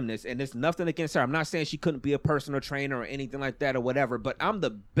to a gymnast? And there's nothing against her. I'm not saying she couldn't be a personal trainer or anything like that or whatever, but I'm the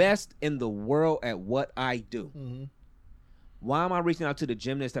best in the world at what I do. Why am I reaching out to the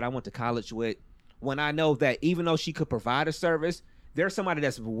gymnast that I went to college with when I know that even though she could provide a service, there's somebody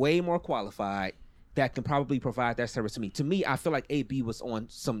that's way more qualified that can probably provide that service to me. To me, I feel like AB was on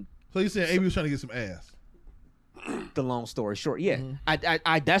some... So you're saying AB was trying to get some ass? The long story short, yeah.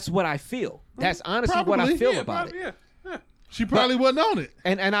 I that's what I feel. That's honestly what I feel about it. Yeah. She probably wasn't on it.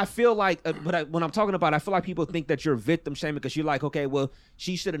 And I feel like, when I'm talking about it, I feel like people think that you're victim shaming because you're like, okay, well,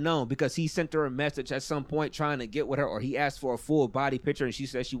 she should have known because he sent her a message at some point trying to get with her, or he asked for a full body picture and she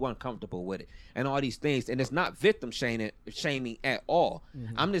said she wasn't comfortable with it, and all these things. And it's not victim shaming at all.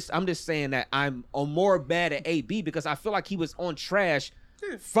 I'm just saying that I'm more bad at AB because I feel like he was on trash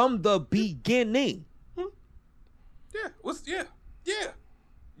from the beginning.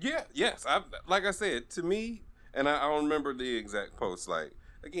 Yes. Like I said, to me, and I don't remember the exact post. Like,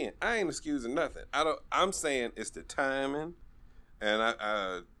 again, I ain't excusing nothing. I'm saying it's the timing, and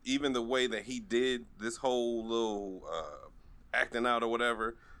I even the way that he did this whole little acting out or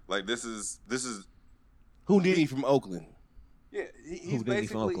whatever. Like, this is Houdini from Oakland. Yeah, he's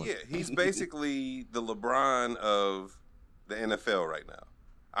basically the LeBron of the NFL right now.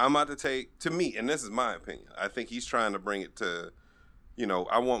 I'm about to take, to me, and this is my opinion, I think he's trying to bring it to, you know,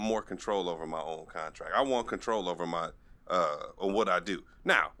 I want more control over my own contract. I want control over my, on what I do.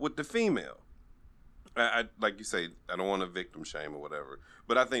 Now, with the female, I like you say, I don't want to victim shame or whatever,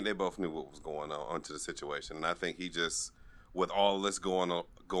 but I think they both knew what was going on to the situation. And I think he just, with all this going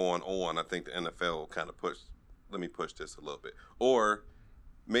on, I think the NFL kind of let me push this a little bit. Or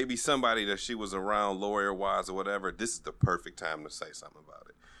maybe somebody that she was around lawyer-wise or whatever, this is the perfect time to say something about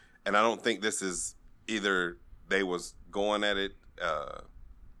it. And I don't think this is either they was going at it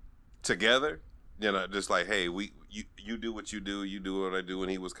together, you know, just like, hey, you do what you do what I do,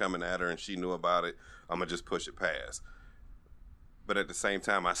 and he was coming at her and she knew about it, I'm going to just push it past. But at the same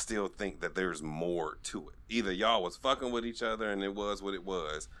time, I still think that there's more to it. Either y'all was fucking with each other and it was what it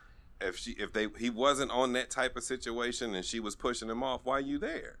was. If he wasn't on that type of situation and she was pushing him off, why you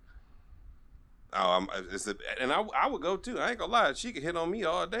there? And I would go too. I ain't gonna lie. She could hit on me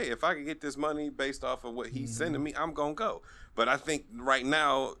all day. If I could get this money based off of what he's sending me, I'm gonna go. But I think right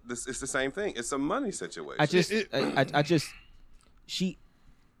now it's the same thing. It's a money situation.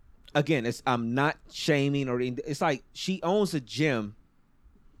 I'm not shaming or anything. It's like she owns a gym,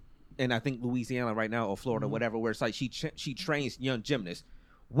 and I think Louisiana right now or Florida, whatever, where it's like she trains young gymnasts.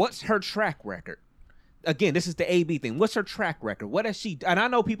 What's her track record? again, this is the AB thing. What's her track record? What has she? And I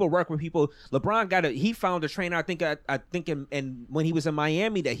know people work with people. LeBron he found a trainer. I think in when he was in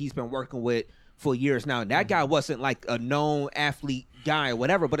Miami that he's been working with for years now. And that guy wasn't like a known athlete guy or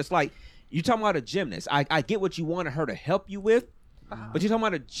whatever. But it's like you're talking about a gymnast. I get what you wanted her to help you with, but you're talking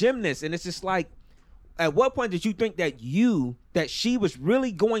about a gymnast, and it's just like, at what point did you think that she was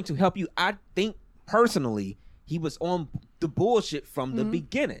really going to help you? I think personally, he was on the bullshit from the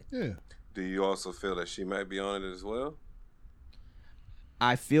beginning. Yeah. Do you also feel that she might be on it as well?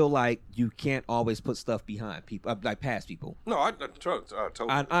 I feel like you can't always put stuff behind people, like past people. No, I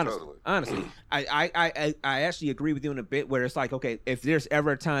totally. Honestly, I actually agree with you in a bit where it's like, okay, if there's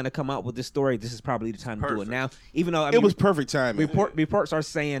ever a time to come out with this story, this is probably the time to do it now. Even though it was perfect timing. Reports are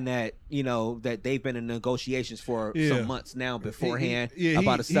saying that that they've been in negotiations for some months now beforehand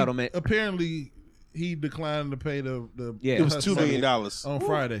about a settlement. Apparently, he declined to pay the it was $2 million on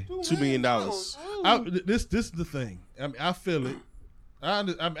Friday. $2 million. This is the thing. I mean, I feel it. I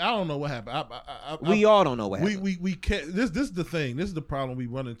don't know what happened. We all don't know what happened. We can't. This is the thing. This is the problem we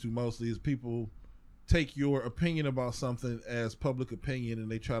run into mostly is people take your opinion about something as public opinion and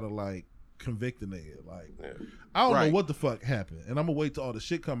they try to like convict a nigga. Like I don't know what the fuck happened, and I'm gonna wait till all the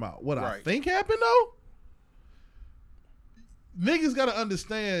shit come out. What I think happened though, niggas gotta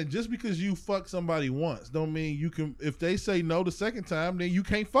understand. Just because you fuck somebody once, don't mean you can. If they say no the second time, then you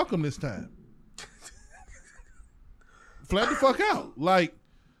can't fuck them this time. Flat the fuck out. Like,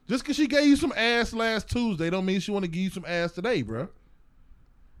 just because she gave you some ass last Tuesday don't mean she want to give you some ass today, bro.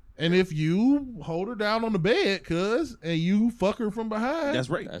 And if you hold her down on the bed, and you fuck her from behind. That's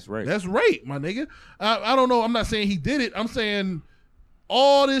rape. That's rape. That's rape, my nigga. I don't know. I'm not saying he did it. I'm saying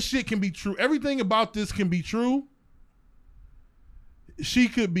all this shit can be true. Everything about this can be true. She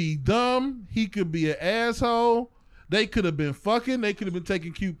could be dumb. He could be an asshole. They could have been fucking. They could have been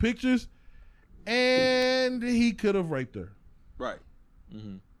taking cute pictures. And he could have raped her. Right.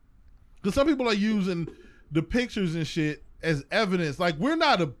 Because some people are using the pictures and shit as evidence. Like, we're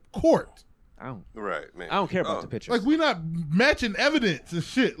not a court. Right, man. I don't care about the pictures. Like, we're not matching evidence and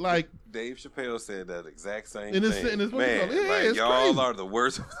shit. Like, Dave Chappelle said that exact same in thing. It's man, it's y'all crazy. are the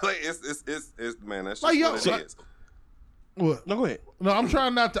worst. Like, it's man, that's just Like, what it is. What? No, go ahead. No, I'm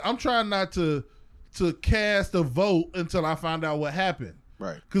trying not to cast a vote until I find out what happened.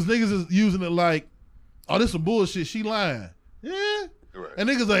 Right. Because niggas is using it like, oh, this some bullshit. She lying. Yeah. Right. And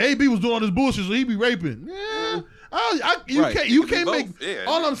niggas like, AB was doing all this bullshit, so he be raping. Yeah. You can't make. Yeah,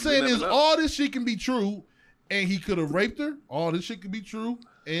 all I'm saying is know. all this shit can be true, and he could have raped her. All this shit could be true,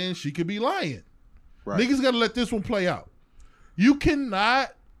 and she could be lying. Right. Niggas got to let this one play out. You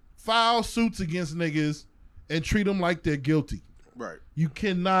cannot file suits against niggas and treat them like they're guilty. Right. You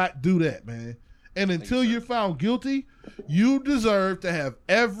cannot do that, man. And until you're found guilty, you deserve to have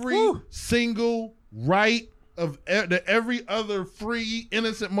every single right that every other free,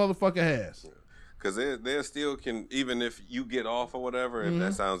 innocent motherfucker has. Because there still can, even if you get off or whatever, if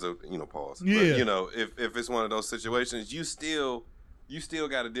that sounds a pause. Yeah. But, if it's one of those situations, you still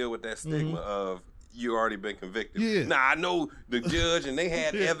got to deal with that stigma of you already been convicted. Yeah. Nah, I know the judge and they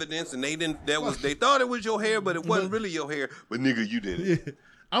had evidence and they thought it was your hair, but it wasn't really your hair. But nigga, you did it. Yeah.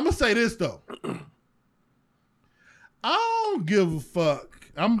 I'm gonna say this though. I don't give a fuck.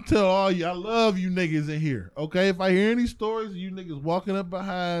 I'm telling all you, I love you niggas in here. Okay, if I hear any stories of you niggas walking up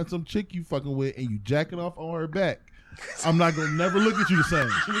behind some chick you fucking with and you jacking off on her back, I'm not gonna never look at you the same.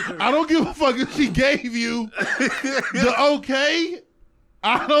 I don't give a fuck if she gave you the okay.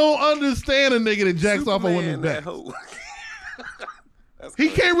 I don't understand a nigga that jacks off on women's back. He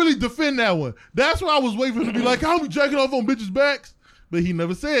can't really defend that one. That's why I was waiting for him to be like, I'll be jacking off on bitches' backs. But he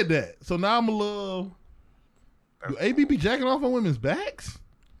never said that. So now I'm a little... Do AB be jacking off on women's backs?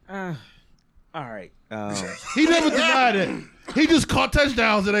 All right. He never denied it. He just caught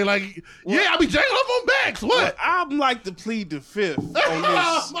touchdowns and they like, yeah, I be jacking off on backs. What? Well, I'm like to plead the fifth on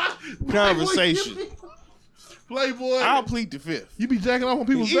this conversation. Playboy. I'll plead the fifth. You be jacking off on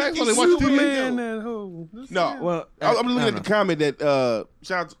people's backs while they He's watch TV? Superman, that hoe. No. Well, I'm looking at the comment that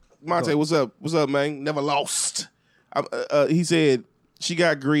shout out to Monte. What's up, man? Never lost. He said she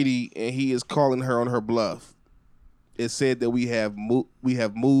got greedy and he is calling her on her bluff. It said that we have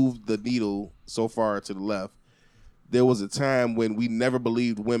moved the needle so far to the left. There was a time when we never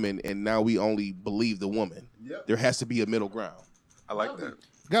believed women, and now we only believe the woman. Yep. There has to be a middle ground. I like that.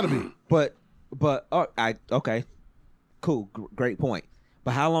 Gotta be. But okay, cool, great point.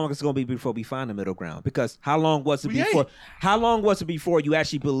 But how long is it gonna be before we find the middle ground? Because how long was it before? How long was it before you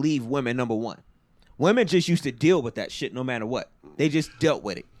actually believe women? Number one, women just used to deal with that shit no matter what. They just dealt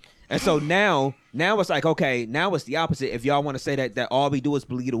with it. And so now it's like, okay, now it's the opposite. If y'all want to say that all we do is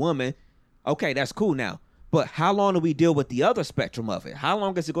believe the woman, Okay, that's cool now. But how long do we deal with the other spectrum of it? How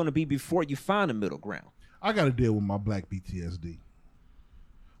long is it going to be before you find a middle ground? I got to deal with my black PTSD.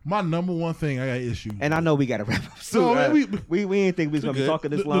 My number one thing I got issue. And I know we got to wrap up soon. No, we didn't think we was going to be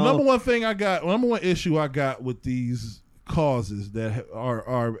talking this long. The number one issue I got with these causes that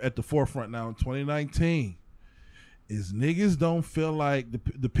are at the forefront now in 2019 is niggas don't feel like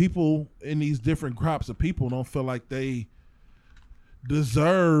the people in these different crops of people don't feel like they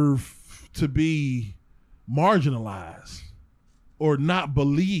deserve to be marginalized or not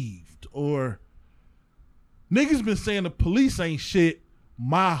believed, or niggas been saying the police ain't shit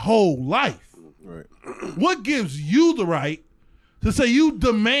my whole life. Right. What gives you the right to say you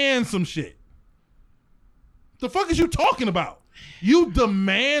demand some shit? The fuck is you talking about? You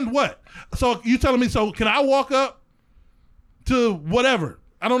demand what? So you telling me, so can I walk up to whatever?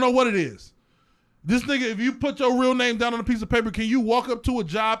 I don't know what it is. This nigga, if you put your real name down on a piece of paper, can you walk up to a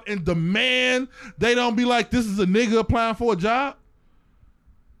job and demand they don't be like, this is a nigga applying for a job?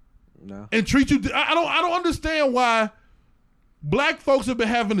 No. And treat you, I don't understand why black folks have been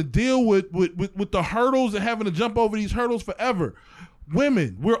having to deal with the hurdles and having to jump over these hurdles forever.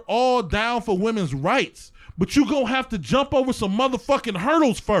 Women, we're all down for women's rights, but you gonna have to jump over some motherfucking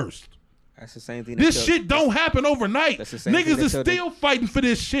hurdles first. That's the same thing. This shit don't happen overnight. Niggas is still fighting for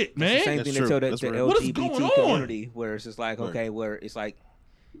this shit, man. That's the same thing that told the LGBT community, where it's just like, okay, where it's like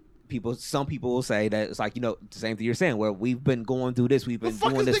some people will say that it's like, you know, the same thing you're saying, where we've been going through this, we've been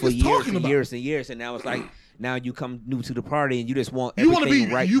doing this for years and years and years, and now it's like, now you come new to the party and you just want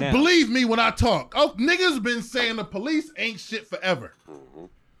everything right now. You believe me when I talk. Oh, niggas been saying the police ain't shit forever.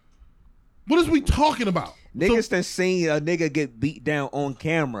 What is we talking about? Niggas done seen a nigga get beat down on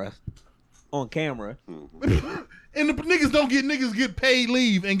camera. And the niggas get paid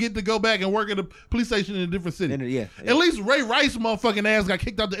leave and get to go back and work at a police station in a different city. Yeah. At least Ray Rice motherfucking ass got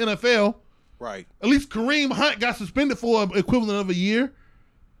kicked out the NFL. Right. At least Kareem Hunt got suspended for an equivalent of a year.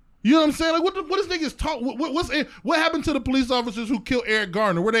 You know what I'm saying? Like, what is niggas talk? What happened to the police officers who killed Eric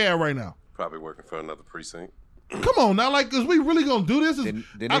Garner? Where they at right now? Probably working for another precinct. Come on now, like, is we really gonna do this?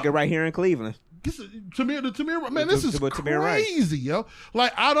 The nigga right here in Cleveland. Tamir, man, this is crazy, yo.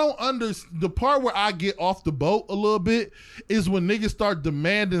 Like, I don't understand. The part where I get off the boat a little bit is when niggas start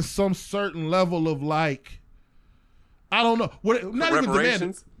demanding some certain level of, like, I don't know. Not even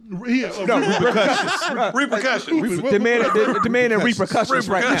demanding. Repercussions. Demanding repercussions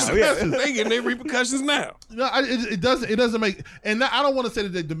right now. Yeah. They getting their repercussions now. No, it doesn't make. And I don't want to say that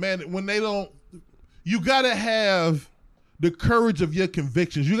they demand it when they don't. You gotta have the courage of your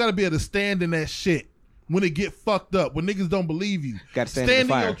convictions. You gotta be able to stand in that shit when it get fucked up. When niggas don't believe you. Gotta stand in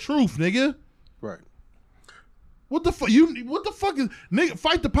your truth, nigga. Right. What the fuck? What the fuck is nigga?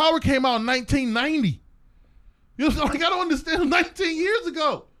 Fight the Power came out in 1990. You know, like, I don't understand. 19 years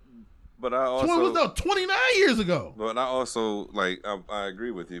ago. But I also 29 years ago. But I also I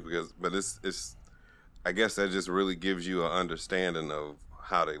agree with you but it's I guess that just really gives you an understanding of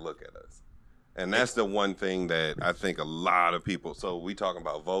how they look at us. And that's the one thing that I think a lot of people, so we talking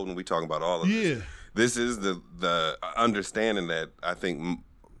about voting, we talking about all of this. This is the understanding that I think,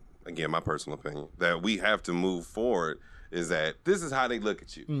 again, my personal opinion, that we have to move forward is that this is how they look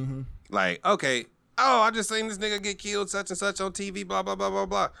at you. Mm-hmm. Like, okay, oh, I just seen this nigga get killed such and such on TV, blah, blah, blah, blah,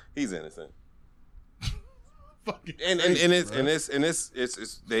 blah. He's innocent.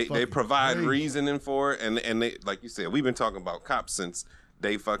 They provide reasoning for it, and they, like you said, we've been talking about cops since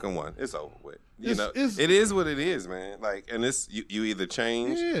day fucking one. It's over with. It is what it is, man. Like, and it's you either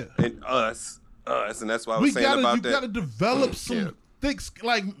change and us, and that's why I was saying about that. You gotta develop some thick,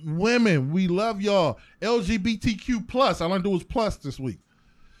 like, women. We love y'all. LGBTQ plus. I learned it was plus this week.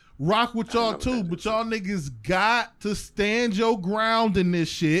 Rock with y'all too, but y'all niggas got to stand your ground in this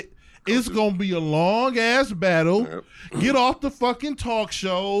shit. It's gonna be a long ass battle. Yep. Get off the fucking talk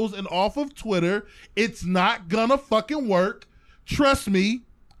shows and off of Twitter. It's not gonna fucking work. Trust me,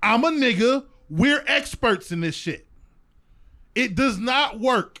 I'm a nigga. We're experts in this shit. It does not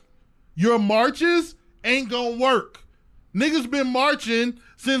work. Your marches ain't gonna work. Niggas been marching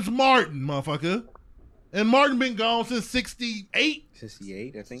since Martin, motherfucker. And Martin been gone since 68.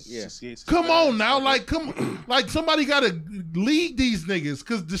 68, I think, yeah. 68, come on now, like, somebody gotta lead these niggas,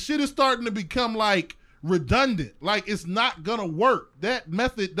 because the shit is starting to become, like, redundant. Like, it's not gonna work. That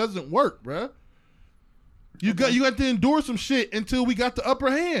method doesn't work, bruh. You got to endure some shit until we got the upper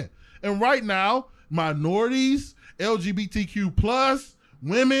hand. And right now, minorities, LGBTQ plus,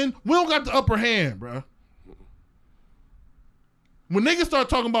 women, we don't got the upper hand, bruh. When niggas start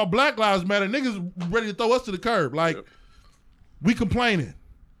talking about Black Lives Matter, niggas ready to throw us to the curb. Like, we complaining.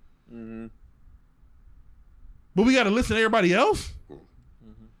 Mm-hmm. But we got to listen to everybody else?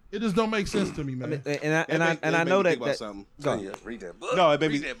 Mm-hmm. It just don't make sense to me, man. I know that. Go. Yeah, read that book. No, it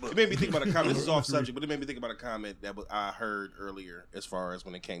made me think about a comment. This is off subject, but it made me think about a comment that I heard earlier as far as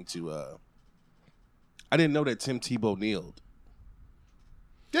when it came to. I didn't know that Tim Tebow kneeled.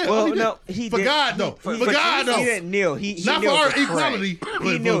 Yeah, Well, he did. no, he for did. God though. For God though. He didn't kneel. He Not for kneeled our to equality.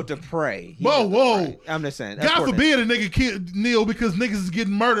 pray. He knelt to pray. Whoa. I'm just saying. God forbid a nigga kneel because niggas is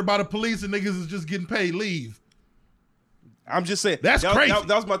getting murdered by the police and niggas is just getting paid leave. I'm just saying. That's crazy.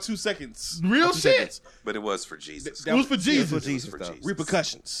 That was my 2 seconds. Real shit. Seconds. But it was for Jesus. It was for Jesus. For Jesus, For though. Jesus.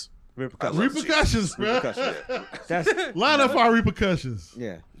 Repercussions. Repercussions, bro. Repercussions. That's Line up our repercussions.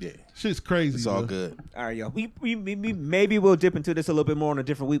 yeah. Yeah, Shit's crazy. it's all bro. good. All right, y'all. We maybe we'll dip into this a little bit more on a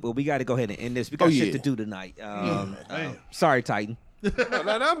different week, but we got to go ahead and end this. We got shit to do tonight. Sorry, Titan. No,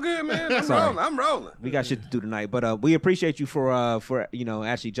 I'm good, man. I'm rolling. We got shit to do tonight, but we appreciate you for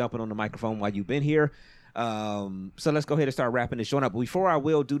actually jumping on the microphone while you've been here. So let's go ahead and start wrapping this show up. But before I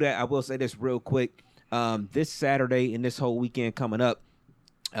will do that, I will say this real quick. This Saturday and this whole weekend coming up,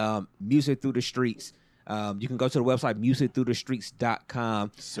 Music Through the Streets. You can go to the website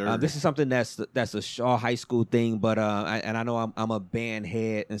musicthroughthestreets.com. This is something that's a Shaw High School thing, but I know I'm a band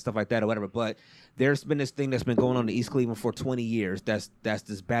head and stuff like that or whatever, but there's been this thing that's been going on in East Cleveland for 20 years. That's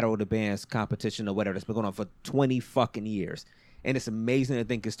this Battle of the Bands competition or whatever that's been going on for 20 fucking years. And it's amazing to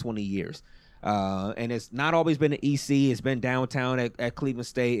think it's 20 years. And it's not always been at EC. It's been downtown at Cleveland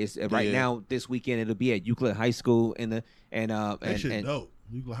State. It's right now this weekend it'll be at Euclid High School That shit dope.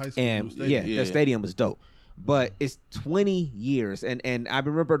 Euclid High School. And the stadium was dope. But it's 20 years, and I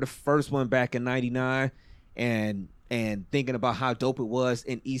remember the first one back in '99, and thinking about how dope it was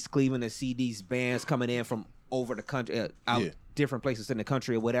in East Cleveland to see these bands coming in from over the country, out different places in the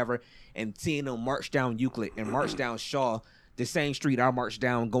country or whatever, and seeing them march down Euclid and march down Shaw, the same street I marched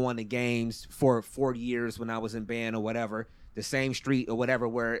down going to games for 40 years when I was in band or whatever. The same street or whatever,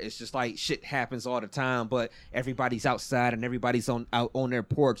 where it's just like shit happens all the time, but everybody's outside and everybody's out on their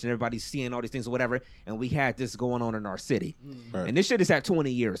porch and everybody's seeing all these things or whatever. And we had this going on in our city, and this shit is at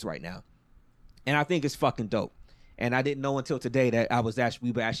 20 years right now, and I think it's fucking dope. And I didn't know until today that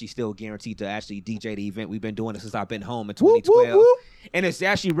we were actually still guaranteed to actually DJ the event. We've been doing it since I've been home in 2012. And it's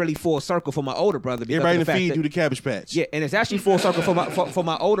actually really full circle for my older brother. Everybody in the feed do the Cabbage Patch. Yeah, and it's actually full circle for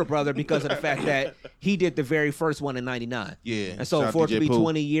my older brother because of the fact that he did the very first one in '99. Yeah. And so for it to be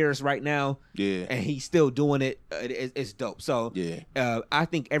 20 years right now, yeah, and he's still doing it, it's dope. So I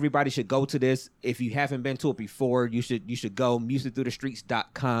think everybody should go to this. If you haven't been to it before, you should go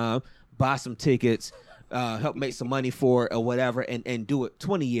musicthroughthestreets.com, buy some tickets. Help make some money for it or whatever, and do it.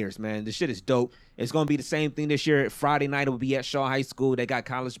 20 years, man. This shit is dope. It's going to be the same thing this year. Friday night, it will be at Shaw High School. They got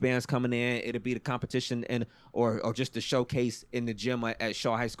college bands coming in. It'll be the competition or just the showcase in the gym at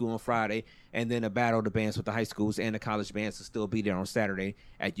Shaw High School on Friday, and then a battle of the bands with the high schools and the college bands will still be there on Saturday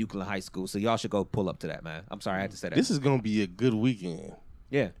at Euclid High School. So y'all should go pull up to that, man. I'm sorry I had to say that. This is going to be a good weekend.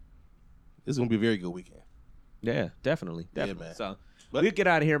 Yeah. This is going to be a very good weekend. Yeah, definitely. Yeah, man. So we'll get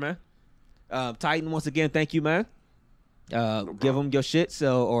out of here, man. Titan, once again, thank you, man. Give them your shit,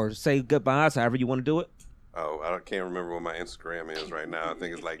 or say goodbyes, however you want to do it. Oh, I can't remember what my Instagram is right now. I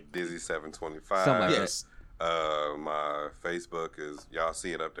think it's like Dizzy725. Something like Yes. My Facebook is, y'all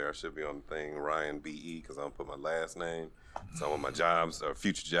see it up there. I should be on the thing, Ryan BE, because I don't put my last name. So I want my jobs or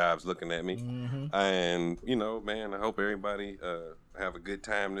future jobs looking at me. Mm-hmm. And, man, I hope everybody have a good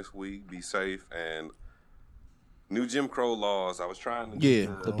time this week. Be safe. And new Jim Crow laws. I was trying to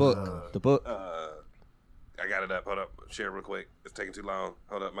get the book. I got it up. Hold up. Share real quick. It's taking too long.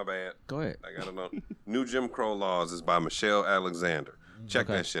 Hold up. My bad. Go ahead. I got it on. New Jim Crow Laws is by Michelle Alexander. Check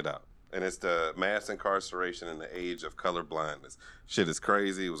that shit out. And it's the mass incarceration in the age of color blindness. Shit is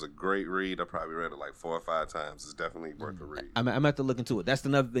crazy. It was a great read. I probably read it like 4 or 5 times. It's definitely worth a read. I'm gonna have to look into it. That's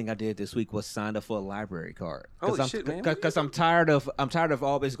another thing I did this week was signed up for a library card. Holy shit, man! Because I'm tired of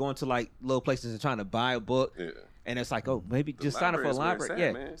always going to like little places and trying to buy a book. Yeah. And it's like, oh, maybe just sign up for a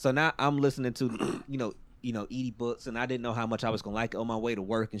library. Man. So now I'm listening to Edie books, and I didn't know how much I was gonna like it on my way to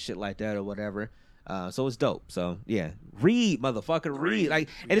work and shit like that or whatever. So it's dope. So yeah, read, motherfucker, read. Like,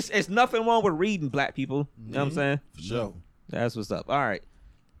 and it's nothing wrong with reading, black people. You know what I'm saying? For sure. That's what's up. All right,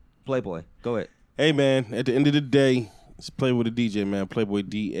 Playboy, go ahead. Hey, man, at the end of the day, it's Playboy the DJ, man. Playboy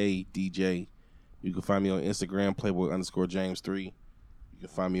DA DJ. You can find me on Instagram, Playboy_James3. You can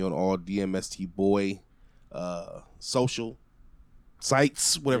find me on all DMST Boy social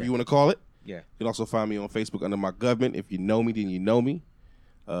sites, whatever you want to call it. Yeah. You can also find me on Facebook under my government. If you know me, then you know me.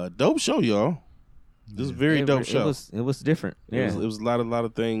 Dope show, y'all. This is a very dope show. It was different. Yeah. It was a lot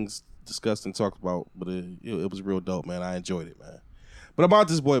of things discussed and talked about, but it was real dope, man. I enjoyed it, man. But I'm out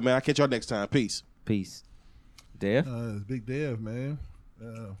this boy, man. I'll catch y'all next time. Peace. Peace. Dev? It's Big Dev, man.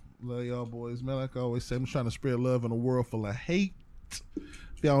 Love y'all boys, man. Like I always say, I'm trying to spread love in a world full of hate.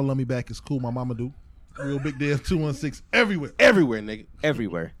 If y'all don't love me back, it's cool. My mama do. Real Big Dev 216 everywhere. Everywhere, nigga.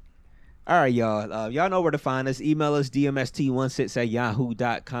 Everywhere. All right, y'all. Y'all know where to find us. Email us,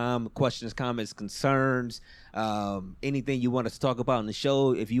 dmst16@yahoo.com. Questions, comments, concerns, anything you want us to talk about on the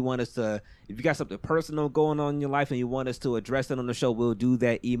show. If you got something personal going on in your life and you want us to address it on the show, we'll do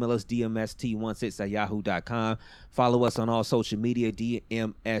that. Email us, dmst16@yahoo.com. Follow us on all social media,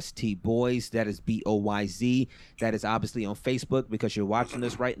 DMST Boys. That is BOYZ. That is obviously on Facebook because you're watching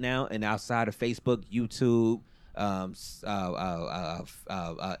this right now. And outside of Facebook, YouTube,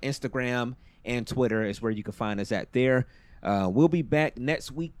 Instagram and Twitter is where you can find us at there. We'll be back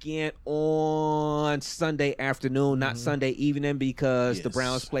next weekend on Sunday afternoon, not Sunday evening, because the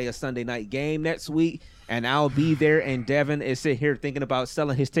Browns play a Sunday night game next week, and I'll be there. And Devin is sitting here thinking about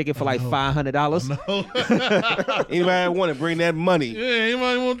selling his ticket for like $500. Anybody want to bring that money? Yeah,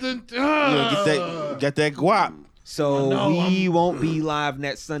 anybody want to Get that guap. So we won't be live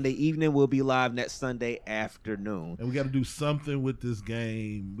next Sunday evening. We'll be live next Sunday afternoon. And we got to do something with this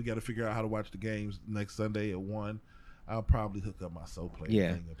game. We got to figure out how to watch the games next Sunday at 1. I'll probably hook up my Soul Play.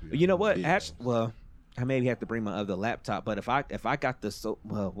 Yeah. Thing up here. You know what? I maybe have to bring my other laptop, but if I got the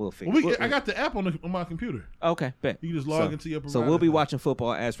we'll figure. I got the app on my computer. Okay, bet. You can just log into your provider. So we'll be watching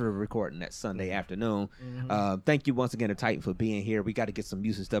football as we're recording that Sunday afternoon. Thank you once again to Titan for being here. We got to get some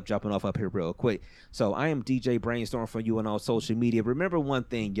music stuff jumping off up here real quick. So I am DJ Brainstorm for you on all social media. Remember one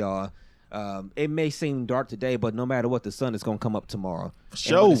thing, y'all. It may seem dark today, but no matter what, the sun is gonna come up tomorrow.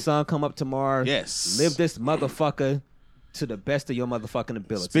 Sure. When the sun come up tomorrow. Yes. Live this motherfucker to the best of your motherfucking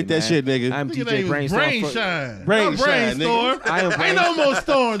ability. Spit that shit, nigga. I'm Nigga DJ name is Brainstorm. Brainshine. Brainstorm, Brainstorm. I am Ain't no more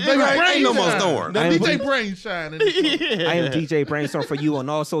storms, baby. Ain't no more Brainshine. storm. Now, DJ Brainshine. I am DJ Brainstorm for you on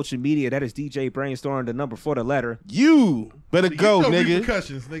all social media. That is DJ Brainstorm, the number for the letter. You better go, No nigga.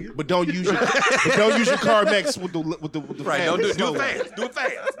 repercussions, nigga. But don't use your CarMax with the Right, don't do it slow. fast. Do it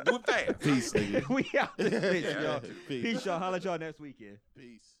fast. Do it fast. Peace, nigga. We out this bitch, y'all. Peace. Peace, y'all. Holla at y'all next weekend.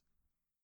 Peace.